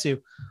didn't get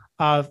to,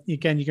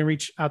 again, you can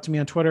reach out to me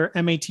on Twitter,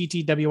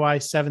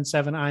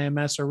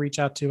 MATTWI77IMS, or reach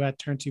out to at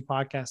Turn 2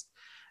 Podcast.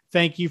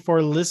 Thank you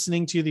for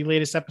listening to the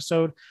latest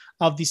episode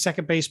of the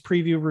Second Base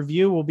Preview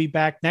Review. We'll be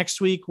back next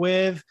week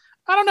with,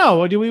 I don't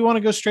know, do we want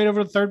to go straight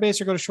over to third base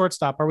or go to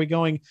shortstop? Are we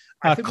going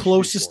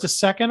closest to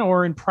second,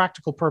 or in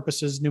practical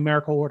purposes,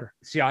 numerical order?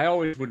 See, I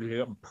always would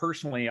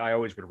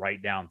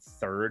write down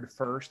third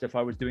first if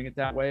I was doing it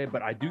that way.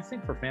 But I do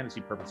think for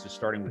fantasy purposes,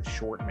 starting with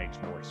short makes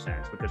more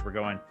sense because we're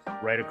going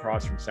right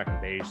across from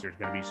second base. There's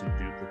going to be some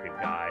duplicate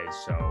guys.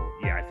 So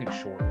yeah, I think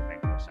short would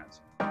make more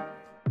sense.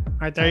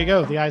 All right, there you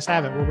go. The ayes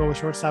have it. We'll go with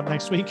shortstop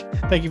next week.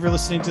 Thank you for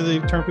listening to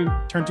the Turn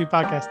 2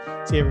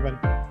 Podcast. See you, everybody.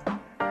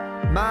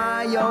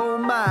 My, oh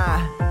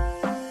my,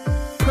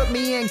 put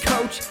me in,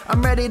 coach,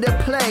 I'm ready to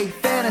play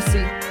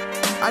fantasy.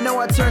 I know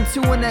I turn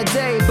 2 in a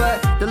day,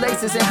 but the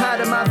lace isn't hot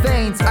in my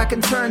veins. I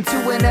can turn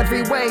 2 in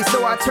every way,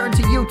 so I turn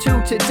to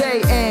YouTube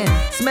today and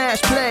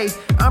smash play.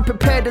 I'm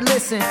prepared to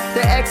listen.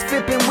 The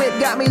X-Fippin' whip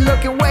got me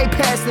looking way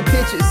past the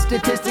pitches.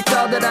 Statistics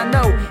all that I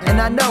know,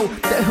 and I know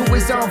that who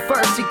is on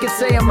first, he can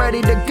say I'm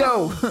ready to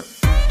go.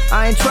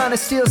 I ain't trying to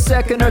steal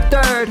second or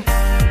third,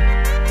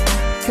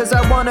 cause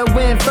I wanna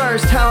win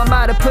first. How am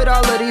I to put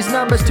all of these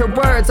numbers to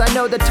words? I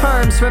know the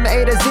terms from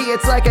A to Z,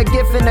 it's like a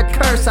gift and a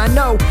curse. I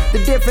know the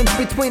difference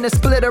between a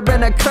splitter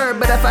and a curve,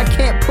 but if I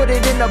can't put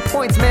it into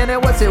points, man, then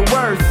what's it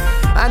worth?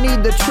 I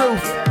need the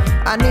truth,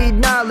 I need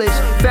knowledge.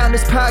 Found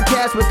this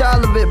podcast with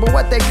all of it, but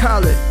what they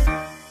call it?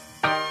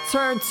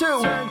 Turn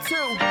 2.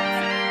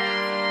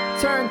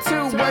 Turn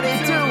 2, what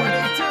it do?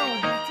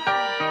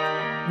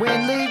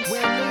 Win leagues,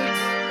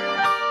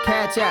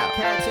 catch out.